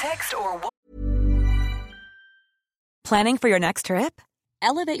C103. Text or Planning for your next trip?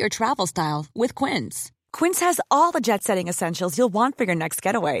 Elevate your travel style with Quince. Quince has all the jet-setting essentials you'll want for your next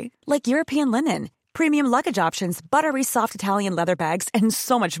getaway, like European linen, premium luggage options, buttery soft Italian leather bags, and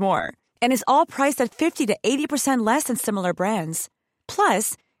so much more. And is all priced at 50 to 80% less than similar brands.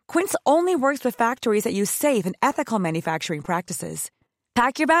 Plus, Quince only works with factories that use safe and ethical manufacturing practices.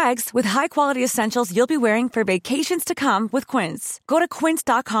 Pack your bags with high-quality essentials you'll be wearing for vacations to come with Quince. Go to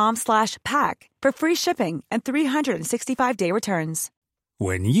quince.com/pack for free shipping and 365-day returns.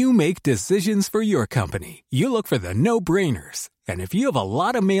 When you make decisions for your company, you look for the no-brainers. And if you have a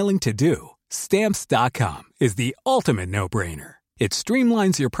lot of mailing to do, Stamps.com is the ultimate no-brainer. It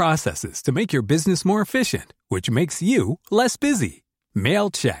streamlines your processes to make your business more efficient, which makes you less busy.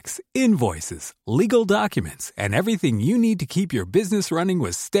 Mail checks, invoices, legal documents, and everything you need to keep your business running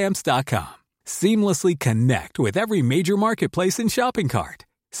with Stamps.com. Seamlessly connect with every major marketplace and shopping cart.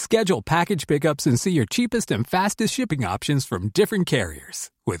 Schedule package pickups and see your cheapest and fastest shipping options from different carriers,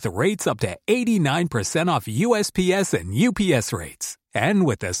 with rates up to 89% off USPS and UPS rates. And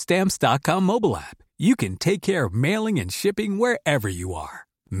with the Stamps.com mobile app, you can take care of mailing and shipping wherever you are.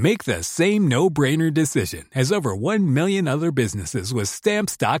 Make the same no-brainer decision as over 1 million other businesses with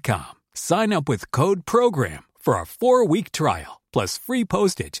Stamps.com. Sign up with code PROGRAM for a 4-week trial, plus free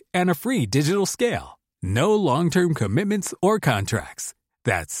postage and a free digital scale. No long-term commitments or contracts.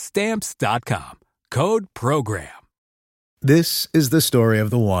 That's Stamps.com. Code PROGRAM. This is the story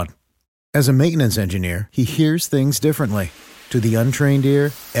of the one. As a maintenance engineer, he hears things differently. To the untrained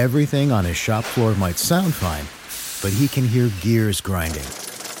ear, everything on his shop floor might sound fine, but he can hear gears grinding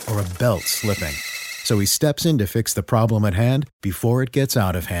or a belt slipping. So he steps in to fix the problem at hand before it gets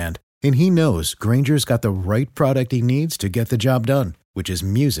out of hand And he knows Granger's got the right product he needs to get the job done, which is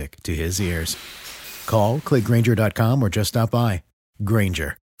music to his ears. Call, click Grainger.com, or just stop by.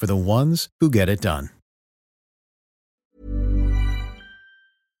 Grainger, for the ones who get it done.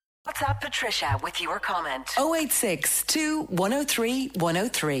 WhatsApp Patricia with your comment. 0862 103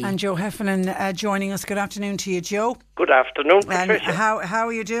 103. And Joe Heffernan joining us. Good afternoon to you, Joe. Good afternoon, And Patricia. how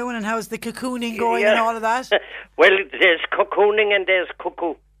are you doing, and how's the cocooning going and all of that? Well, there's cocooning and there's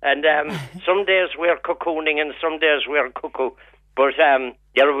cuckoo. And some days we're cocooning and some days we're cuckoo. But yeah,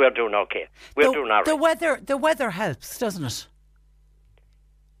 we're doing okay. We're doing all right. The weather helps, doesn't it?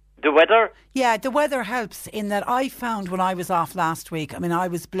 The weather? Yeah, the weather helps in that I found when I was off last week, I mean, I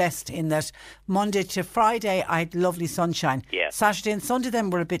was blessed in that Monday to Friday I had lovely sunshine. Yeah. Saturday and Sunday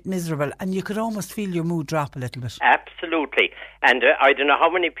then were a bit miserable, and you could almost feel your mood drop a little bit. Absolutely. And I don't know how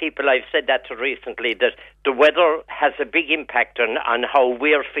many people I've said that to recently, that the weather has a big impact on how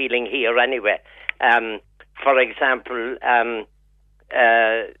we're feeling here anyway. For example,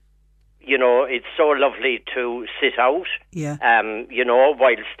 you know, it's so lovely to sit out, yeah. You know,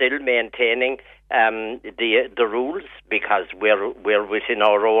 while still maintaining the rules, because we're within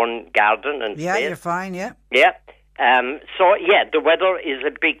our own garden and Yeah, space. you're fine, yeah. Yeah. So, yeah, the weather is a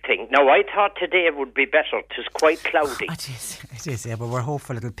big thing. Now, I thought today would be better. It's quite cloudy. It is, yeah, but we're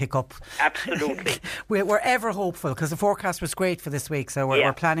hopeful it'll pick up. Absolutely. We're ever hopeful, because the forecast was great for this week, so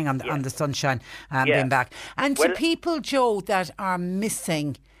we're planning on the sunshine being back. And to people, Joe, that are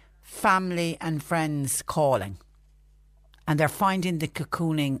missing family and friends calling, and they're finding the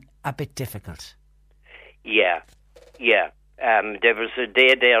cocooning a bit difficult. Yeah. There was a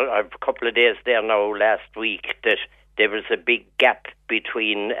day there, a couple of days there now last week, that there was a big gap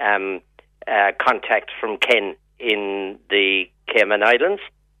between contact from Ken in the Cayman Islands.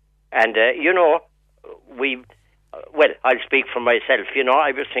 And, you know, I'll speak for myself, you know,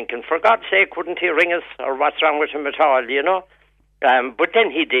 I was thinking, for God's sake, wouldn't he ring us, or what's wrong with him at all, you know? But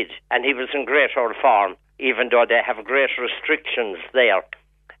then he did, and he was in great old form, even though they have great restrictions there.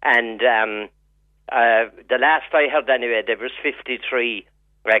 And the last I heard anyway, there was 53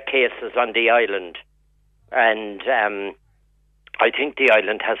 cases on the island. And I think the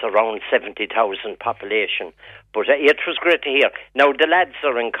island has around 70,000 population. But it was great to hear. Now, the lads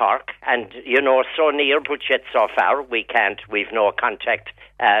are in Cork, and, you know, so near, but yet so far. We've no contact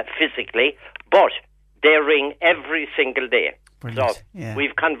physically. But they ring every single day. Brilliant. So Yeah.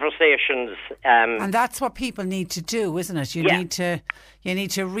 we've conversations. And that's what people need to do, isn't it? You need to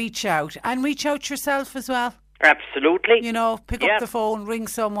reach out, and reach out yourself as well. Absolutely. You know, pick up the phone, ring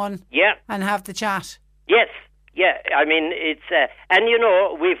someone, and have the chat. Yes. Yeah, I mean, it's... and, you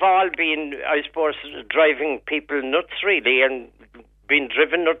know, we've all been, I suppose, driving people nuts, really, and been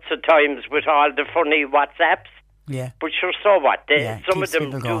driven nuts at times with all the funny WhatsApps. Yeah. But sure, so what? Some of keeps them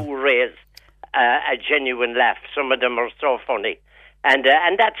people do going. raise a genuine laugh. Some of them are so funny. And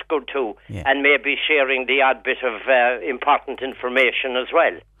that's good too. Yeah. And maybe sharing the odd bit of important information as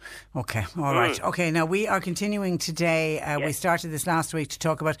well. Okay, all right. Okay, now we are continuing today. We started this last week to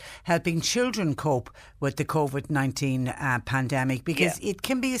talk about helping children cope with the COVID-19 pandemic, because it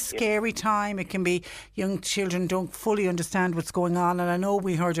can be a scary time. It can be young children don't fully understand what's going on. And I know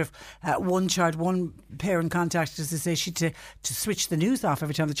we heard of one parent contacted us to say she to switch the news off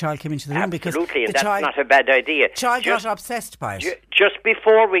every time the child came into the room. Absolutely, and because that's not a bad idea. Child got obsessed by it. Just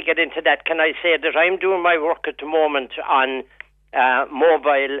before we get into that, can I say that I'm doing my work at the moment on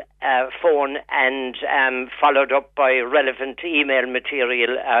mobile phone and followed up by relevant email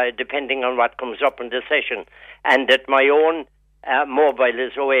material depending on what comes up in the session, and that my own mobile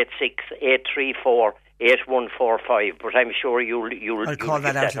is 086 834 8145, but I'm sure you'll I'll call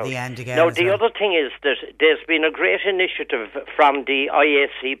that out at the end again. Now, the other thing is that there's been a great initiative from the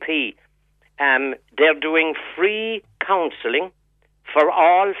IACP. They're doing free counselling for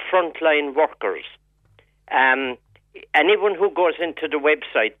all frontline workers. Anyone who goes into the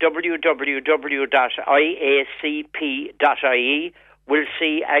website www.iacp.ie will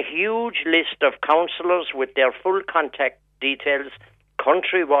see a huge list of counsellors with their full contact details,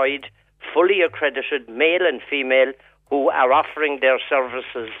 countrywide, fully accredited, male and female, who are offering their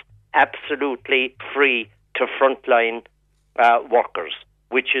services absolutely free to frontline workers,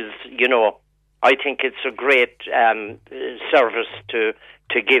 which is, you know, I think it's a great service to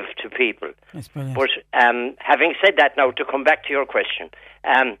give to people. That's brilliant. But having said that, now to come back to your question,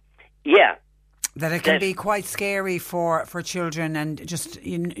 that it can be quite scary for children, and just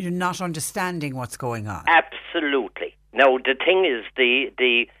you're not understanding what's going on. Absolutely. Now the thing is,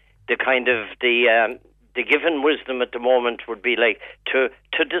 the kind of the given wisdom at the moment would be like to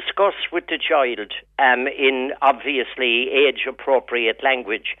discuss with the child in obviously age appropriate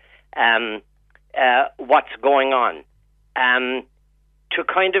language what's going on. To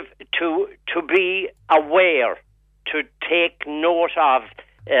kind of to be aware, to take note of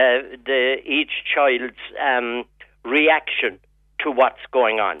each child's reaction to what's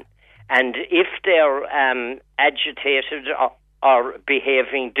going on, and if they're agitated or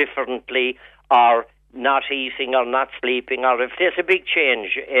behaving differently, or not eating or not sleeping, or if there's a big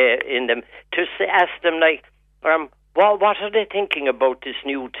change in them, to ask them like, what are they thinking about this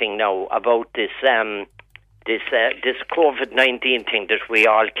new thing now, about this COVID-19 thing that we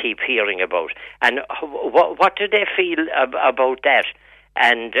all keep hearing about, and what do they feel about that?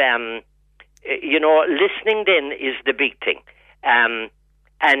 And listening then is the big thing. And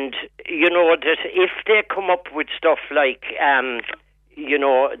that if they come up with stuff like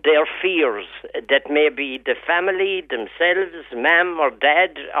their fears that maybe the family themselves, mum or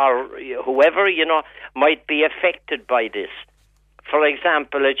dad or whoever, might be affected by this. For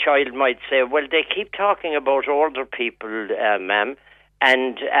example, a child might say, well, they keep talking about older people, ma'am,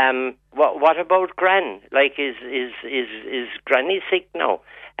 and what about Gran? Like, is Granny sick now?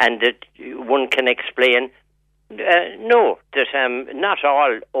 And that one can explain, no, that not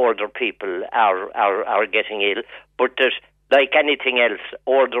all older people are getting ill, but that, like anything else,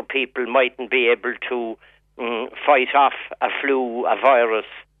 older people mightn't be able to fight off a flu, a virus,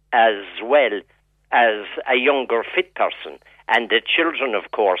 as well as a younger fit person. And the children,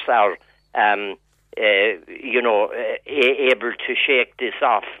 of course, are, able to shake this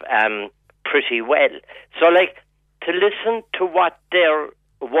off pretty well. So, like, to listen to what their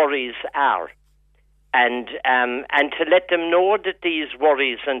worries are, and to let them know that these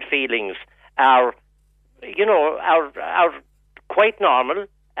worries and feelings are quite normal.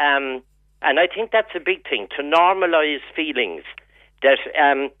 And I think that's a big thing, to normalise feelings. That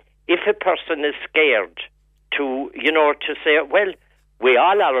if a person is scared, to say, well, we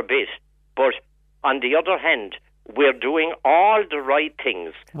all are a bit, but on the other hand, we're doing all the right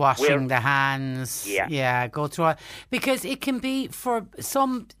things. Washing the hands. Yeah, go through it. Because it can be, for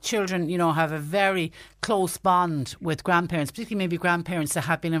some children, have a very close bond with grandparents, particularly maybe grandparents that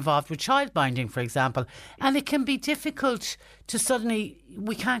have been involved with childminding, for example. And it can be difficult to suddenly,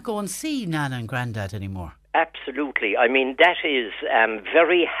 we can't go and see Nana and Grandad anymore. Absolutely. I mean, that is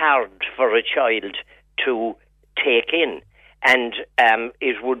very hard for a child to take in. And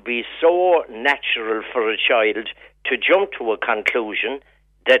it would be so natural for a child to jump to a conclusion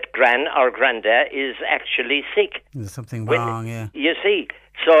that Gran or Granda is actually sick. There's something wrong, yeah. You see,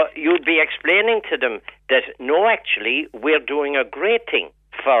 so you'd be explaining to them that, no, actually, we're doing a great thing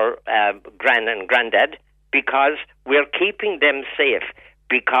for Gran and Grandad, because we're keeping them safe,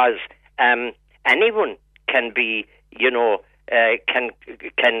 because anyone can be,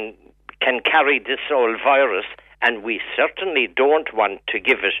 can carry this old virus, and we certainly don't want to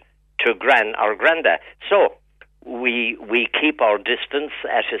give it to Gran or Granda. So we keep our distance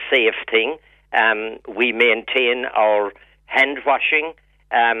at a safe thing. We maintain our hand washing.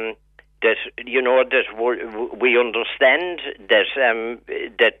 That we understand that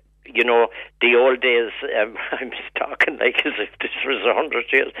the old days. I'm talking like as if this was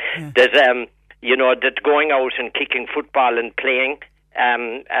 100 years. Yeah. That going out and kicking football and playing.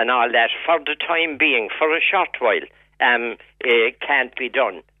 And all that, for the time being, for a short while, it can't be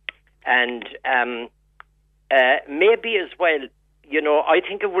done. And maybe as well, I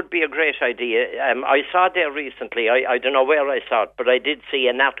think it would be a great idea. I saw there recently, I don't know where I saw it, but I did see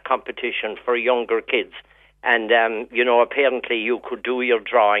an art competition for younger kids. And, apparently you could do your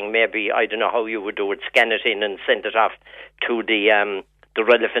drawing, maybe, I don't know how you would do it, scan it in and send it off to the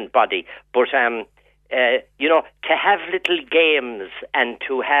relevant body. But, to have little games and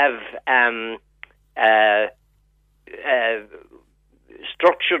to have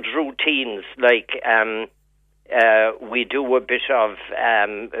structured routines, like we do a bit of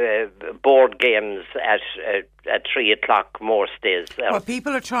board games at 3 o'clock most days. Well,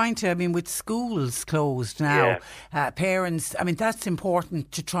 people are trying to, with schools closed now, parents, that's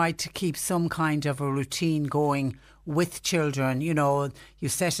important to try to keep some kind of a routine going with children. You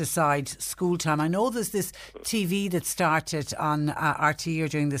set aside school time. I know there's this TV that started on RTE, or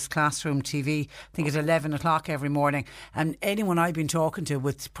doing this classroom TV, I think at 11 o'clock every morning, and anyone I've been talking to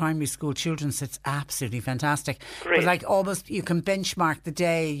with primary school children says it's absolutely fantastic. Great. But almost you can benchmark the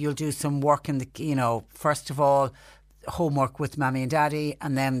day. You'll do some work in the, first of all, homework with Mammy and Daddy,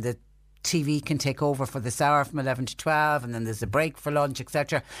 and then the TV can take over for this hour from 11 to 12, and then there's a break for lunch,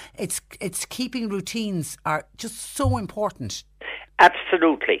 etc. It's keeping routines are just so important.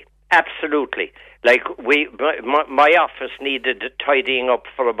 Absolutely. Like my office needed tidying up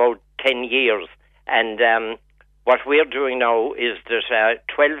for about 10 years, and what we're doing now is that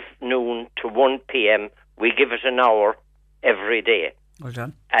 12 noon to 1 p.m. we give it an hour every day. Well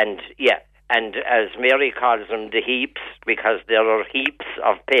done. And and as Mary calls them, the heaps, because there are heaps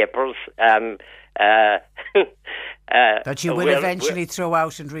of papers that you will eventually throw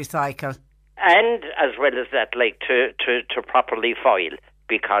out and recycle. And as well as that, like to properly foil,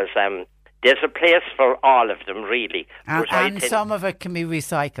 because there's a place for all of them, really. And some of it can be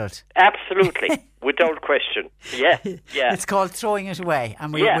recycled. Absolutely, without question. Yeah. It's called throwing it away,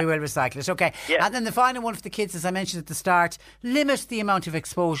 and we will recycle it. Okay. Yeah. And then the final one for the kids, as I mentioned at the start, limit the amount of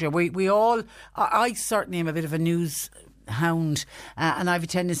exposure. We all, I certainly am a bit of a news hound, and I have a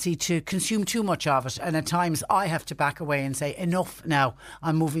tendency to consume too much of it, and at times I have to back away and say enough now.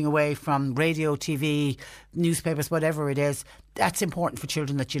 I'm moving away from radio, TV, newspapers, whatever it is. That's important for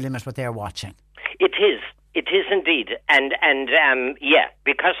children, that you limit what they're watching. It is indeed, and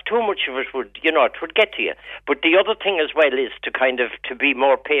because too much of it would get to you. But the other thing as well is to be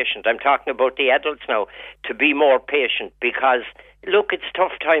more patient. I'm talking about the adults now, to be more patient, because look, it's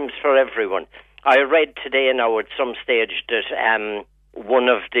tough times for everyone. I read today now at some stage that one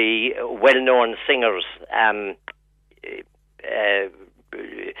of the well-known singers, that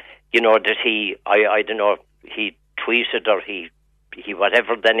he, I don't know, he tweeted or he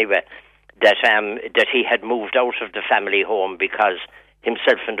whatever anyway, that he had moved out of the family home because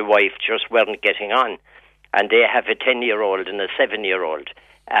himself and the wife just weren't getting on, and they have a 10-year-old and a 7-year-old.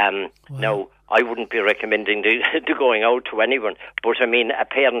 Now, I wouldn't be recommending the going out to anyone, but I mean,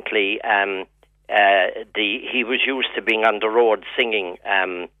 apparently, he was used to being on the road singing,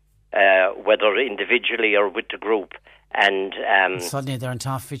 whether individually or with the group, and suddenly they're on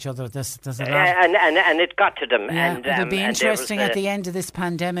top of each other. There's a lot, and it got to them. Yeah, and it'll be interesting at the end of this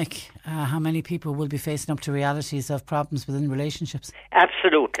pandemic how many people will be facing up to realities of problems within relationships.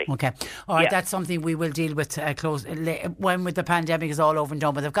 Absolutely. Okay, all right. That's something we will deal with when the pandemic is all over and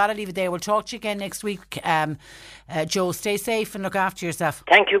done. But I've got to leave it there. We'll talk to you again next week. Joe, stay safe and look after yourself.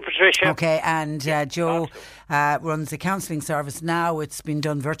 Thank you, Patricia. Okay, and Joe runs a counselling service now. It's been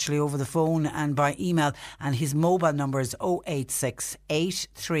done virtually over the phone and by email, and his mobile number is 086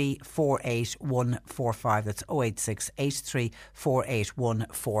 8348 145. That's 086 8348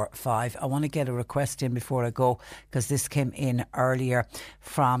 145. I want to get a request in before I go, because this came in earlier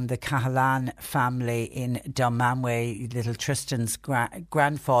from the Cahalan family in Dunmanway. Little Tristan's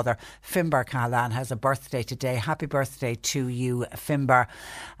grandfather, Finbar Cahalan, has a birthday today. Happy birthday to you, Finbar.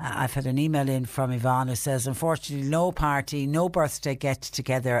 I've had an email in from Yvonne who says, unfortunately, no party, no birthday get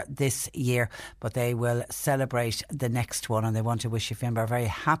together this year, but they will celebrate the next one, and they want to wish you, Finbar, a very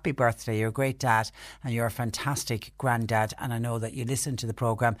happy birthday. You're a great dad and you're a fantastic granddad, and I know that you listen to the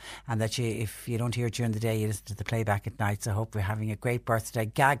programme, and that if you don't hear it during the day, you listen to the playback at night. So I hope you're having a great birthday,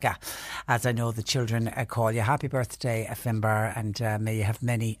 Gaga, as I know the children call you. Happy birthday, Finbar, and may you have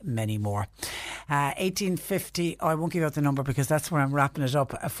many, many more. 1850, I won't give out the number because that's where I'm wrapping it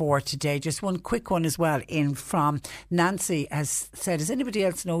up for today. Just one quick one as well in from Nancy has said, has anybody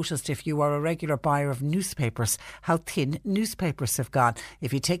else noticed, if you are a regular buyer of newspapers, how thin newspapers have gone?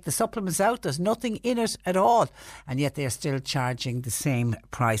 If you take the supplements out, there's nothing in it at all, and yet they're still charging the same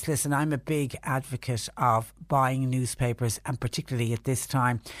price. Listen, I'm a big advocate of buying newspapers, and particularly at this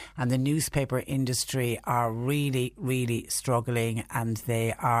time, and the newspaper industry are really, really struggling, and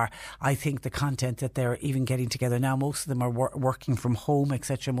they are, I think the content that they're even getting together now, most of them are working from home,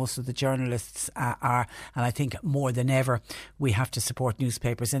 etc. Most of the journalists are, and I think more than ever we have to support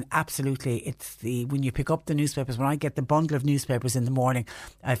newspapers. And absolutely, it's when you pick up the newspapers, when I get the bundle of newspapers in the morning,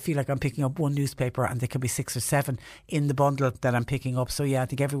 I feel like I'm picking up one newspaper, and there could be 6 or 7 in the bundle that I'm picking up. So yeah, I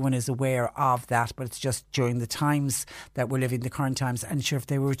think everyone is aware of that, but it's just during the times that we're living, the current times, and sure, if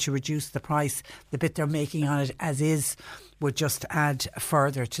they were to reduce the price, the bit they're making on it as is would just add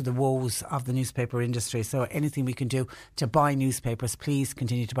further to the woes of the newspaper industry. So anything we can do to buy newspapers, please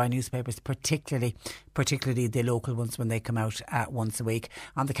continue to buy newspapers, particularly the local ones when they come out once a week.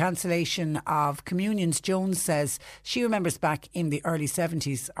 On the cancellation of communions, Joan says she remembers back in the early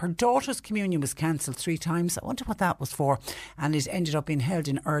 70s her daughter's communion was cancelled 3 times. I wonder what that was for, and it ended up being held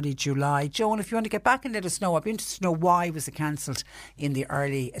in early July. Joan, if you want to get back and let us know, I'd be interested to know why was it cancelled in the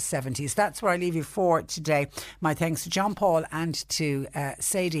early 70s. That's where I leave you for today. My thanks to John Paul and to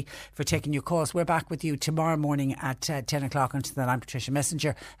Sadie for taking your calls. We're back with you tomorrow morning at 10 o'clock. Until then, I'm Patricia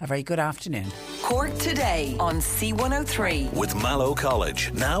Messenger. A very good afternoon. Cork Today on C103. With Mallow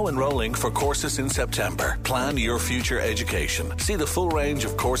College, now enrolling for courses in September. Plan your future education. See the full range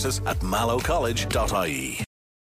of courses at mallowcollege.ie.